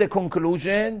what is the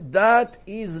conclusion? That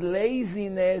his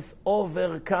laziness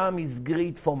overcome his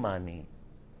greed for money.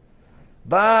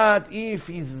 But if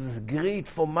his greed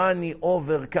for money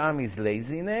overcome his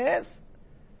laziness,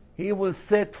 he will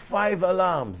set 5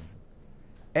 alarms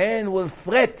and will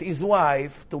threat his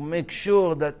wife to make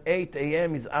sure that 8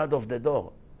 a.m. is out of the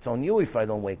door. It's on you if I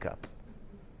don't wake up.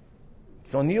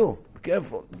 It's on you. Be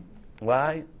careful.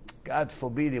 Why? God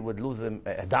forbid he would lose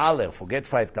 $1, forget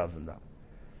 $5,000.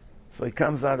 So he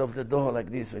comes out of the door like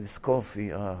this with his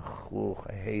coffee. Oh,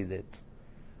 I hate it.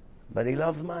 But he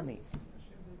loves money.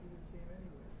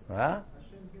 Huh?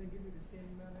 Hashem's going to give you the same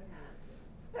amount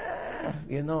anyway.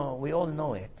 You know, we all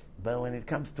know it. But when it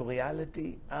comes to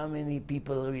reality, how many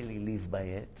people really live by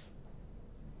it?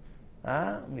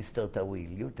 Huh? Mr.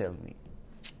 Tawil, you tell me.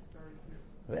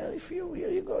 Very few. Here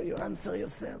you go. You answer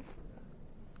yourself.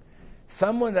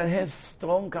 Someone that has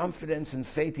strong confidence and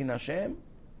faith in Hashem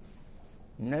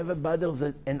never bothers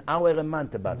an hour a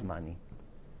month about money.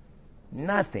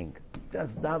 Nothing.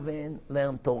 Just daven,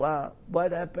 learn Torah.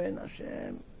 What happened?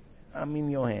 Hashem, I'm in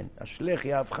your hand. Ashlech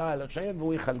yavcha al Hashem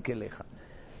v'hu yichalkelecha.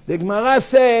 The Gemara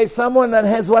says someone that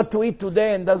has what to eat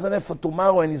today and doesn't have for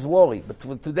tomorrow and is worried. But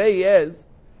for today he has.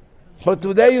 For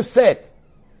today you set.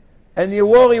 And you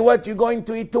worry what you're going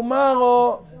to eat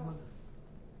tomorrow.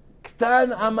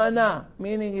 Ktan amana,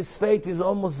 meaning his faith is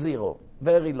almost zero.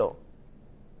 Very low.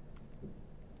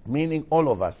 Meaning all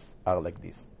of us are like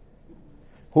this.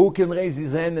 Who can raise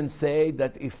his hand and say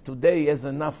that if today he has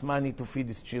enough money to feed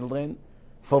his children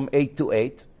from 8 to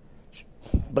 8,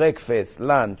 breakfast,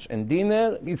 lunch, and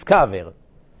dinner is covered.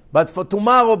 But for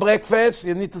tomorrow breakfast,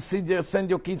 you need to send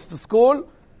your kids to school,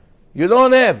 you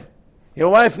don't have. Your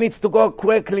wife needs to go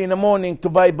quickly in the morning to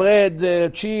buy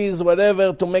bread, cheese,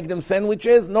 whatever, to make them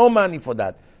sandwiches. No money for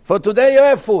that. For today, you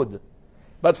have food.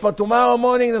 But for tomorrow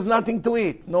morning, there's nothing to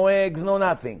eat. No eggs, no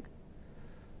nothing.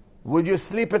 Would you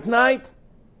sleep at night?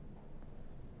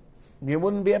 You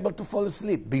wouldn't be able to fall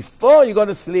asleep. Before you go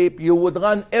to sleep, you would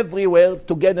run everywhere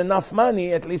to get enough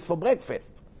money, at least for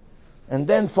breakfast. And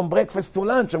then from breakfast to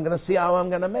lunch, I'm going to see how I'm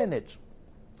going to manage.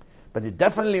 But you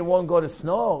definitely won't go to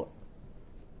snore.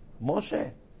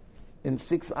 Moshe, in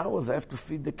 6 hours I have to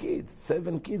feed the kids.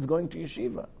 7 kids going to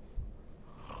yeshiva.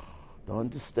 Don't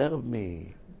disturb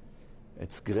me.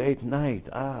 It's great night.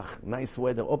 Nice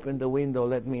weather. Open the window,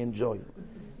 let me enjoy.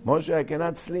 Moshe, I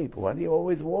cannot sleep. Why do you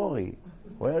always worry?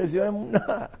 Where is your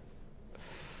emunah?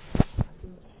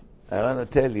 I want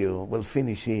to tell you, we'll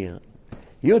finish here.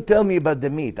 You tell me about the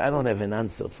meat. I don't have an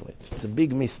answer for it. It's a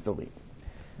big mystery.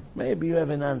 Maybe you have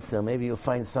an answer. Maybe you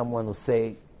find someone who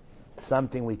say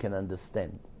something we can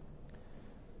understand.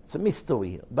 It's a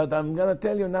mystery. But I'm going to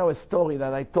tell you now a story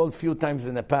that I told a few times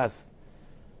in the past.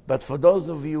 But for those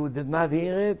of you who did not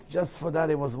hear it, just for that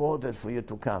it was worth it for you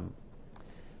to come.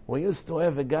 We used to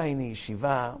have a guy in the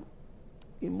yeshiva.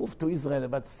 He moved to Israel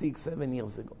about 6-7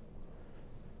 years ago.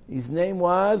 His name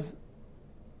was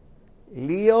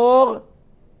Lior.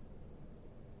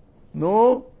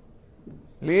 No?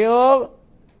 Lior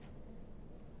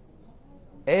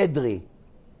Edri.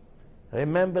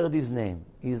 Remember this name.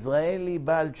 Israeli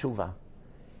Baal Tshuva.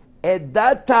 At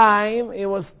that time, he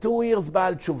was 2 years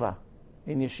Baal Tshuva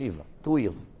in yeshiva. 2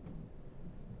 years.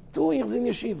 2 years in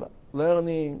yeshiva.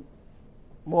 Learning,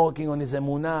 working on his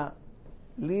emunah.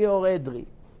 Lior Edri.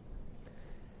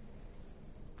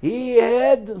 He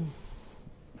had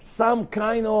some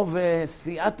kind of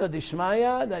siyata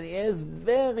dishmaya that he has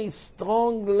very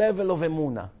strong level of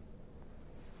emunah.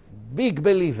 Big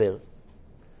believer.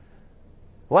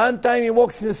 One time he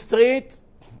walks in the street,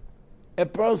 a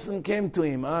person came to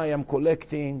him. I am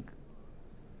collecting.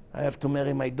 I have to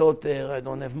marry my daughter. I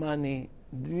don't have money.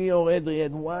 Lior Edri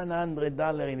had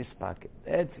 $100 in his pocket.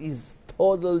 That's his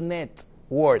total net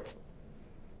worth.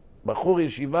 Bachur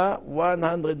yeshiva,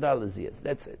 $100, yes,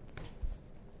 that's it.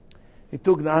 He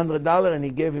took the $100 and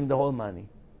he gave him the whole money.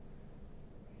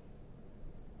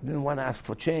 Didn't want to ask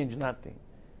for change, nothing.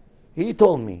 He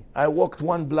told me, I walked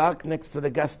 1 block next to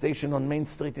the gas station on Main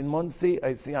Street in Monsey,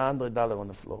 I see $100 on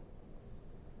the floor.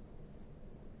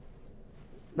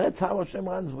 That's how Hashem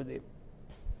runs with him.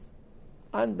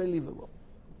 Unbelievable.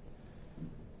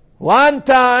 One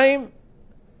time,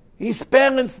 his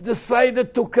parents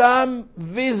decided to come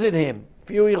visit him.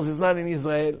 Few years he's not in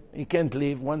Israel. He can't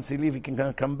leave. Once he leaves, he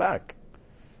can come back.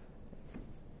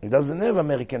 He doesn't have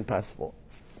American passport.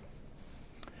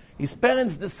 His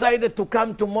parents decided to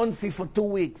come to Monsey for 2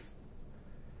 weeks.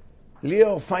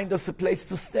 Lior, find us a place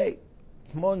to stay.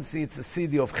 Monsey, it's a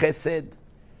city of chesed.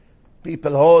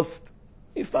 People host.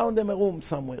 He found them a room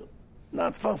somewhere,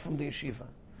 not far from the yeshiva.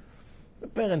 The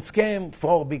parents came,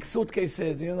 4 big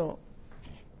suitcases, you know.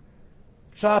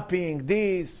 Shopping,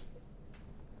 this.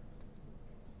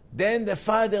 Then the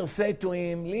father said to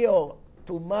him, Lior,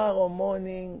 tomorrow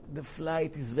morning the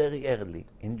flight is very early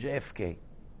in JFK.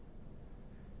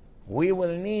 We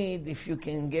will need, if you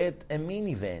can get a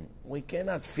minivan. We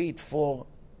cannot fit 4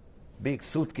 big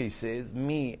suitcases,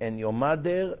 me and your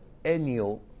mother and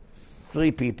you,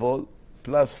 3 people,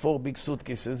 plus 4 big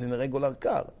suitcases in a regular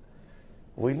car.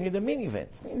 We need a minivan.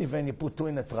 Minivan, you put 2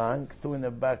 in the trunk, 2 in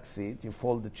the back seat, you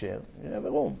fold the chair, you have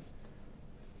a room.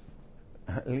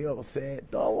 Lior said,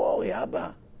 don't worry,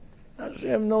 Abba.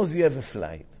 Hashem knows you have a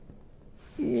flight.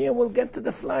 You will get to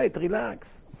the flight,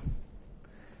 relax.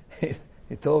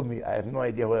 He told me, I have no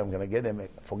idea where I'm going to get him.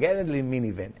 Forget a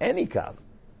minivan, any car.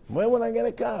 Where will I get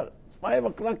a car? 5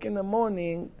 o'clock in the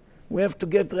morning, we have to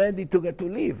get ready to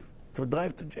leave, to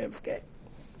drive to JFK.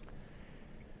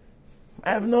 I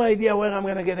have no idea where I'm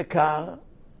going to get a car.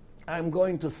 I'm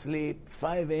going to sleep.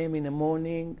 5 a.m. in the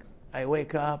morning, I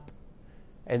wake up.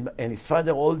 And his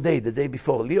father all day, the day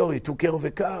before, Lior, you took care of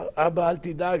a car. Abba, al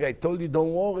tidag, I told you,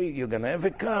 don't worry. You're going to have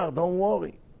a car, don't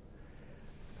worry.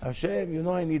 Hashem, you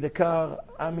know I need a car.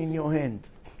 I'm in your hand.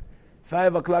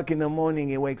 5 o'clock in the morning,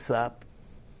 he wakes up.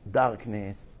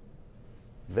 Darkness.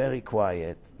 Very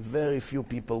quiet. Very few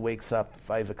people wakes up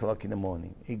 5 o'clock in the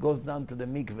morning. He goes down to the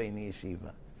mikveh in the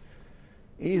yeshiva.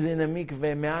 He's in a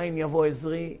mikveh, me'ayin yavo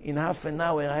ezri. In half an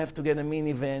hour, I have to get a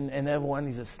minivan, and everyone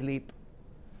is asleep.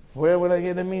 Where will I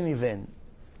get a minivan?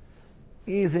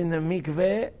 He's in the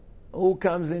mikveh. Who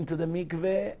comes into the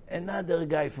mikveh? Another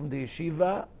guy from the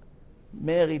yeshiva,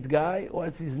 married guy.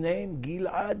 What's his name?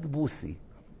 Gilad Busi.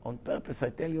 On purpose, I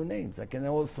tell you names. I can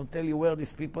also tell you where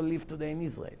these people live today in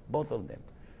Israel. Both of them.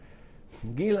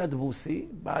 Gilad Busi,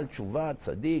 Baal Tshuva,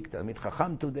 Tzaddik, Talmid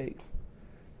Chacham today.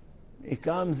 He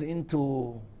comes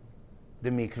into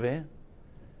the mikveh.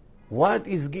 What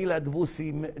is Gilad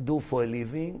Busi do for a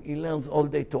living? He learns all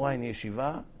day Torah in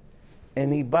yeshiva,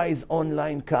 and he buys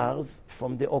online cars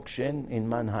from the auction in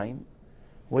Mannheim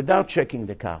without checking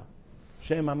the car.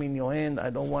 Shem, I'm in your hand.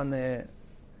 I don't want to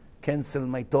cancel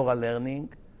my Torah learning.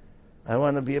 I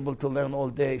want to be able to learn all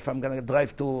day. If I'm going to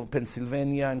drive to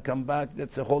Pennsylvania and come back,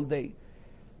 that's a whole day.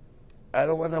 I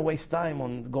don't want to waste time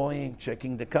on going,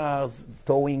 checking the cars,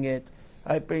 towing it.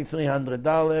 I pay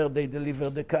 $300, they deliver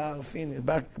the car, finish.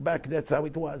 Back, that's how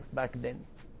it was back then.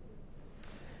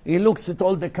 He looks at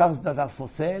all the cars that are for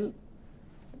sale,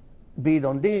 bid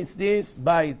on this,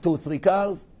 buy 2-3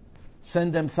 cars,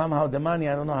 send them somehow the money,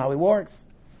 I don't know how it works,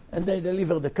 And they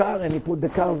deliver the car, and he put the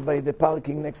cars by the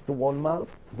parking next to Walmart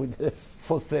with the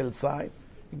for sale sign.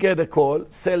 Get a call,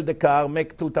 sell the car,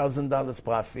 make $2,000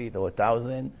 profit or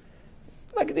 $1,000.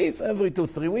 Like this, every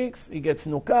 2-3 weeks, he gets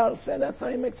new cars, and that's how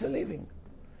he makes a living.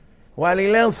 While he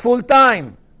learns full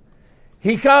time.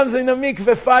 He comes in a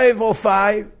mikveh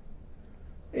 5:05.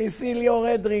 He see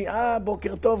Lior Edri.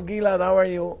 Boker Tov Gilad, how are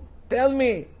you? Tell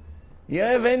me, you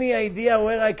have any idea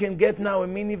where I can get now a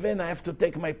minivan? I have to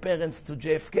take my parents to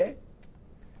JFK.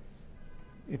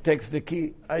 He takes the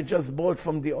key. I just bought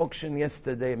from the auction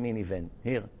yesterday a minivan.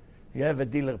 Here, you have a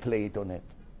dealer plate on it.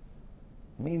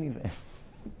 Minivan.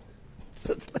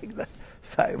 Just like that.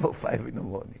 5:05 in the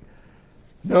morning.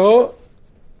 No?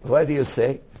 What do you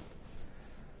say?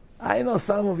 I know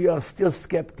some of you are still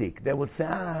skeptic. They would say,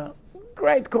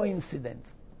 great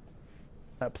coincidence.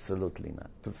 Absolutely not.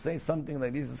 To say something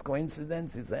like this is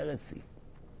coincidence is heresy.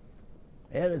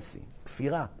 Heresy.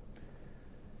 Kfirah.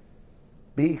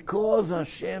 Because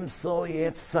Hashem saw you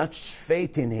have such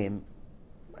faith in him,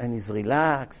 and he's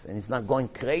relaxed, and he's not going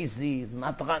crazy, he's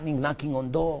not running, knocking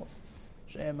on door.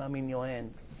 Hashem, I'm in your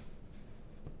hand.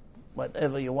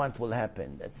 Whatever you want will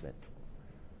happen. That's it.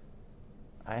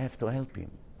 I have to help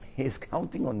him. He's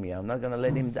counting on me. I'm not going to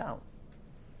let him down.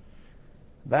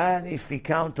 But if we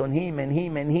count on him and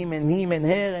him and him and him and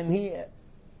her and here,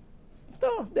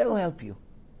 no, they'll help you.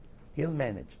 He'll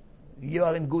manage. You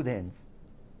are in good hands.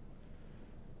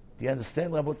 Do you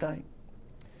understand, Rabotai?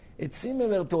 It's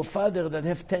similar to a father that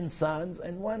have 10 sons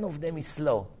and one of them is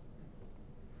slow.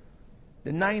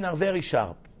 The 9 are very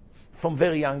sharp. From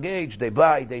very young age, they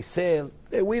buy, they sell.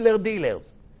 They're wheeler dealers.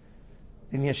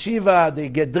 In yeshiva, they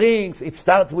get drinks. It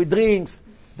starts with drinks.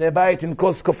 They buy it in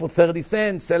Costco for 30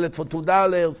 cents, sell it for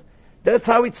 $2. That's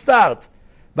how it starts.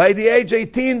 By the age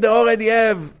 18, they already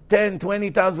have $10,000,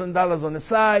 $20,000 on the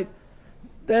side.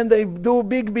 Then they do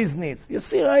big business. You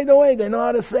see right away, they know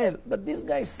how to sell. But this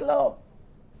guy is slow.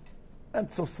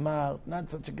 Not so smart, not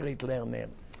such a great learner.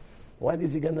 What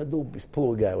is he going to do, this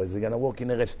poor guy? Is he going to work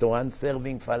in a restaurant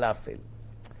serving falafel?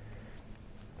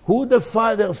 Who the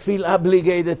father feel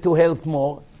obligated to help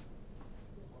more?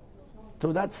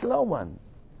 To that slow one.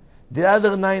 The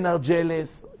other 9 are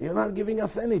jealous. You're not giving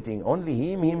us anything. Only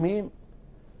him.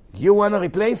 You want to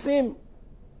replace him?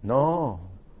 No.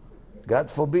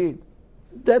 God forbid.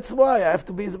 That's why I have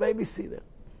to be his babysitter.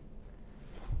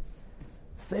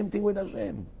 Same thing with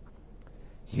Hashem.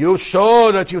 You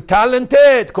show that you're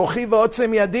talented. Kochi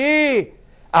v'otzem yadi.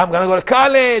 I'm going to go to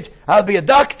college. I'll be a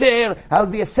doctor. I'll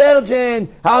be a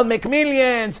surgeon. I'll make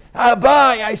millions. I'll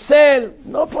buy. I sell.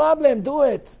 No problem. Do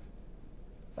it.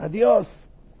 Adios.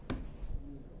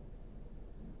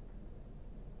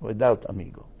 Without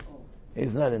amigo.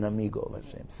 He's not an amigo of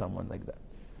Hashem. Someone like that.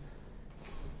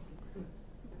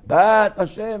 But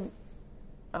Hashem,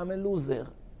 I'm a loser.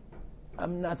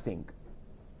 I'm nothing.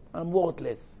 I'm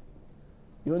worthless.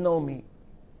 You know me.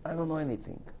 I don't know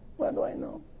anything. What do I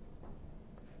know?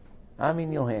 I'm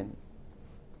in your hand.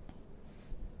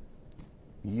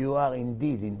 You are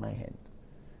indeed in my hand.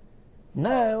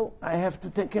 Now I have to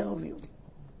take care of you.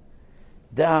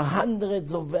 There are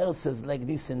hundreds of verses like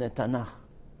this in the Tanakh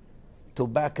to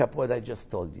back up what I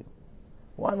just told you.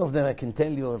 One of them I can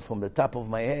tell you from the top of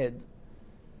my head.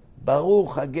 Baruch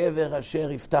hagever asher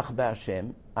yiftach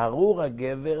b'Hashem, arur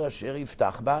hagever asher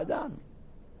yiftach b'Adam.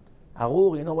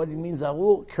 Arur, you know what it means,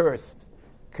 arur? Cursed.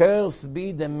 Cursed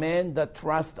be the man that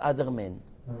trusts other men.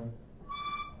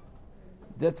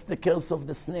 That's the curse of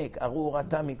the snake. Arur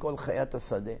ata mikol chayat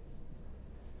hasadeh.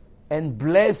 And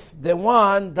bless the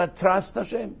one that trusts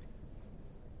Hashem.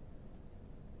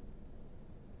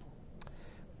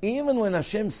 Even when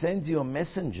Hashem sends you a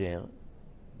messenger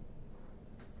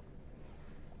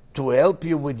to help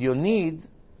you with your need,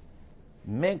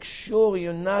 make sure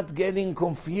you're not getting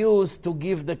confused to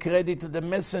give the credit to the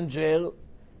messenger,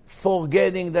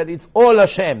 forgetting that it's all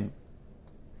Hashem.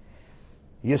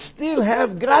 You still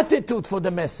have gratitude for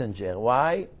the messenger.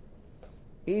 Why?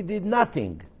 He did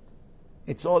nothing.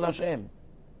 It's all Hashem.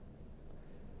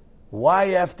 Why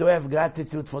you have to have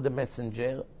gratitude for the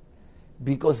messenger?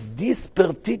 Because this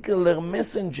particular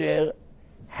messenger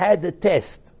had a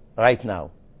test right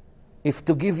now. If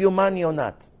to give you money or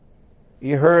not.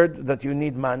 He heard that you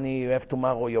need money, you have to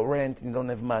borrow your rent, you don't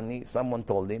have money. Someone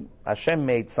told him. Hashem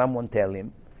made someone tell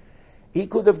him. He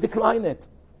could have declined it,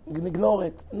 ignore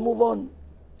it, and move on.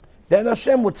 Then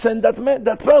Hashem would send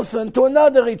that person to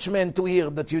another rich man to hear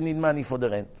that you need money for the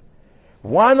rent.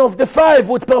 One of the 5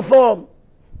 would perform.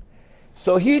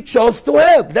 So he chose to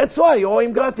help. That's why you owe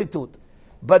him gratitude.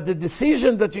 But the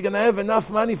decision that you're going to have enough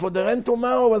money for the rent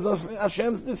tomorrow was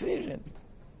Hashem's decision.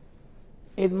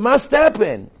 It must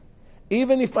happen.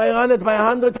 Even if I run it by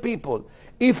 100 people,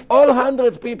 if all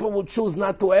 100 people would choose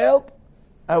not to help,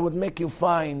 I would make you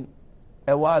find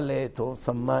a wallet or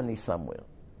some money somewhere.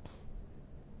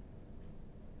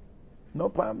 No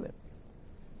problem.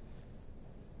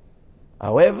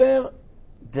 However,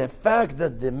 the fact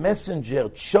that the messenger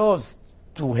chose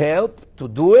to help, to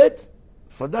do it,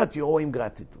 for that you owe him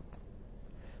gratitude.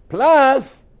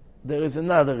 Plus, there is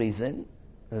another reason.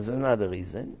 There's another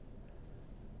reason.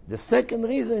 The second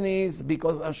reason is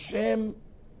because Hashem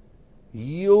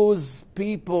used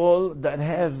people that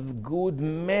have good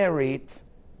merit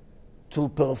to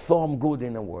perform good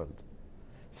in the world.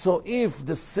 So if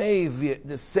the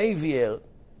Savior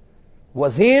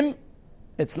was him,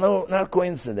 it's not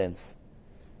coincidence.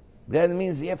 That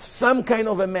means he has some kind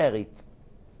of a merit.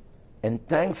 And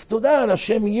thanks to that,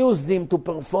 Hashem used him to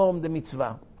perform the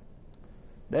mitzvah.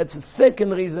 That's the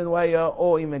second reason why you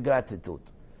owe him a gratitude.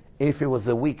 If he was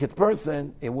a wicked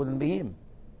person, it wouldn't be him.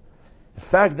 The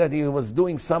fact that he was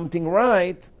doing something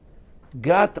right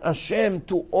got Hashem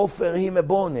to offer him a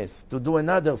bonus, to do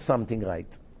another something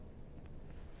right.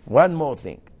 One more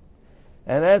thing.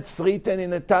 And that's written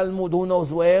in the Talmud, who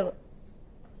knows where?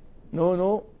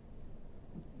 No.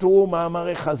 two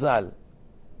מאמרי חז"ל.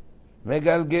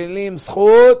 מגלגלים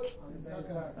זכות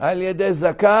על ידי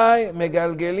זכאי,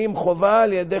 מגלגלים חובה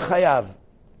על ידי חייב.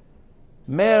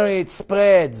 Merit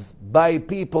spreads by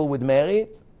people with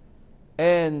merit,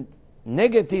 and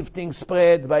negative things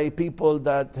spread by people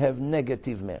that have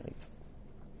negative merits.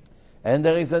 And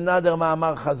there is another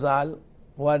מאמר חז"ל.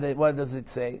 What does it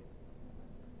say?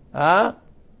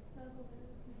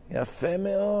 יפה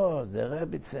מאוד, the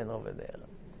Rabbi over there.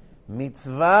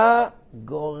 מצווה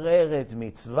גוררת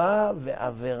מצווה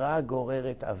ועבירה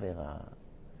גוררת עבירה.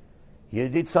 You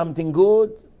did something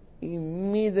good,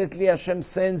 immediately Hashem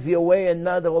sends you away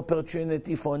another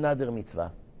opportunity for another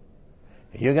mitzvah.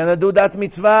 You're going to do that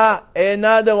mitzvah,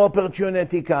 another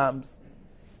opportunity comes.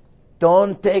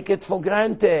 Don't take it for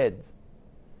granted.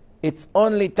 It's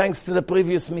only thanks to the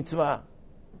previous mitzvah.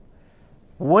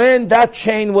 When that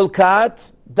chain will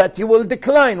cut, that you will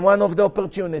decline one of the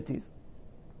opportunities.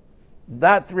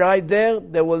 That right there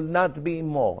will not be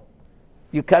more.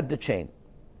 You cut the chain.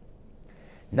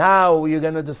 Now you're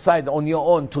going to decide on your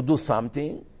own to do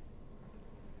something.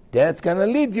 That's going to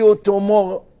lead you to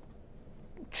more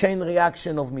chain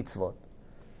reaction of mitzvot.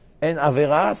 And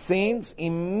Avera, sins,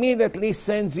 immediately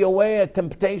sends you away a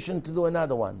temptation to do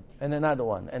another one, and another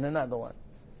one, and another one.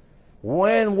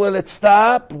 When will it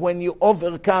stop? When you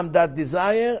overcome that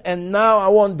desire, and now I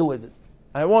won't do it.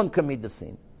 I won't commit the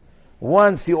sin.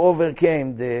 Once you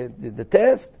overcame the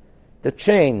test, the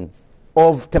chain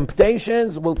of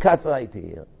temptations will cut right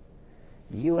here.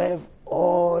 You have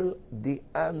all the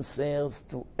answers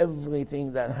to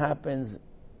everything that happens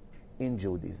in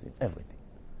Judaism, everything.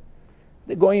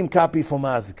 The Goyim copy from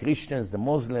us, Christians, the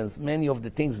Muslims, many of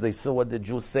the things they saw what the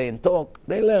Jews say and talk,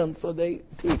 they learn, so they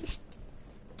teach.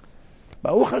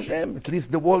 Baruch Hashem, at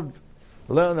least the world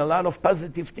learn a lot of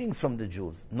positive things from the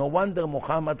Jews. No wonder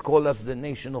Muhammad called us the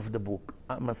nation of the book,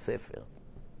 Am HaSefer.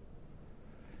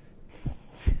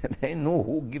 They know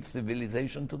who gives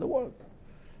civilization to the world.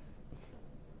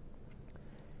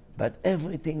 But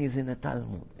everything is in the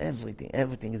Talmud.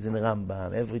 Everything is in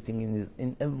Rambam. Everything is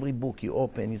in every book you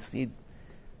open. You see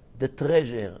the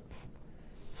treasure.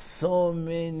 So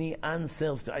many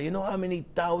answers. You know how many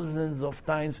thousands of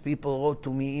times people wrote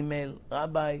to me email,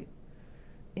 Rabbi,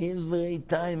 every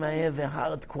time I have a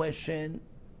hard question,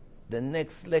 the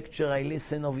next lecture I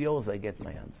listen of yours, I get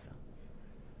my answer.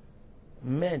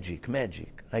 Magic.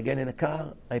 I get in a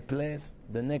car, I place,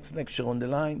 the next lecture on the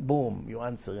line, boom, you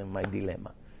answer my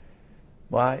dilemma.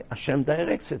 Why? Hashem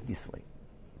directs it this way.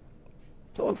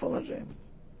 It's all from Hashem.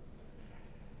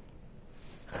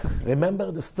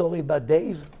 Remember the story about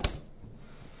Dave?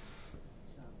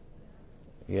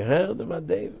 You heard about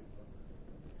Dave?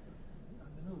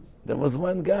 There was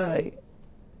one guy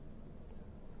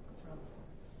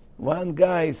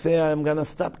said, I'm going to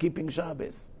stop keeping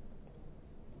Shabbos.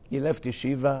 He left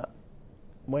yeshiva,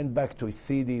 went back to his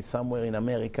city somewhere in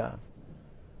America,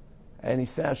 and he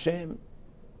said, Hashem,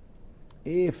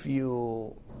 if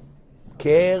you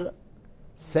care,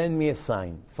 send me a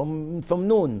sign. From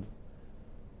noon.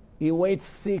 He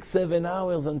waits 6-7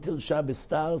 hours until Shabbos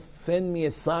starts. Send me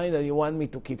a sign that you want me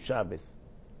to keep Shabbos.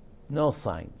 No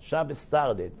sign. Shabbos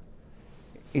started.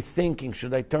 He's thinking,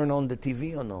 should I turn on the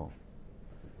TV or no?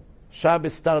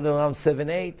 Shabbos started around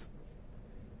 7-8.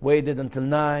 Waited until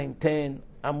 9-10.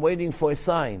 I'm waiting for a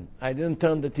sign. I didn't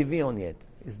turn the TV on yet.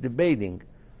 He's debating.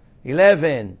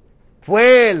 11,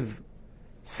 12.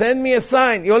 Send me a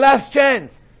sign. Your last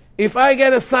chance. If I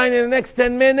get a sign in the next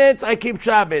 10 minutes, I keep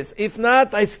Shabbos. If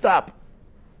not, I stop.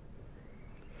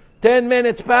 10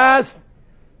 minutes passed,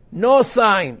 no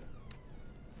sign.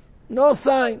 No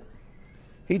sign.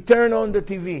 He turned on the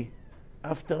TV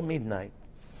after midnight.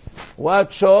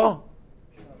 What show?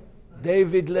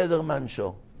 David Letterman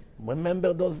show.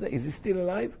 Remember those days? Is he still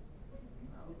alive?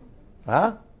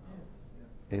 Huh?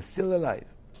 He's still alive.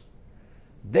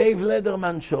 Dave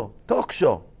Letterman show. Talk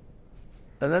show.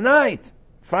 In the night.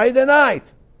 Friday night.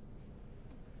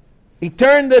 He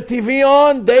turned the TV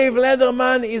on. Dave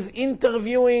Letterman is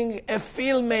interviewing a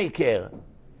filmmaker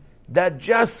that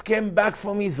just came back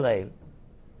from Israel.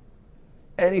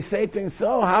 And he said to him,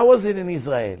 so, how was it in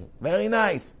Israel? Very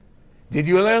nice. Did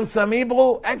you learn some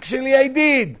Hebrew? Actually, I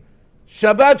did.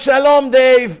 Shabbat Shalom,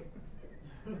 Dave.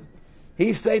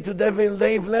 He said to Dave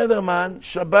Letterman,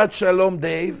 Shabbat Shalom,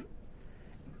 Dave.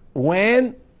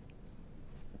 When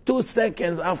 2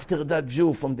 seconds after that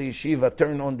Jew from the yeshiva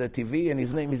turned on the TV, and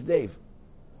his name is Dave.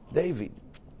 David.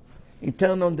 He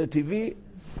turned on the TV.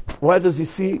 What does he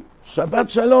see? Shabbat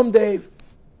Shalom, Dave.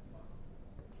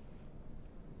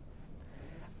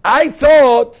 I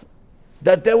thought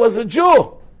that there was a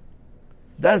Jew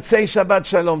that say Shabbat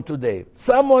Shalom to Dave.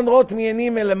 Someone wrote me an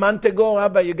email a month ago,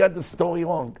 Rabbi, you got the story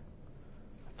wrong.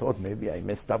 I thought maybe I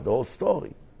messed up the whole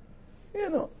story.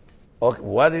 You know. Okay,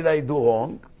 what did I do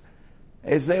wrong?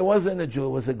 He said it wasn't a Jew, it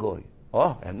was a goy.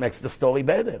 Oh, that makes the story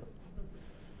better.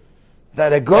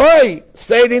 That a goy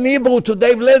stayed in Hebrew to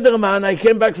Dave Letterman. I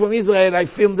came back from Israel, I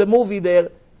filmed the movie there.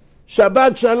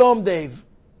 Shabbat Shalom, Dave.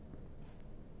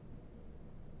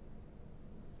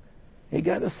 He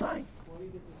got a sign. Why do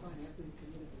you get the sign after he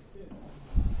committed the sin?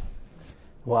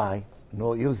 Why?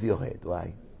 No, use your head. Why?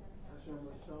 Hashem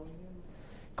was showing him.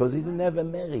 Because he didn't have a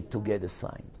merit to get a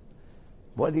sign.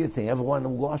 What do you think? Everyone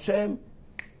will go, Hashem?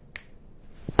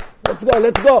 Let's go,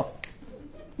 let's go.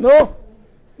 No?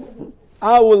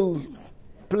 I will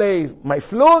play my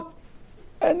flute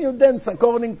and you dance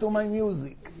according to my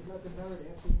music. You got the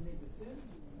merit after he made the sin?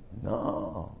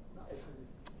 No.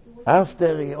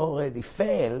 After he already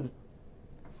failed,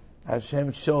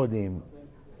 Hashem showed him.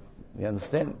 You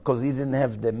understand? Because he didn't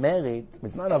have the merit.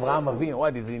 It's not Avraham Avinu.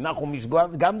 What is he? Nachum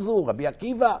Mishgoav Gamzu, Rabbi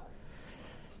Akiva.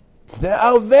 There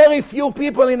are very few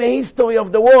people in the history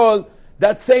of the world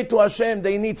that say to Hashem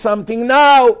they need something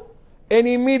now, and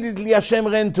immediately Hashem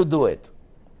ran to do it.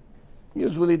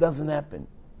 Usually it doesn't happen.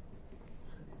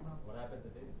 What happened to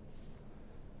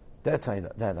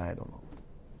David? That I don't know.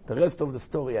 The rest of the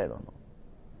story I don't know.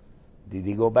 Did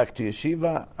he go back to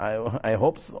yeshiva? I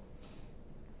hope so.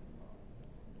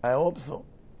 I hope so.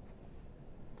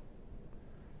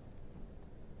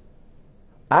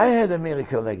 I had a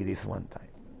miracle like this one time.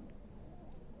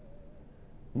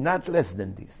 Not less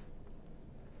than this.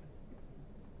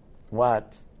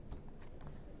 What?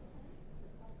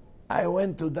 I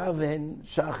went to daven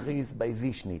Shachris by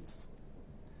Vishnitz.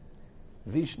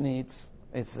 Vishnitz,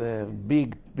 it's a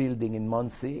big building in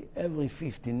Monsey. Every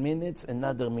 15 minutes,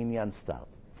 another minyan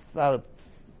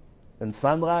starts in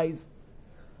sunrise.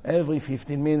 Every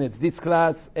 15 minutes. This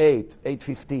class, 8,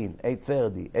 8:15,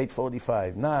 8:30,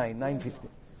 8:45, 9, 9:15.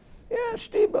 Yeah,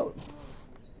 shtibel.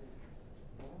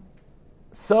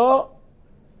 So,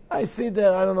 I sit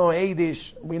there, I don't know,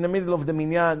 8-ish. We're in the middle of the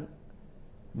minyan.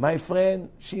 My friend,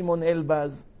 Shimon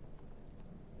Elbaz,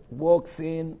 walks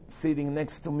in, sitting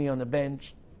next to me on a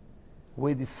bench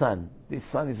with his son. This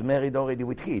son is married already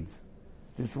with kids.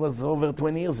 This was over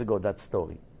 20 years ago, that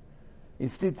story. He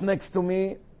sits next to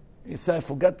me. He said, I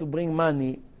forgot to bring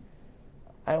money.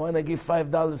 I want to give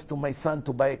 $5 to my son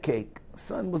to buy a cake.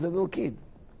 Son was a little kid.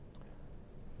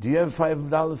 Do you have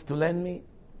 $5 to lend me?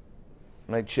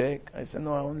 And I check. I said,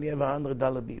 no, I only have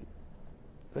 $100 bill.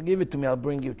 So give it to me, I'll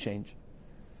bring you change.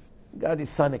 Got his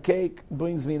son a cake,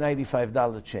 brings me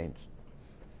 $95 change.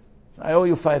 I owe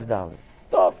you $5.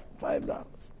 Top, $5.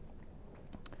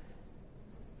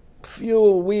 Few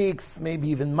weeks, maybe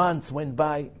even months went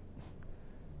by.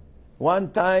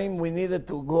 One time we needed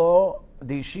to go,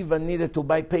 the yeshiva needed to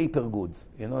buy paper goods.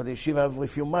 You know, the yeshiva every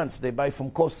few months, they buy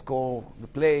from Costco, the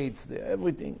plates,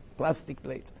 everything, plastic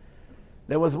plates.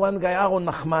 There was one guy, Aaron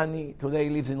Nachmani, today he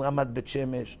lives in Ramat Bet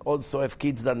Shemesh, also have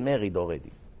kids that married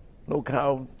already. Look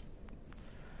how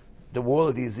the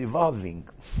world is evolving.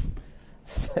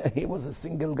 He was a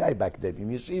single guy back then, in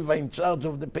yeshiva, in charge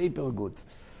of the paper goods.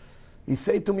 He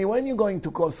said to me, when you going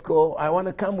to Costco, I want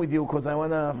to come with you because I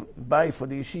want to buy for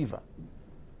the yeshiva.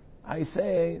 I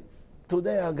say,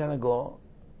 today I'm going to go.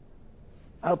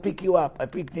 I'll pick you up. I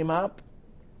picked him up.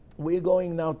 We're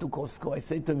going now to Costco. I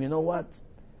said to him, you know what?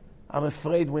 I'm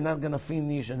afraid we're not going to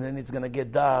finish and then it's going to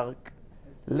get dark.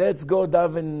 let's go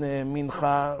daven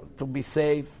mincha to be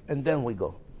safe, and then we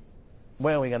go.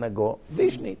 Where are we going to go?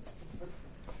 Vishnitz.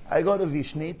 I go to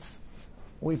Vishnitz.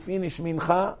 We finish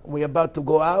mincha. We're about to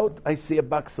go out. I see a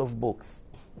box of books.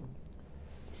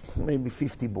 Maybe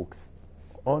 50 books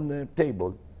on the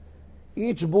table.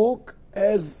 Each book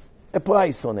has a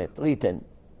price on it, written.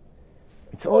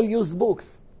 It's all used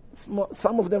books.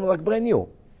 Some of them are like brand new.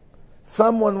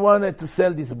 Someone wanted to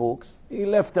sell these books. He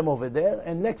left them over there,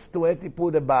 and next to it he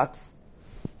put a box,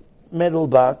 metal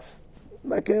box,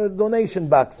 like a donation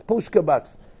box, pushka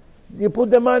box. You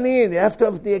put the money in. You have to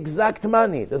have the exact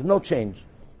money. There's no change.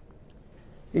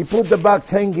 He put the box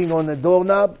hanging on a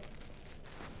doorknob.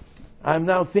 I'm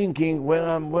now thinking,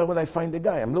 where will I find the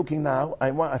guy? I'm looking now.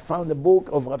 I found a book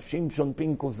of Rav Shimshon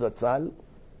Pinkus Zatzal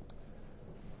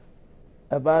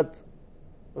about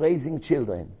raising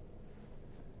children.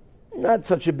 Not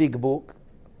such a big book.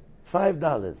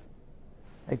 $5.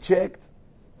 I checked.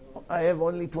 I have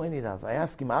only $20. I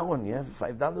asked him, Aaron, you have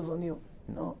 $5 on you?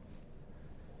 No.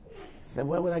 He said,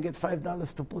 where will I get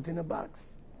 $5 to put in a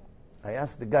box? I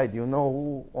asked the guy, do you know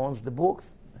who owns the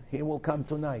books? He will come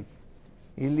tonight.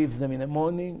 He leaves them in the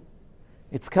morning.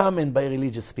 It's common by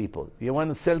religious people. You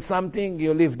want to sell something,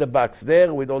 you leave the box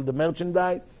there with all the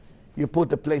merchandise. You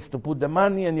put a place to put the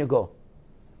money and you go.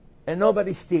 And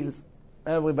nobody steals.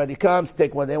 Everybody comes,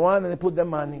 take what they want, and they put the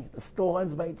money. The store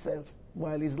runs by itself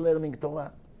while he's learning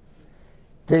Torah.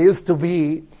 There used to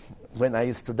be, when I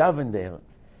used to daven there,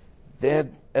 they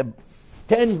had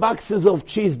 10 boxes of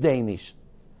cheese Danish.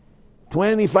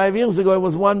 25 years ago, it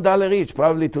was $1 each.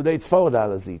 Probably today it's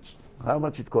 $4 each. How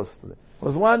much it costs today? It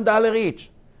was $1 each.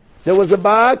 There was a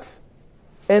box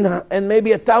and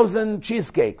maybe 1,000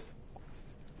 cheesecakes.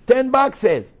 10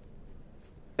 boxes.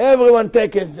 Everyone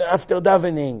take it after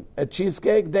davening. A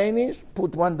cheesecake, Danish,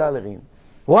 put $1 in.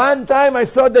 One time I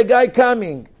saw the guy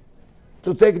coming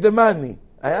to take the money.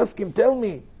 I asked him, tell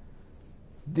me,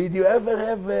 did you ever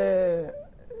have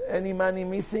any money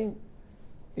missing?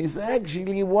 He said,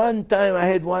 actually, one time I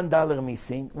had $1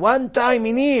 missing. One time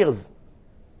in years.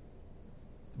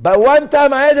 But one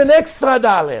time I had an extra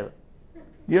 $1.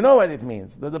 You know what it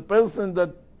means? That the person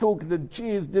that took the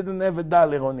cheese didn't have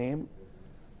 $1 on him.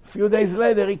 A few days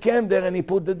later, he came there and he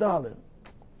put the $1.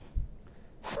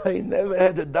 So he never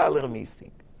had $1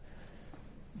 missing.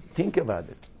 Think about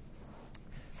it.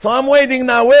 So I'm waiting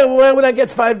now. Where will I get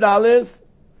 $5?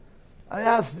 I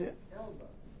asked him.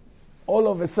 All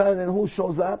of a sudden, who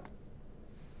shows up?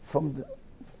 From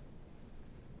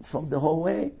the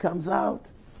hallway, comes out.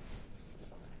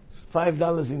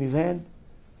 $5 in his hand.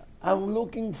 I'm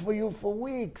looking for you for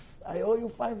weeks. I owe you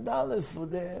 $5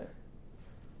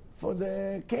 for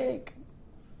the cake.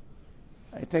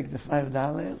 I take the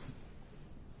 $5,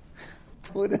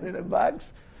 put it in a box.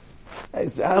 I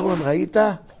say, Aaron,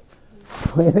 Raita?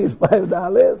 We need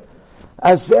 $5.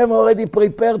 Hashem already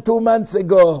prepared 2 months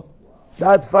ago.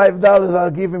 That $5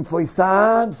 I'll give him for his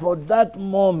son for that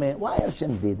moment. Why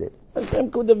Hashem did it?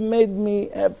 Hashem could have made me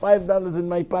have $5 in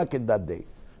my pocket that day.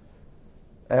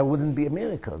 It wouldn't be a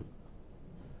miracle.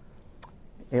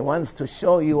 He wants to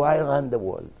show you I run the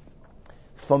world.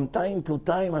 From time to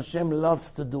time, Hashem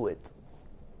loves to do it.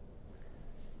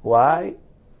 Why?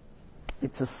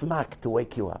 It's a smack to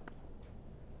wake you up.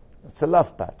 It's a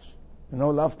love patch. You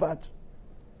know love patch?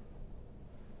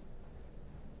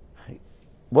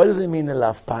 What does it mean, a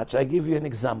love patch? I give you an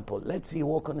example. Let's say you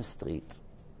walk on the street,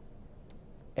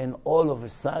 and all of a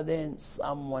sudden,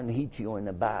 someone hits you in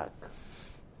the back.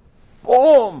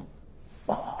 Boom!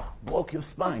 Oh, broke your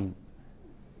spine.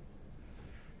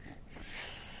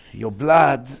 Your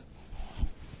blood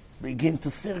begins to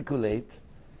circulate.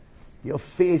 Your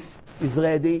fist is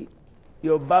ready.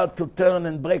 You're about to turn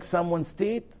and break someone's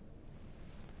teeth.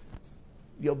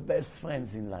 Your best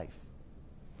friends in life.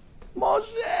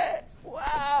 Moshe!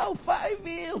 Wow, 5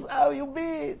 years, how you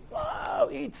been? Wow,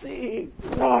 Itzi.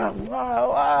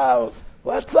 Wow.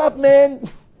 What's up, man?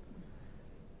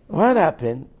 What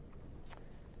happened?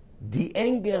 The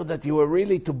anger that you were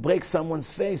really to break someone's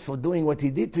face for doing what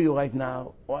he did to you right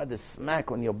now, what a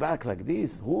smack on your back like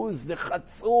this. Who is the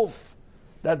chatzuf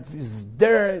that is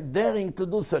daring to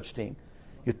do such thing?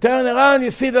 You turn around, you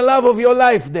see the love of your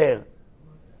life there.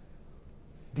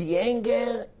 The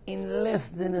anger, in less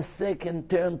than a second,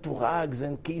 turned to hugs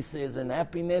and kisses and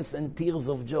happiness and tears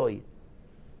of joy.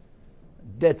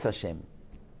 That's Hashem.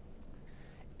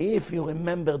 If you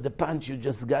remember the punch you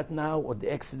just got now, or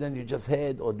the accident you just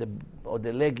had, or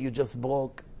the leg you just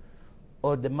broke,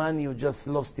 or the money you just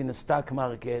lost in the stock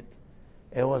market,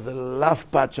 it was a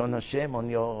love patch on Hashem on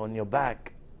your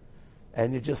back,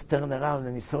 and you just turn around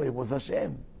and you saw it was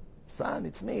Hashem. Son,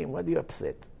 it's me. Why are you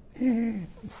upset? I'm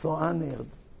so honored.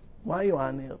 Why are you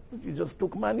honored? You just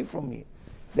took money from me.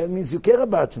 That means you care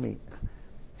about me.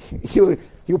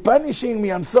 You're punishing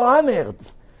me. I'm so honored.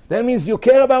 That means you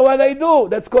care about what I do.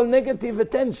 That's called negative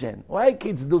attention. Why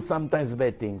kids do sometimes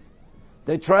bad things?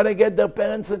 They try to get their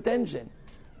parents' attention.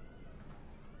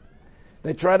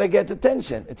 They try to get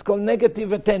attention. It's called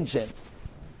negative attention.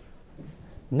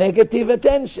 Negative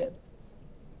attention.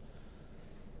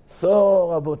 So,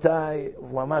 Rabotai,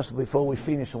 ממש before we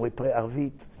finish and we pray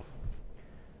Arvit,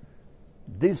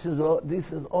 this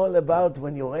is all about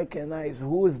when you recognize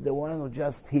who is the one who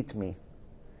just hit me.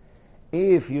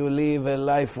 If you live a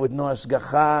life with no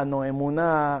ashgacha, no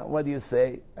emunah, what do you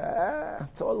say?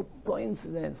 It's all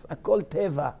coincidence. Akol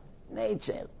teva,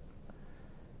 nature.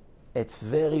 It's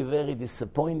very, very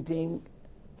disappointing,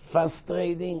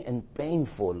 frustrating, and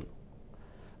painful.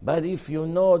 But if you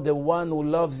know the one who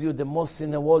loves you the most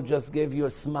in the world just gave you a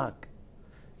smack,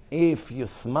 if you're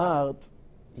smart,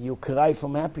 you cry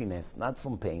from happiness, not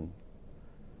from pain.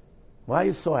 Why are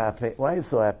you so happy? Why are you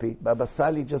so happy? Baba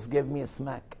Sali just gave me a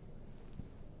smack.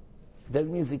 That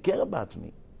means he cared about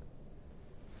me.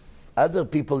 Other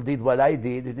people did what I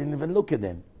did, he didn't even look at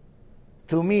them.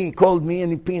 To me, he called me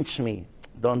and he pinched me.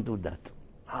 Don't do that.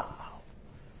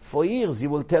 For years, you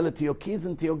will tell it to your kids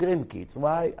and to your grandkids.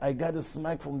 Why? I got a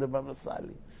smack from the Baba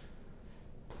Sali.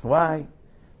 Why?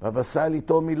 Baba Sali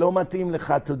told me, lo matim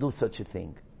lecha to do such a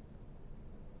thing.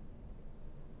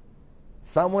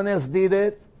 Someone else did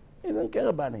it, he didn't care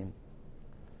about him.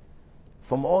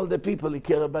 From all the people, he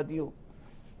cared about you.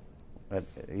 But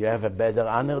you have a better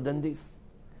honor than this?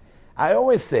 I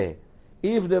always say,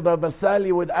 if the Baba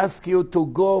Sali would ask you to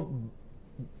go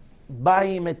buy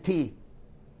him a tea,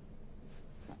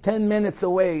 10 minutes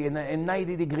away in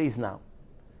 90 degrees now.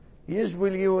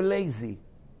 Usually you're lazy.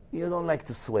 You don't like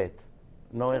to sweat.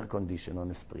 No air condition on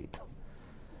the street.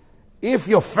 If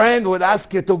your friend would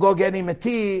ask you to go get him a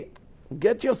tea,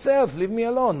 get yourself, leave me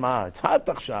alone. Ma, it's hot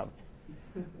עכשיו.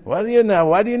 What do you know?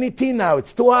 Why do you need tea now?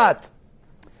 It's too hot.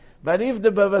 But if the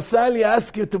Baba Sali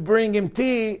asks you to bring him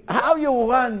tea, how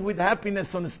you run with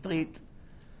happiness on the street?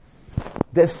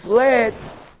 The sweat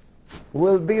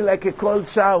will be like a cold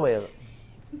shower.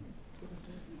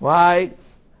 Why?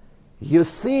 You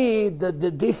see that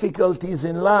the difficulties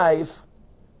in life,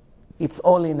 it's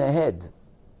all in the head.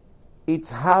 It's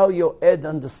how your head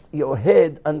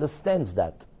understands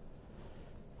that.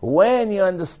 When you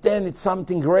understand it's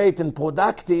something great and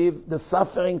productive, the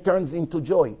suffering turns into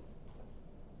joy.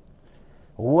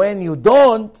 When you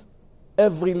don't,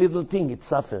 every little thing it's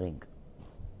suffering.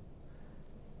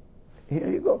 Here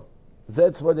you go.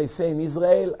 That's what they say in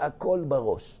Israel, akol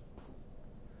barosh.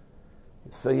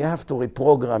 So you have to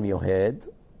reprogram your head.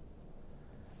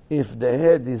 If the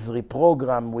head is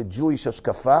reprogrammed with Jewish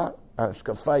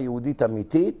השקפה יהודית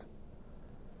אמיתית,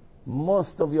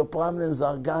 most of your problems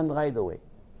are gone right away.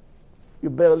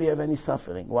 You barely have any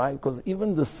suffering. Why? Because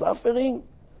even the suffering,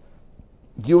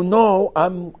 you know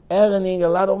I'm earning a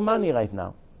lot of money right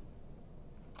now.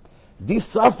 This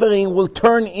suffering will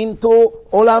turn into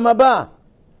Olam Haba,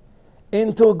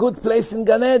 into a good place in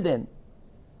Gan Eden.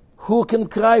 Who can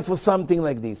cry for something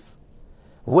like this?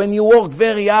 When you work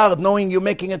very hard, knowing you're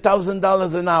making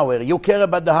 $1,000 an hour, you care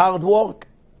about the hard work?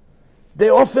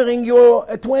 They're offering you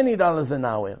 $20 an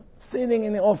hour, sitting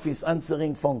in the office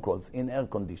answering phone calls in air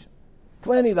condition.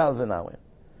 $20 an hour.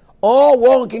 Or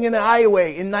working in a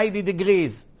highway in 90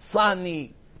 degrees,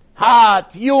 sunny,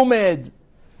 hot, humid,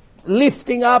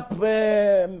 lifting up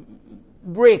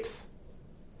bricks.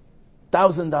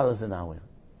 $1,000 an hour.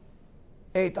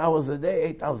 8 hours a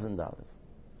day, $8,000.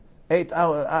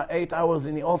 8 hours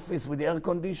in the office with the air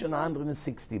conditioner,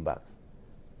 $160.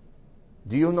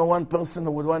 Do you know one person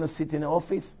who would want to sit in the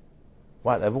office?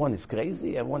 What, everyone is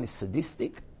crazy? Everyone is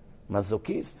sadistic?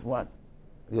 Masochist? What?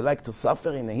 You like to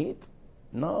suffer in the heat?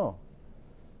 No.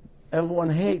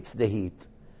 Everyone hates the heat.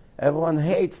 Everyone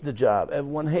hates the job.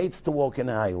 Everyone hates to walk in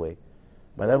a highway.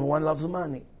 But everyone loves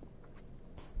money.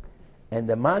 And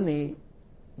the money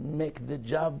make the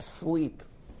job sweet.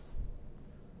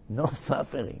 No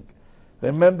suffering.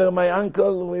 Remember my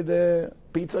uncle with the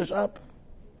pizza shop?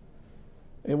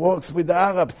 He works with the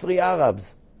Arabs, 3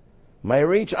 Arabs. My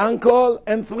rich uncle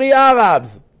and 3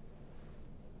 Arabs.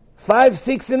 5,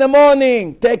 6 in the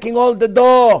morning, taking all the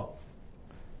dough,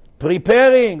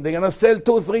 preparing. They're going to sell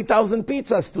 2,000-3,000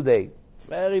 pizzas today.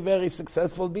 Very, very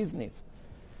successful business.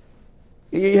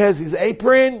 He has his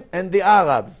apron and the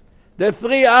Arabs. The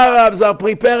 3 Arabs are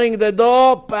preparing the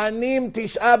dough, panim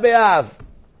Tisha B'Av.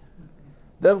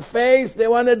 Their face, they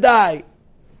want to die.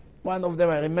 One of them,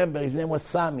 I remember, his name was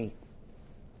Sami.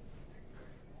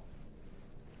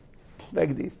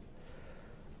 Like this.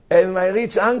 And my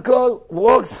rich uncle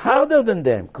works harder than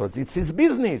them because it's his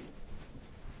business.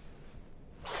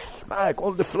 Like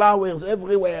all the flowers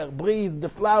everywhere, breathe the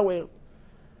flower.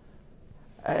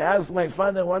 I asked my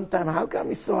father one time, how come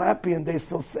he's so happy and they're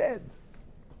so sad?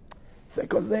 He said,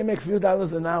 because they make few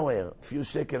dollars an hour, few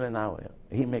shekel an hour.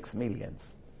 He makes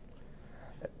millions.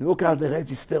 Look at the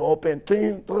register open,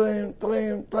 tim, trim,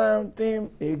 trim, trim,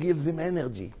 tim. He gives him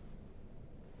energy.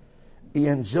 He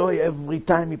enjoy every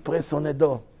time he press on a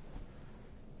door.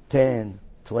 10,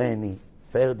 20,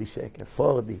 30 shekel,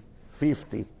 40,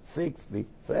 50, 60,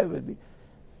 70.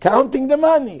 Counting the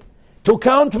money. To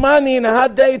count money in a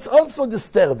hot day, it's also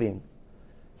disturbing.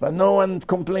 But no one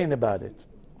complain about it.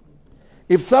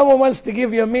 If someone wants to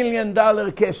give you $1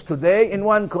 million cash today, in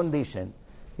one condition,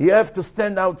 you have to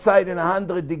stand outside in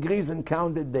 100 degrees and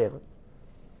count it there.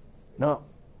 No,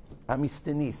 I'm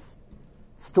istenis.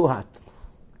 It's too hot.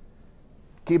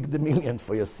 Keep the million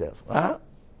for yourself. Huh?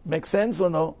 Make sense or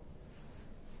no?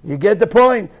 You get the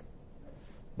point?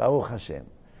 Baruch Hashem.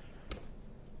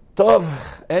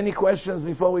 Tov, any questions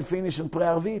before we finish in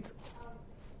prayer Arvit?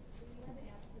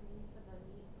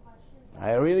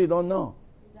 I really don't know.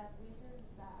 Is that reasons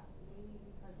that maybe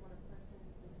because when a person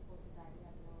is supposed to die, they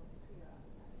have no fear of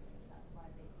that, that's why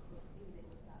they feel it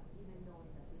with that, even knowing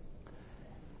that this is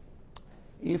supposed to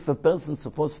end? If a person's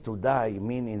supposed to die, you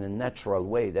mean in a natural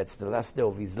way, that's the last day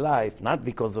of his life, not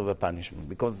because of a punishment,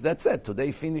 because that's it. Today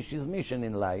he finished his mission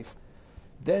in life.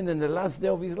 Then in the last day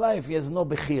of his life, he has no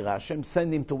bechira. Hashem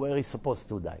send him to where he's supposed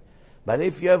to die. But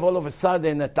if you have all of a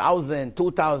sudden 1,000,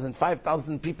 2,000,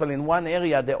 5,000 people in one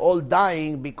area, they're all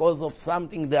dying because of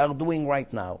something they are doing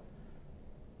right now,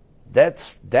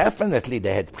 that's definitely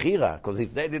they had bechira. Because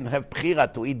if they didn't have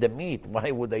bechira to eat the meat,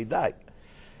 why would they die?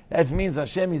 That means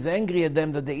Hashem is angry at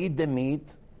them that they eat the meat,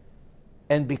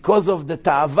 and because of the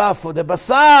ta'ava for the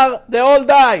basar, they all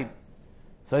died.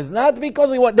 So it's not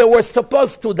because they were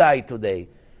supposed to die today.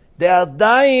 They are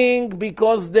dying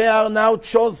because they are now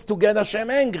chose to get Hashem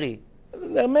angry.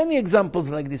 There are many examples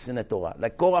like this in the Torah,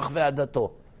 like Korach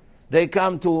ve'adato. They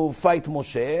come to fight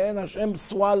Moshe, and Hashem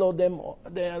swallowed them,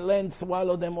 the land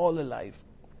swallowed them all alive.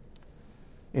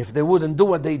 If they wouldn't do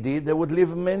what they did, they would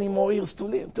live many more years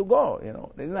to go. You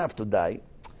know, they didn't have to die.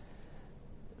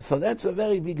 So that's a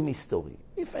very big mystery.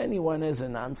 If anyone has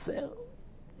an answer,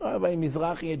 Rabbi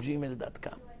Mizrachi at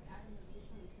gmail.com.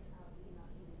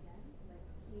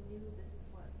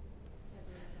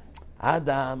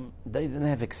 Adam, they didn't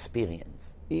have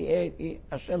experience. He ate,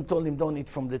 Hashem told him, don't eat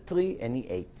from the tree, and he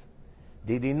ate.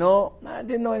 Did he know? No, he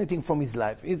didn't know anything from his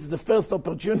life. It's the first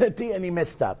opportunity, and he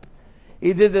messed up.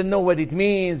 He didn't know what it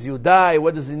means, you die,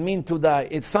 what does it mean to die?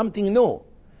 It's something new.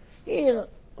 Here,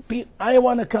 I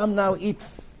want to come now eat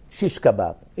shish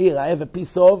kebab. Here, I have a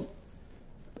piece of,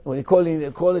 we call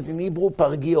it in Hebrew,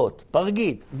 pargiot.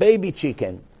 Pargit, baby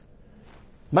chicken.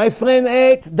 My friend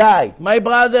ate, died. My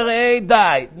brother ate,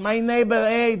 died. My neighbor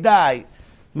ate, died.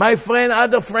 My friend,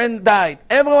 other friend died.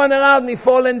 Everyone around me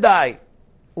fall and die.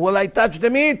 Will I touch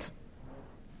the meat?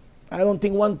 I don't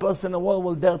think one person in the world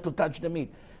will dare to touch the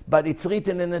meat. But it's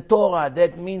written in the Torah.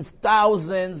 That means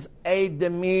thousands ate the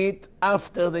meat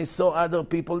after they saw other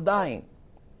people dying.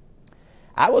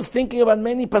 I was thinking about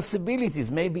many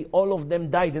possibilities. Maybe all of them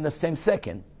died in the same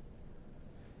second.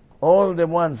 All the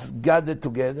ones gathered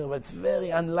together, but it's very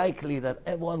unlikely that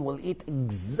everyone will eat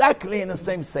exactly in the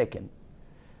same second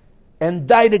and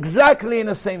died exactly in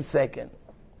the same second.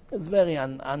 It's very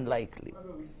unlikely.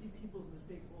 But we see people's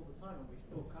mistakes all the time and we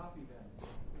still copy them.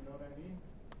 You know what I mean?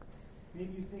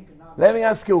 Maybe you think not. Let me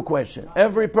ask you a question.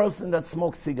 Every person that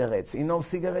smokes cigarettes, you know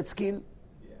cigarettes kill?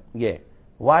 Yeah.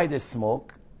 Why they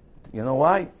smoke? You know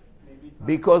why?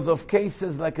 Because of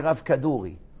cases like Rav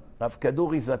Kaduri. Rav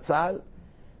Kaduri Zatzal.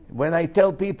 When I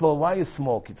tell people, why you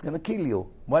smoke? It's going to kill you.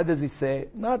 What does he say?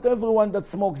 Not everyone that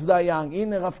smokes die young.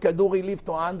 In Rav Kaduri lived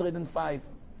to 105.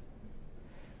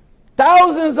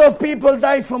 Thousands of people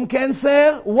died from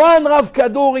cancer. One Rav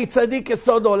Kaduri, Tzaddik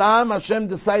Yesod Olam, Hashem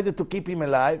decided to keep him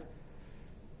alive.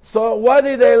 So what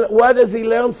does he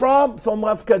learn from? From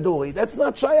Rav Kaduri. That's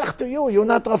not shayach to you. You're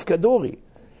not Rav Kaduri.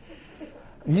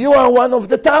 You are one of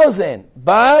the 1,000.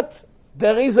 But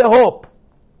there is a hope.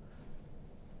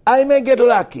 I may get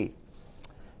lucky.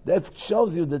 That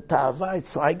shows you the ta'ava.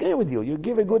 So I agree with you. You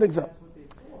give a good example.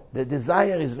 The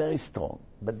desire is very strong.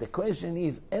 But the question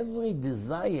is, every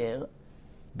desire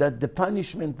that the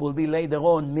punishment will be later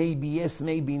on, maybe yes,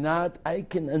 maybe not, I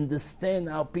can understand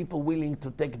how people willing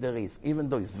to take the risk, even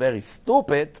though it's very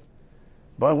stupid,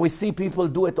 but we see people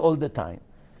do it all the time.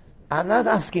 I'm not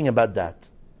asking about that.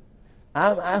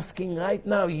 I'm asking right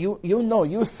now, you know,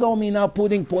 you saw me now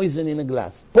putting poison in a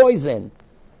glass. Poison.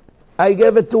 I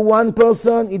gave it to one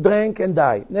person, he drank and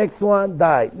died. Next one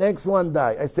died. Next one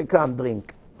died. I say, come,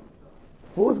 drink.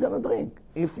 Who's going to drink?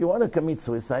 If you want to commit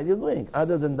suicide, you drink.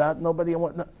 Other than that, nobody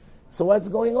wants... No. So what's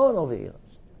going on over here?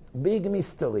 Big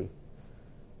mystery.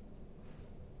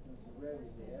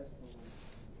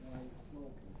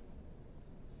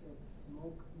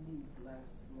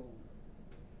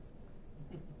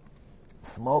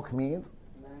 Smoke meat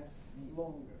lasts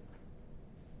longer.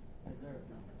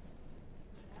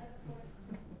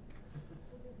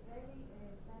 So this very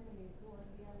family who are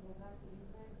here go back to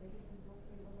Israel, they live in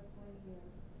Brooklyn over 20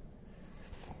 years.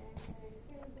 And it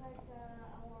feels like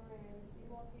our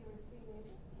steamboat here is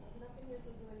finished. Nothing we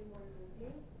can do anymore in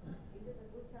Brooklyn. Is it a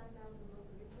good time now to go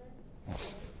to Israel?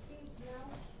 Kids now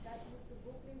that used to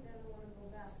Brooklyn, they don't want to go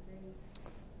back.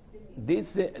 They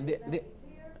speak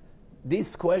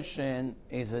This question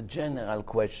is a general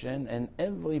question, and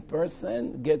every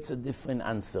person gets a different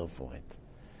answer for it.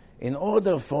 In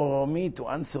order for me to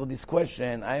answer this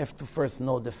question, I have to first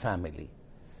know the family.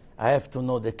 I have to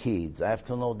know the kids. I have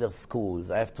to know their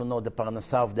schools. I have to know the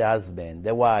parnassah of the husband,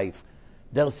 the wife,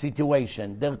 their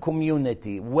situation, their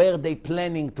community, where they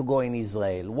planning to go in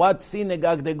Israel, what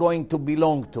synagogue they're going to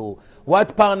belong to,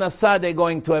 what parnassah they're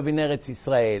going to have in Eretz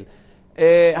Israel,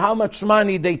 how much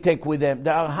money they take with them.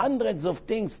 There are hundreds of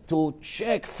things to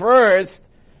check first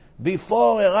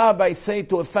before a rabbi say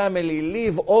to a family,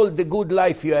 live all the good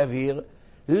life you have here,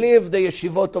 live the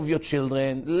yeshivot of your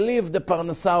children, live the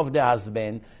parnassah of the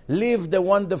husband, live the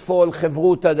wonderful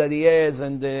chevruta that he has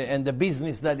and the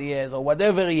business that he has or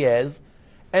whatever he has,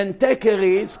 and take a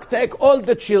risk, take all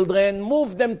the children,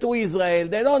 move them to Israel.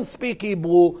 They don't speak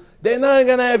Hebrew, they're not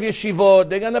going to have yeshivot,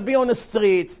 they're going to be on the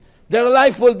streets, their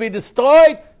life will be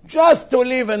destroyed just to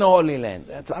live in Holy Land.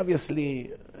 That's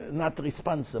obviously not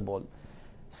responsible.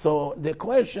 So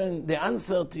the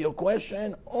answer to your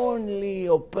question, only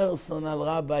your personal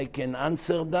rabbi can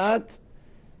answer that.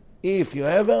 If you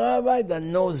have a rabbi that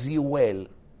knows you well.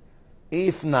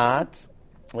 If not,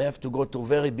 we have to go to a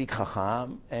very big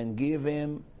chacham and give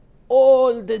him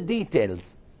all the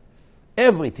details,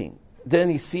 everything. Then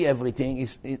he see everything.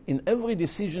 In every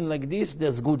decision like this,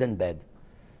 there's good and bad.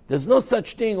 There's no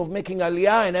such thing of making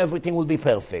aliyah and everything will be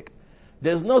perfect.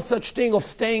 There's no such thing of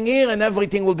staying here and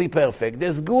everything will be perfect.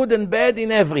 There's good and bad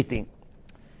in everything.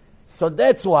 So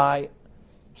that's why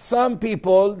some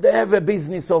people, they have a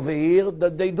business over here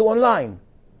that they do online.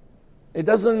 It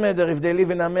doesn't matter if they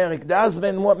live in America. The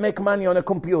husband make money on a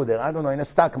computer, I don't know, in a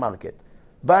stock market.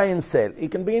 Buy and sell. He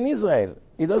can be in Israel.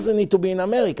 He doesn't need to be in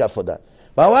America for that.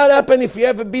 But what happens if you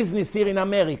have a business here in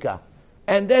America?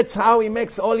 And that's how he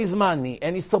makes all his money.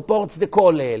 And he supports the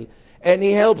kollel. And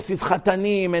he helps his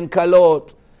chatanim and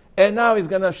kalot. And now he's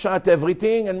going to shut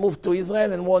everything and move to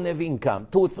Israel and won't have income.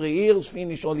 2-3 years,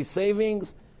 finish all his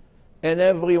savings. And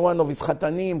every one of his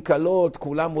chatanim, kalot,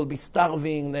 kulam will be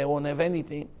starving. They won't have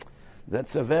anything.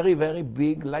 That's a very, very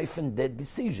big life and death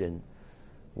decision.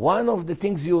 One of the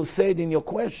things you said in your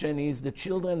question is the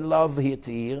children love it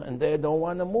here and they don't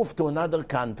want to move to another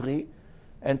country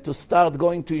and to start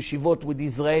going to yeshivot with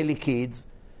Israeli kids,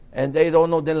 and they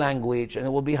don't know the language, and it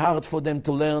will be hard for them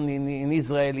to learn in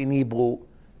Israel in Hebrew,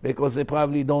 because they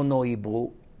probably don't know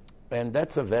Hebrew, and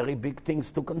that's a very big thing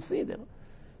to consider.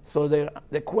 So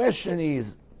the question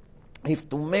is, if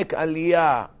to make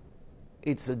aliyah,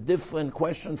 it's a different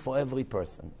question for every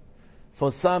person.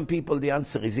 For some people the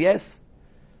answer is yes,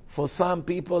 for some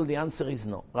people the answer is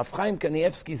no. Rav Chaim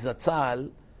Kanievsky Zatzal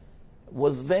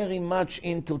was very much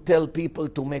into tell people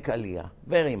to make aliyah,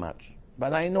 very much.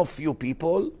 But I know few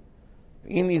people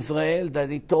in Israel that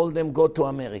he told them go to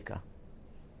America.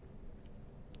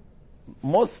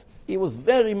 He was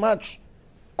very much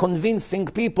convincing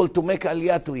people to make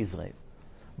aliyah to Israel.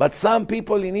 But some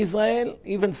people in Israel,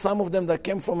 even some of them that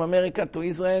came from America to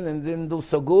Israel and didn't do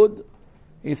so good,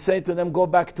 he said to them, go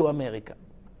back to America.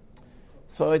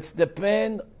 So it's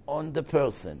depend on the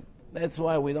person. That's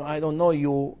why I don't know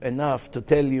you enough to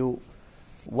tell you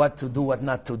what to do, what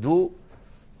not to do.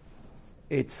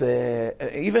 It's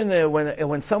even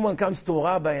when someone comes to a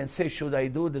rabbi and says, should I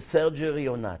do the surgery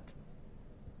or not?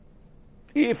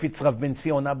 If it's Rav Ben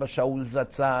Zion Abba Shaul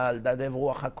Zatzal, that have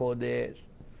Ruach HaKodesh,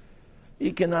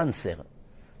 he can answer.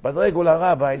 But regular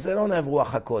rabbis, they don't have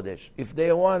Ruach HaKodesh. If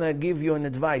they want to give you an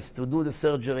advice to do the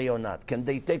surgery or not, can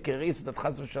they take a risk that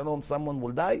Chas v'Shalom someone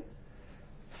will die?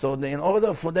 So in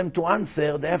order for them to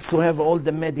answer, they have to have all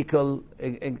the medical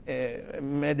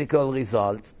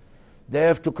results. They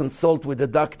have to consult with the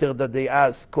doctor that they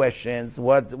ask questions.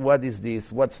 What is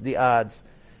this? What's the odds?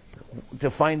 To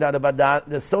find out about that.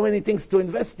 There's so many things to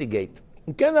investigate.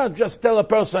 You cannot just tell a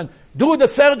person, do the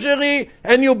surgery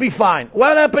and you'll be fine.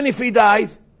 What happens if he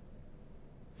dies?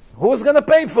 Who's going to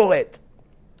pay for it?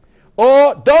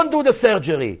 Or don't do the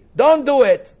surgery. Don't do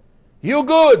it. You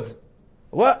good.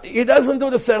 Well, he doesn't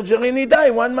do the surgery and he died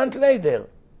 1 month later.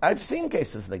 I've seen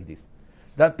cases like this.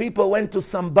 That people went to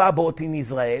some babot in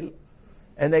Israel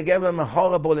and they gave them a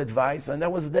horrible advice and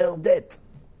that was their death.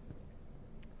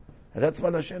 And that's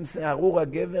what Hashem says, ארור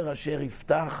הגבר אשר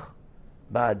יפתח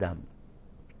באדם.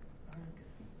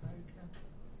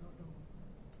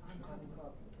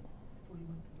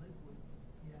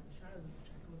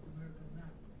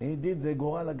 He did the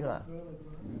גורל הגרע.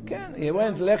 כן, he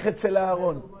went, לך אצל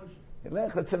אהרון.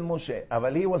 לך אצל משה.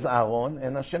 אבל he was Aaron,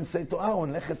 and Hashem said to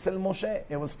Aaron, לך אצל משה.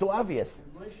 It was too obvious.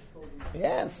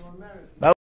 Yes.